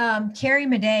 and Carrie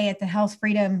Madej at the Health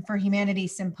Freedom for Humanity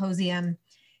Symposium,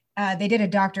 they did a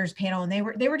doctor's panel, and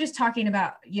they were just talking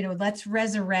about, let's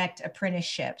resurrect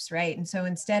apprenticeships, right? And so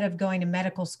instead of going to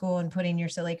medical school and putting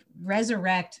yourself, like,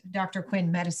 resurrect Dr.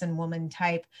 Quinn medicine woman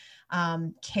type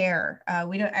care.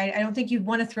 I don't think you'd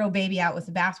want to throw baby out with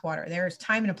the bathwater. There's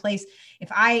time and a place.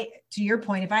 To your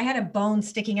point, if I had a bone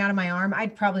sticking out of my arm,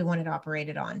 I'd probably want it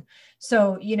operated on.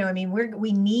 So,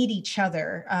 we need each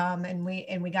other. And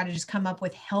we got to just come up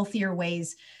with healthier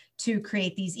ways to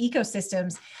create these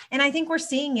ecosystems. And I think we're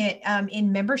seeing it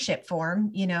in membership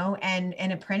form,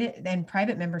 and apprentice and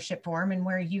private membership form, and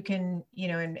where you can,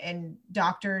 and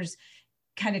doctors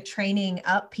kind of training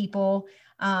up people.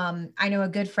 I know a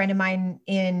good friend of mine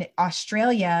in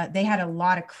Australia, they had a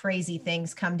lot of crazy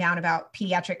things come down about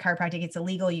pediatric chiropractic. It's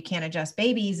illegal. You can't adjust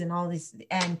babies and all this.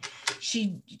 And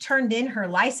she turned in her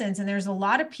license, and there's a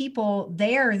lot of people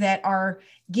there that are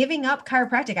giving up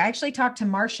chiropractic. I actually talked to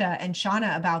Marcia and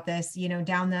Shauna about this,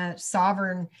 down the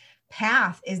Sovereign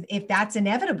path is if that's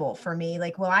inevitable for me.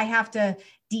 Like, will I have to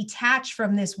detach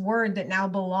from this word that now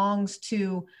belongs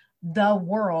to the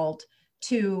world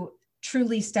to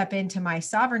truly step into my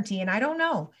sovereignty? And I don't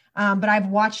know. But I've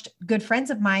watched good friends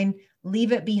of mine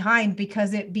leave it behind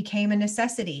because it became a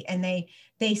necessity, and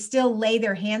they still lay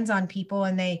their hands on people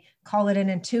and they call it an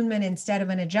attunement instead of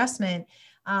an adjustment.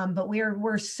 But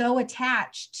we're so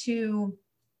attached to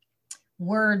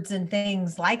words and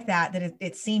things like that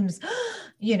it seems,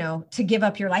 to give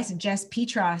up your license. Jess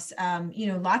Petros,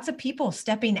 lots of people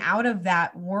stepping out of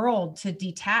that world to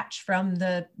detach from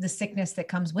the sickness that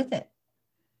comes with it.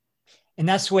 And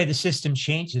that's the way the system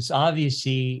changes.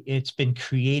 Obviously, it's been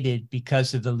created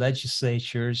because of the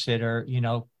legislatures that are,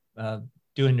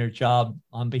 doing their job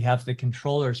on behalf of the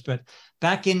controllers. But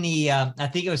back in the, I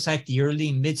think it was like the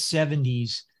early mid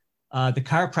 70s, the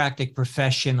chiropractic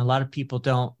profession, a lot of people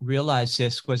don't realize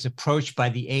this, was approached by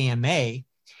the AMA,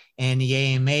 and the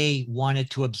AMA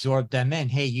wanted to absorb them in.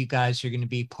 Hey, you guys are going to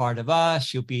be part of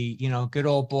us. You'll be, good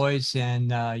old boys,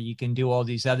 and you can do all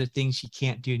these other things you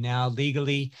can't do now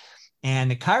legally.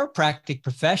 And the chiropractic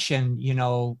profession,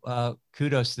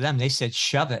 kudos to them. They said,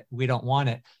 shove it. We don't want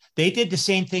it. They did the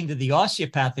same thing to the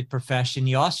osteopathic profession.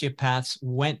 The osteopaths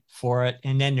went for it,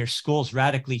 and then their schools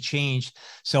radically changed.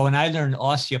 So when I learned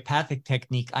osteopathic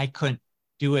technique, I couldn't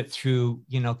do it through,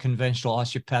 conventional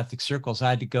osteopathic circles.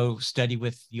 I had to go study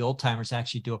with the old timers,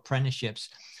 actually do apprenticeships.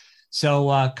 So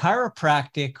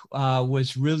chiropractic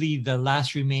was really the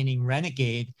last remaining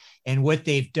renegade. And what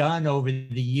they've done over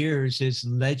the years is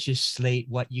legislate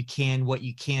what you can, what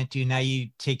you can't do. Now you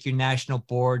take your national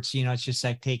boards, it's just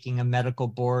like taking a medical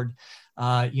board.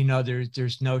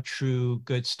 There's no true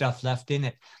good stuff left in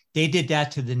it. They did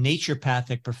that to the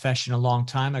naturopathic profession a long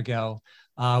time ago,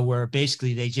 where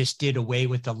basically they just did away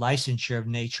with the licensure of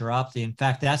naturopathy. In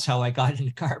fact, that's how I got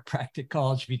into chiropractic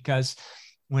college, because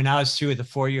when I was through the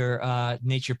 4-year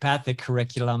naturopathic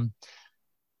curriculum,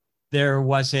 there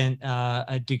wasn't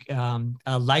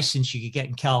a license you could get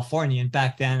in California. And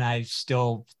back then, I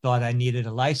still thought I needed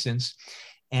a license.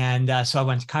 And so I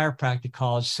went to chiropractic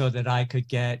college so that I could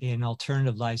get an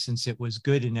alternative license that was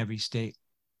good in every state.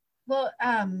 Well,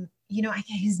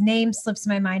 his name slips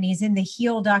my mind. He's in the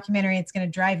Heal documentary. It's going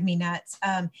to drive me nuts.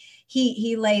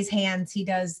 He lays hands. He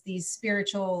does these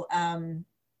spiritual,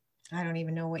 I don't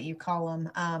even know what you call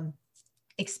them,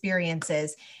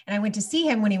 experiences. And I went to see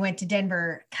him when he went to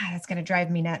Denver. God, that's going to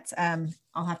drive me nuts.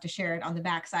 I'll have to share it on the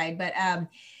backside. But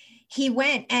he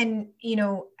went and, he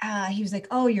was like,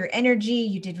 oh, your energy,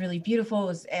 you did really beautiful. It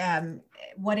was,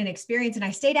 what an experience. And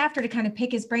I stayed after to kind of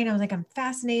pick his brain. I was like, I'm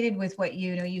fascinated with what,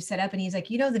 you set up. And he's like,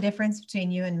 the difference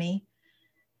between you and me?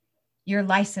 You're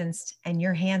licensed and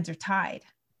your hands are tied,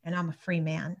 and I'm a free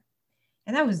man.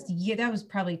 And that was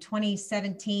probably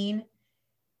 2017.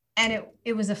 And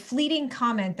it was a fleeting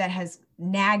comment that has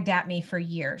nagged at me for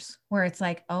years, where it's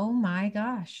like, oh my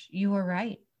gosh, you were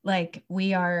right. Like,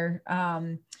 we are,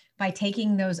 by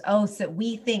taking those oaths that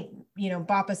we think,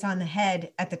 bop us on the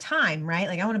head at the time, right?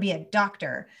 Like, I want to be a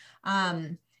doctor.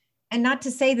 And not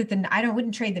to say that I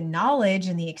wouldn't trade the knowledge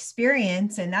and the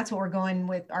experience. And that's what we're going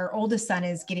with. Our oldest son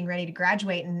is getting ready to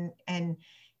graduate, and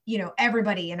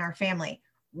everybody in our family,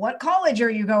 what college are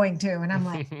you going to? And I'm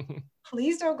like,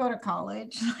 please don't go to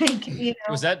college.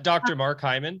 Was that Dr. Mark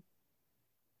Hyman?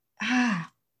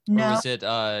 No. Or was it,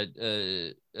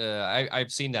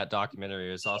 I've seen that documentary.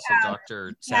 It was also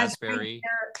Dr. Sasbury.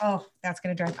 Oh, that's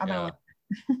going to drive. I'm gonna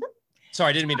Sorry,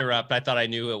 I didn't mean to interrupt. I thought I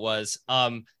knew it was.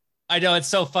 I know it's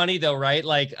so funny though, right?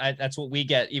 Like that's what we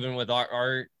get even with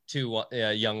our two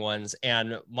young ones.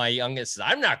 And my youngest says,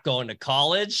 I'm not going to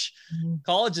college. Mm-hmm.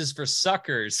 College is for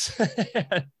suckers.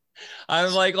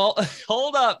 I'm like, oh,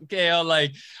 hold up, Gail.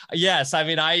 Like, yes. I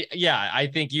mean, I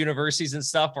think universities and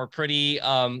stuff are pretty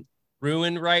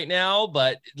ruined right now,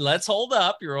 but let's hold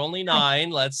up. You're only 9.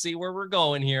 Let's see where we're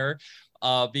going here.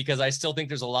 Because I still think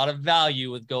there's a lot of value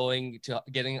with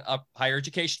getting up higher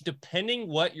education, depending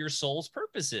what your soul's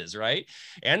purpose is, right?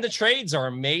 And the trades are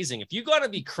amazing. If you got to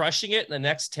be crushing it in the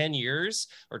next 10 years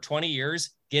or 20 years,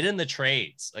 get in the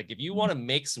trades. Like, if you want to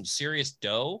make some serious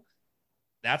dough,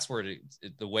 that's where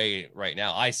the way right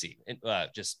now I see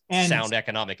just sound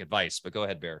economic advice. But go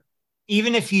ahead, Bear.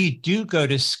 Even if you do go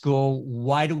to school,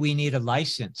 why do we need a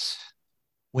license?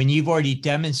 When you've already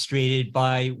demonstrated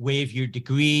by way of your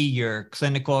degree, your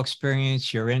clinical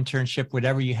experience, your internship,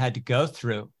 whatever you had to go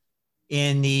through.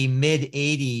 In the mid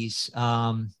 80s,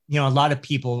 a lot of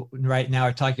people right now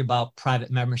are talking about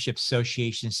private membership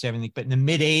associations and everything, but in the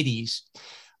mid 80s,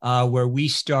 where we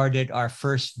started our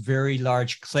first very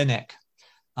large clinic,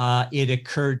 it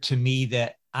occurred to me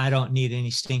that I don't need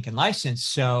any stinking license.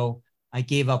 So I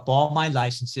gave up all my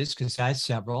licenses because I had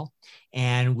several,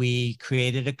 and we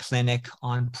created a clinic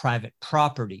on private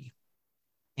property.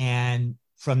 And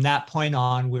from that point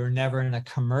on, we were never in a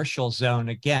commercial zone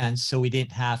again. So we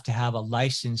didn't have to have a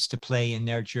license to play in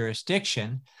their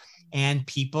jurisdiction. And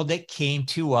people that came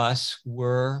to us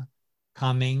were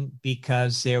coming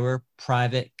because they were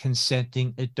private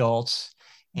consenting adults.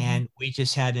 And we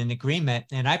just had an agreement.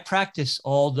 And I practiced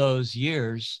all those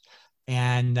years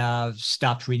and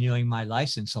stopped renewing my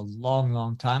license a long,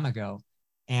 long time ago.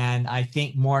 And I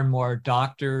think more and more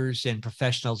doctors and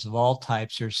professionals of all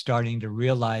types are starting to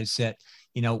realize that,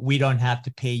 we don't have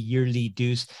to pay yearly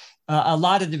dues. A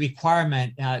lot of the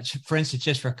requirement, for instance,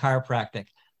 just for chiropractic,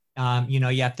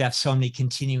 you have to have so many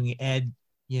continuing ed,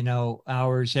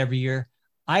 hours every year.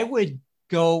 I would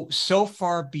go so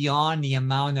far beyond the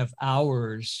amount of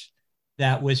hours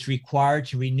that was required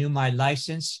to renew my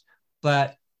license,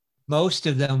 but most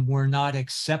of them were not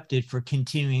accepted for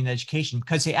continuing education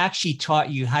because they actually taught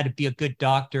you how to be a good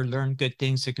doctor, learn good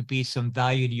things that could be some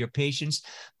value to your patients.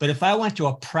 But if I went to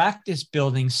a practice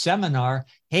building seminar,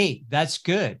 hey, that's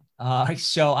good.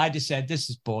 So I just said, this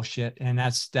is bullshit. And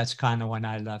that's kind of when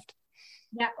I left.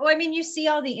 Yeah. Well, I mean, you see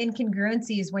all the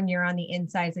incongruencies when you're on the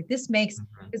inside. Like this makes,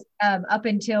 up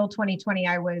until 2020,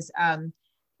 I was,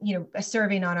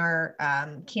 serving on our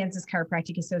Kansas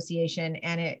Chiropractic Association,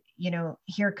 and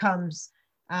here comes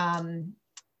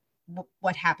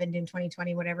what happened in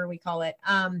 2020, whatever we call it.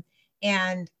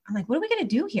 And I'm like, what are we going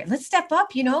to do here? Let's step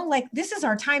up, like this is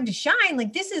our time to shine.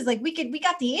 Like, this is like, we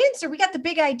got the answer. We got the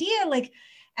big idea. Like,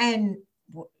 and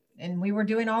we were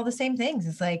doing all the same things.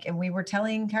 It's like, and we were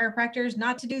telling chiropractors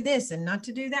not to do this and not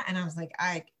to do that. And I was like,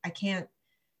 I can't,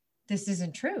 this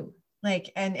isn't true.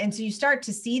 Like, and so you start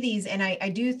to see these. And I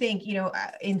do think,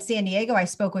 in San Diego, I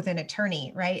spoke with an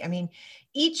attorney, right? I mean,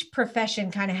 each profession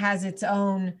kind of has its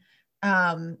own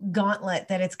gauntlet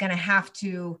that it's going to have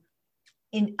to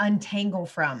untangle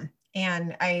from.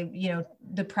 And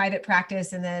the private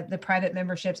practice and the private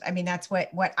memberships, I mean, that's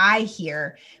what I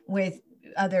hear with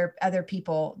other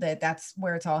people, that's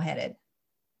where it's all headed.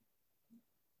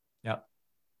 Yep.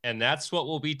 And that's what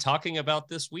we'll be talking about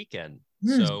this weekend.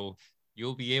 So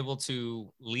you'll be able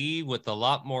to leave with a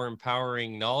lot more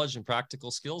empowering knowledge and practical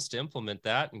skills to implement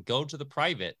that and go to the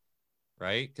private,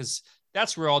 right? Because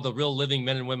that's where all the real living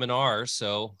men and women are.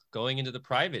 So going into the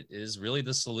private is really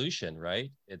the solution,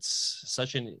 right? It's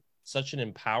such an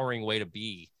empowering way to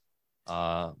be,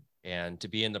 and to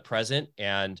be in the present.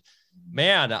 And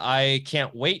man, I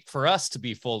can't wait for us to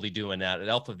be fully doing that at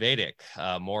Alpha Vedic,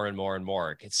 more and more and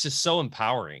more. It's just so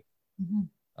empowering.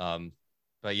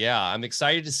 But yeah, I'm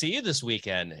excited to see you this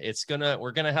weekend.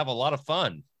 We're gonna have a lot of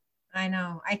fun. I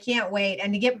know. I can't wait.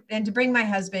 And to bring my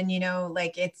husband,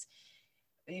 like it's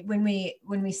when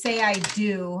we say I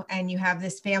do, and you have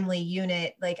this family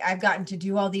unit, like I've gotten to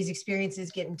do all these experiences,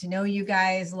 getting to know you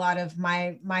guys, a lot of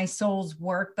my soul's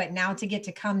work, but now to get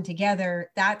to come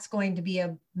together, that's going to be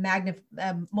a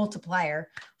multiplier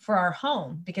for our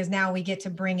home, because now we get to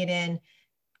bring it in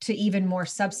to even more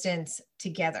substance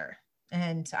together.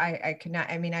 And I could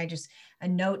not, I mean, a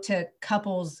note to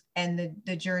couples and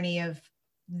the journey of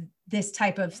this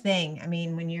type of thing. I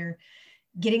mean, when you're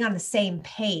getting on the same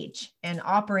page and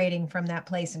operating from that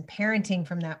place and parenting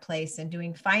from that place and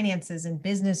doing finances and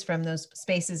business from those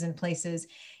spaces and places,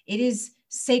 it is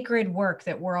sacred work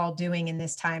that we're all doing in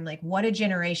this time. Like, what a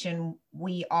generation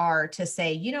we are to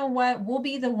say, you know what, we'll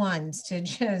be the ones to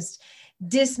just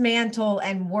dismantle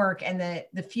and work, and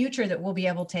the future that we'll be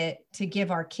able to give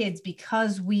our kids,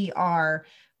 because we are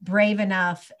brave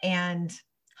enough and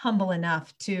humble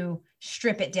enough to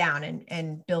strip it down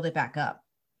and build it back up.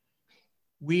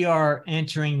 We are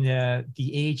entering the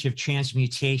age of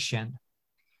transmutation,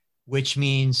 which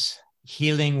means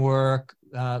healing work,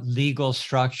 legal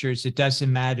structures. It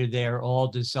doesn't matter. They're all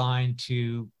designed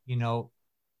to,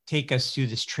 take us through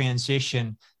this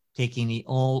transition, taking the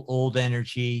old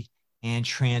energy and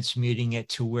transmuting it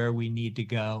to where we need to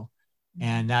go.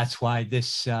 And that's why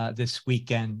this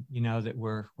weekend, that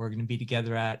we're going to be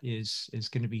together at is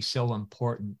going to be so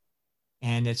important.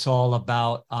 And it's all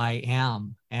about I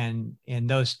am. And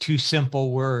those two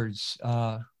simple words,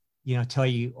 tell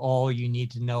you all you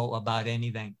need to know about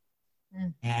anything.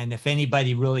 And if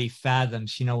anybody really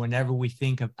fathoms, whenever we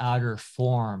think of outer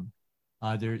form,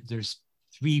 there's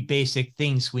three basic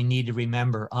things we need to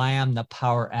remember. I am the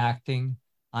power acting,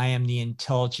 I am the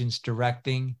intelligence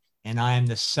directing, and I am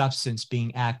the substance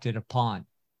being acted upon.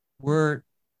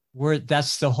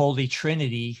 That's the Holy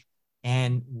Trinity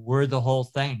and we're the whole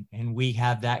thing. And we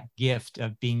have that gift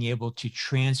of being able to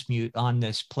transmute on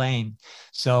this plane.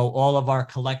 So all of our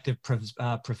collective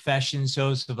professions,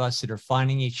 those of us that are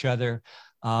finding each other,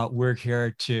 we're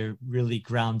here to really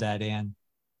ground that in.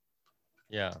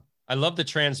 Yeah. I love the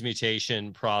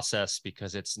transmutation process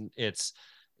because it's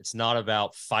not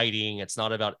about fighting. It's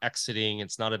not about exiting.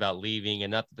 It's not about leaving.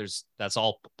 And that's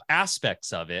all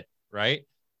aspects of it. Right.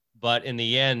 But in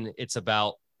the end, it's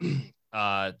about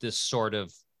this sort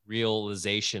of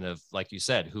realization of, like you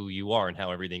said, who you are and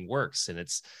how everything works. And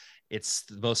it's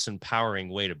the most empowering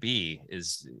way to be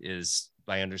is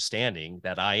by understanding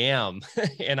that I am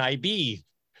and I be,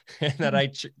 and that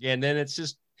and then it's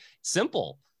just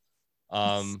simple.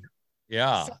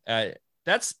 Yeah.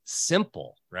 That's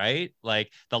simple, right?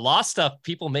 Like the law stuff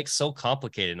people make so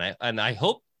complicated. And I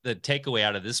hope the takeaway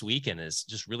out of this weekend is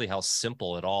just really how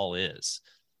simple it all is.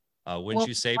 Wouldn't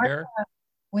you say, Bear?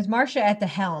 With Marcia at the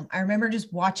helm, I remember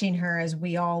just watching her as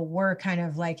we all were kind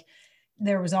of like,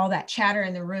 there was all that chatter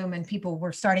in the room and people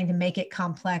were starting to make it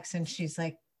complex. And she's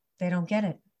like, they don't get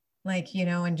it. Like, you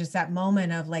know, and just that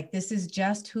moment of like, this is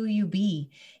just who you be.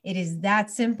 It is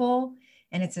that simple.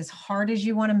 And it's as hard as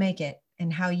you want to make it.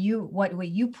 And how what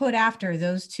you put after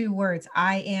those two words,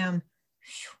 I am,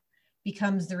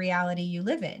 becomes the reality you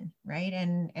live in. Right.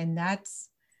 And that's,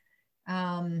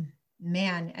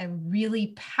 man, a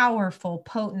really powerful,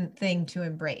 potent thing to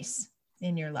embrace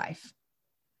in your life.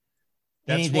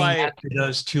 That's anything why after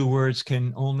those two words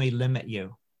can only limit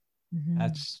you. Mm-hmm.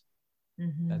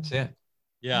 That's it.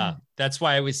 Yeah. That's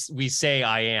why we say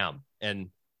I am, and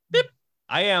beep,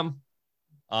 I am.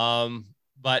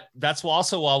 But that's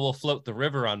also why we'll float the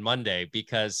river on Monday,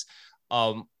 because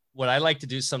what I like to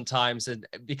do sometimes, and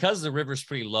because the river's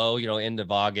pretty low, you know, end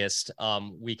of August,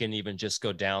 we can even just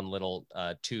go down little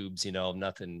tubes, you know,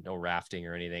 nothing, no rafting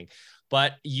or anything.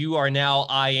 But you are now,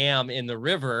 I am in the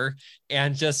river,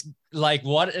 and just like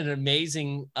what an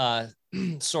amazing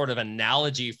sort of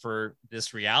analogy for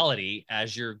this reality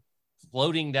as you're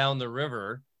floating down the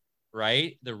river,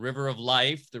 right? The river of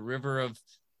life, the river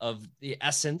of the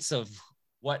essence of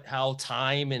how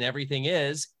time and everything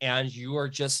is. And you are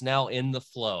just now in the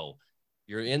flow.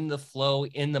 You're in the flow,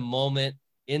 in the moment,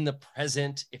 in the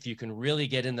present. If you can really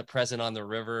get in the present on the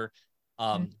river,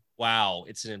 wow,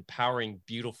 it's an empowering,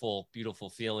 beautiful,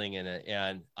 beautiful feeling.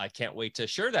 And I can't wait to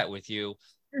share that with you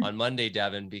on Monday,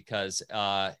 Devin, because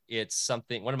it's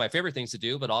something, one of my favorite things to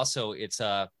do, but also it's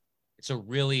a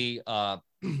really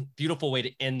beautiful way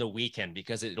to end the weekend,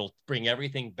 because it'll bring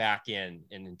everything back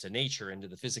into nature, into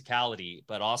the physicality,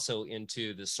 but also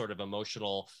into this sort of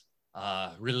emotional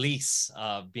release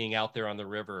of being out there on the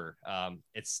river.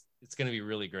 It's going to be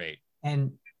really great.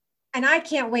 And I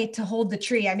can't wait to hold the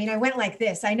tree. I mean, I went like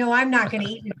this. I know I'm not going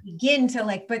to even begin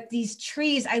to but these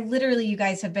trees, you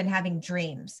guys have been having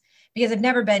dreams, because I've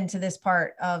never been to this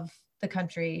part of the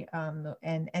country.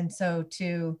 And so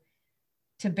to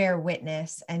bear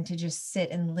witness and to just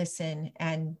sit and listen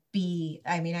and be,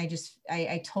 I mean,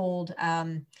 I told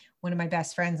one of my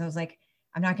best friends, I was like,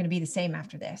 I'm not going to be the same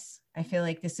after this. I feel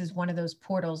like this is one of those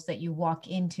portals that you walk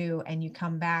into and you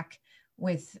come back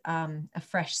with a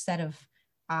fresh set of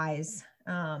eyes.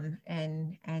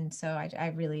 And so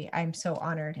I'm so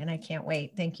honored, and I can't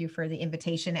wait. Thank you for the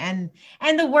invitation and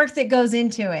the work that goes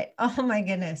into it. Oh my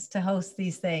goodness, to host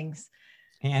these things.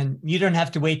 And you don't have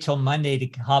to wait till Monday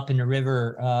to hop in the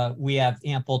river. We have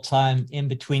ample time in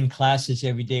between classes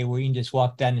every day where you can just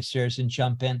walk down the stairs and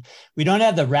jump in. We don't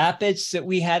have the rapids that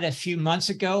we had a few months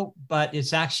ago, but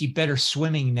it's actually better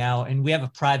swimming now. And we have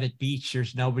a private beach.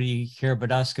 There's nobody here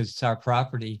but us because it's our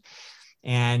property.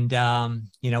 And,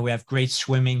 you know, we have great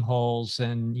swimming holes,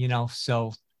 and, you know,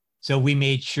 so we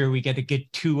made sure we get a good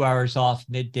 2 hours off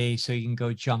midday so you can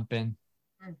go jump in.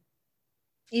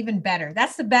 Even better.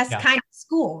 That's the best kind of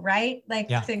school, right? Like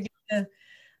to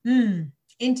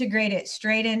integrate it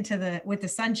straight into with the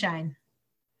sunshine.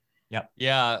 Yep.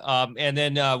 Yeah. And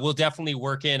then we'll definitely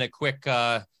work in a quick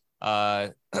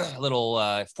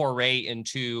little foray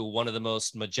into one of the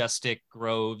most majestic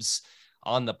groves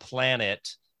on the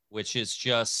planet, which is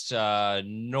just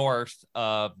north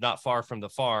of, not far from the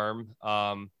farm.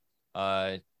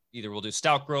 Either we'll do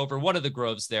Stout Grove or one of the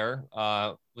groves there.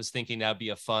 Was thinking that'd be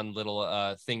a fun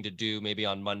little thing to do maybe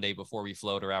on Monday before we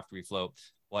float or after we float,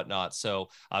 whatnot. So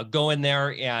go in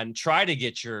there and try to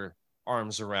get your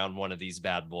arms around one of these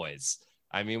bad boys.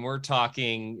 I mean, we're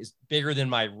talking it's bigger than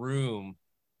my room,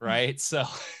 right? So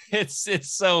it's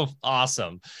so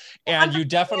awesome. And you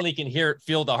definitely can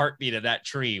feel the heartbeat of that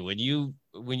tree when you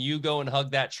go and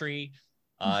hug that tree,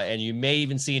 and you may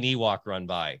even see an Ewok run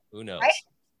by. Who knows?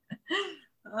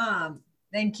 Right?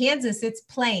 in Kansas, it's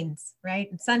plains, right?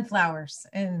 And sunflowers.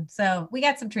 And so we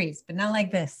got some trees, but not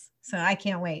like this. So I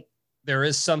can't wait. There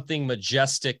is something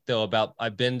majestic though about,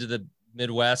 I've been to the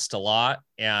Midwest a lot,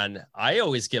 and I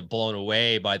always get blown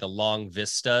away by the long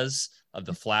vistas of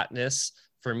the flatness.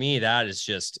 For me, that is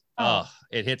just,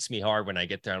 it hits me hard when I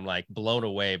get there. I'm like blown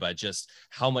away by just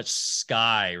how much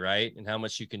sky, right? And how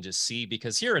much you can just see,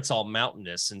 because here it's all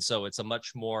mountainous. And so it's a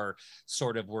much more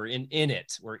sort of, we're in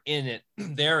it.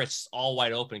 There it's all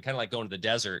wide open, kind of like going to the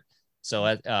desert.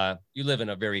 So you live in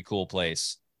a very cool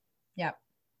place. Yep.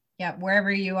 Yeah,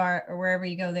 wherever you are or wherever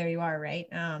you go, there you are, right?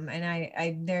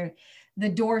 The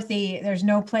Dorothy, there's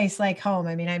no place like home.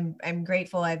 I mean, I'm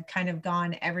grateful. I've kind of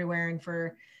gone everywhere, and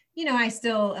for,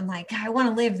 I'm like, I want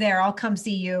to live there. I'll come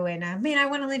see you. And I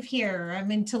want to live here. I'm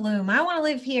in Tulum. I want to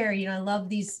live here. I love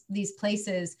these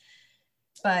places,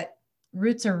 but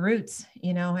roots are roots,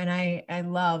 and I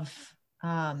love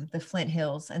the Flint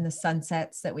Hills and the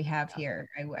sunsets that we have here.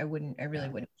 I really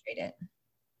wouldn't trade it.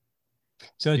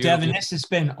 So Devin, this has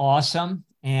been awesome,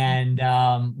 and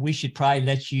we should probably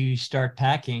let you start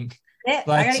packing.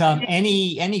 But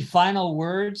any final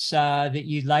words that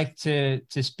you'd like to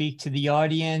speak to the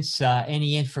audience?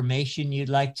 Any information you'd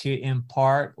like to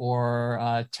impart,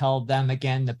 or tell them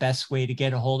again the best way to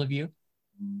get a hold of you?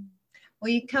 Well,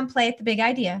 you can come play at the Big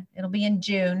Idea. It'll be in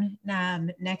June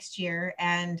next year,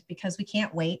 and because we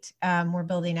can't wait, we're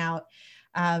building out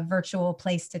a virtual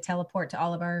place to teleport to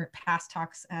all of our past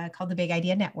talks called the Big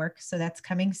Idea Network. So that's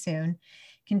coming soon.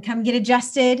 You can come get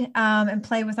adjusted and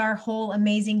play with our whole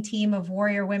amazing team of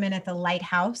warrior women at the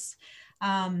Lighthouse.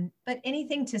 But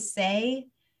anything to say?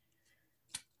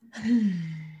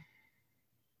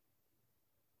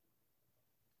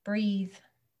 Breathe.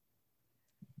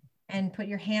 And put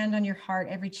your hand on your heart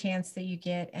every chance that you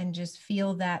get, and just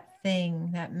feel that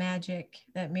thing, that magic,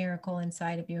 that miracle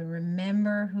inside of you. And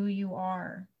remember who you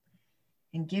are,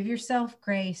 and give yourself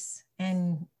grace,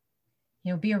 and,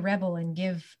 be a rebel and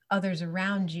give others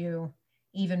around you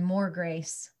even more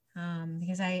grace.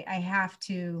 Because I have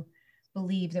to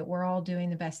believe that we're all doing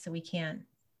the best that we can.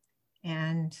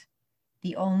 And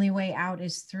the only way out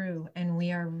is through, and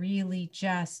we are really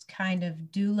just kind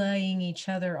of doulaying each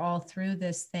other all through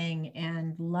this thing,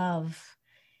 and love,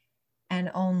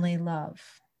 and only love,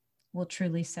 will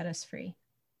truly set us free.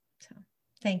 So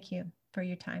thank you for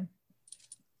your time.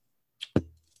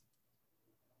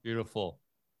 Beautiful.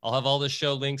 I'll have all the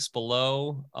show links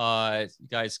below. You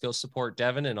guys go support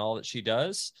Devin and all that she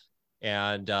does.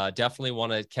 And definitely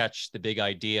want to catch the Big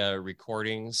Idea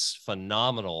recordings.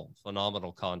 Phenomenal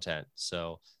content.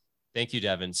 So thank you,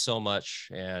 Devin, so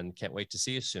much, and can't wait to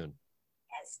see you soon.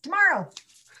 Yes, tomorrow.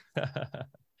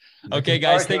 Okay,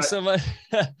 guys, thanks so much.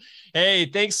 Hey,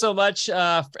 thanks so much.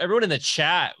 Everyone in the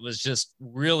chat was just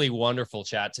really wonderful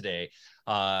chat today.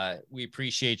 We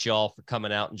appreciate you all for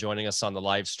coming out and joining us on the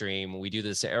live stream. We do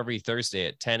this every Thursday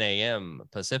at 10 a.m.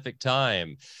 Pacific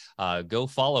time. Go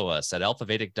follow us at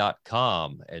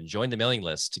alphavedic.com and join the mailing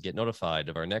list to get notified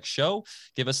of our next show.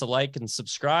 Give us a like and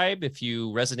subscribe if you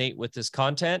resonate with this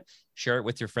content. Share it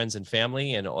with your friends and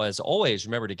family. And as always,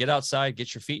 remember to get outside,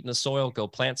 get your feet in the soil, go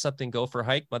plant something, go for a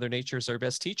hike. Mother Nature is our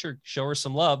best teacher. Show her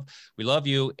some love. We love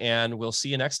you, and we'll see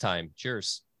you next time.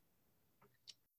 Cheers.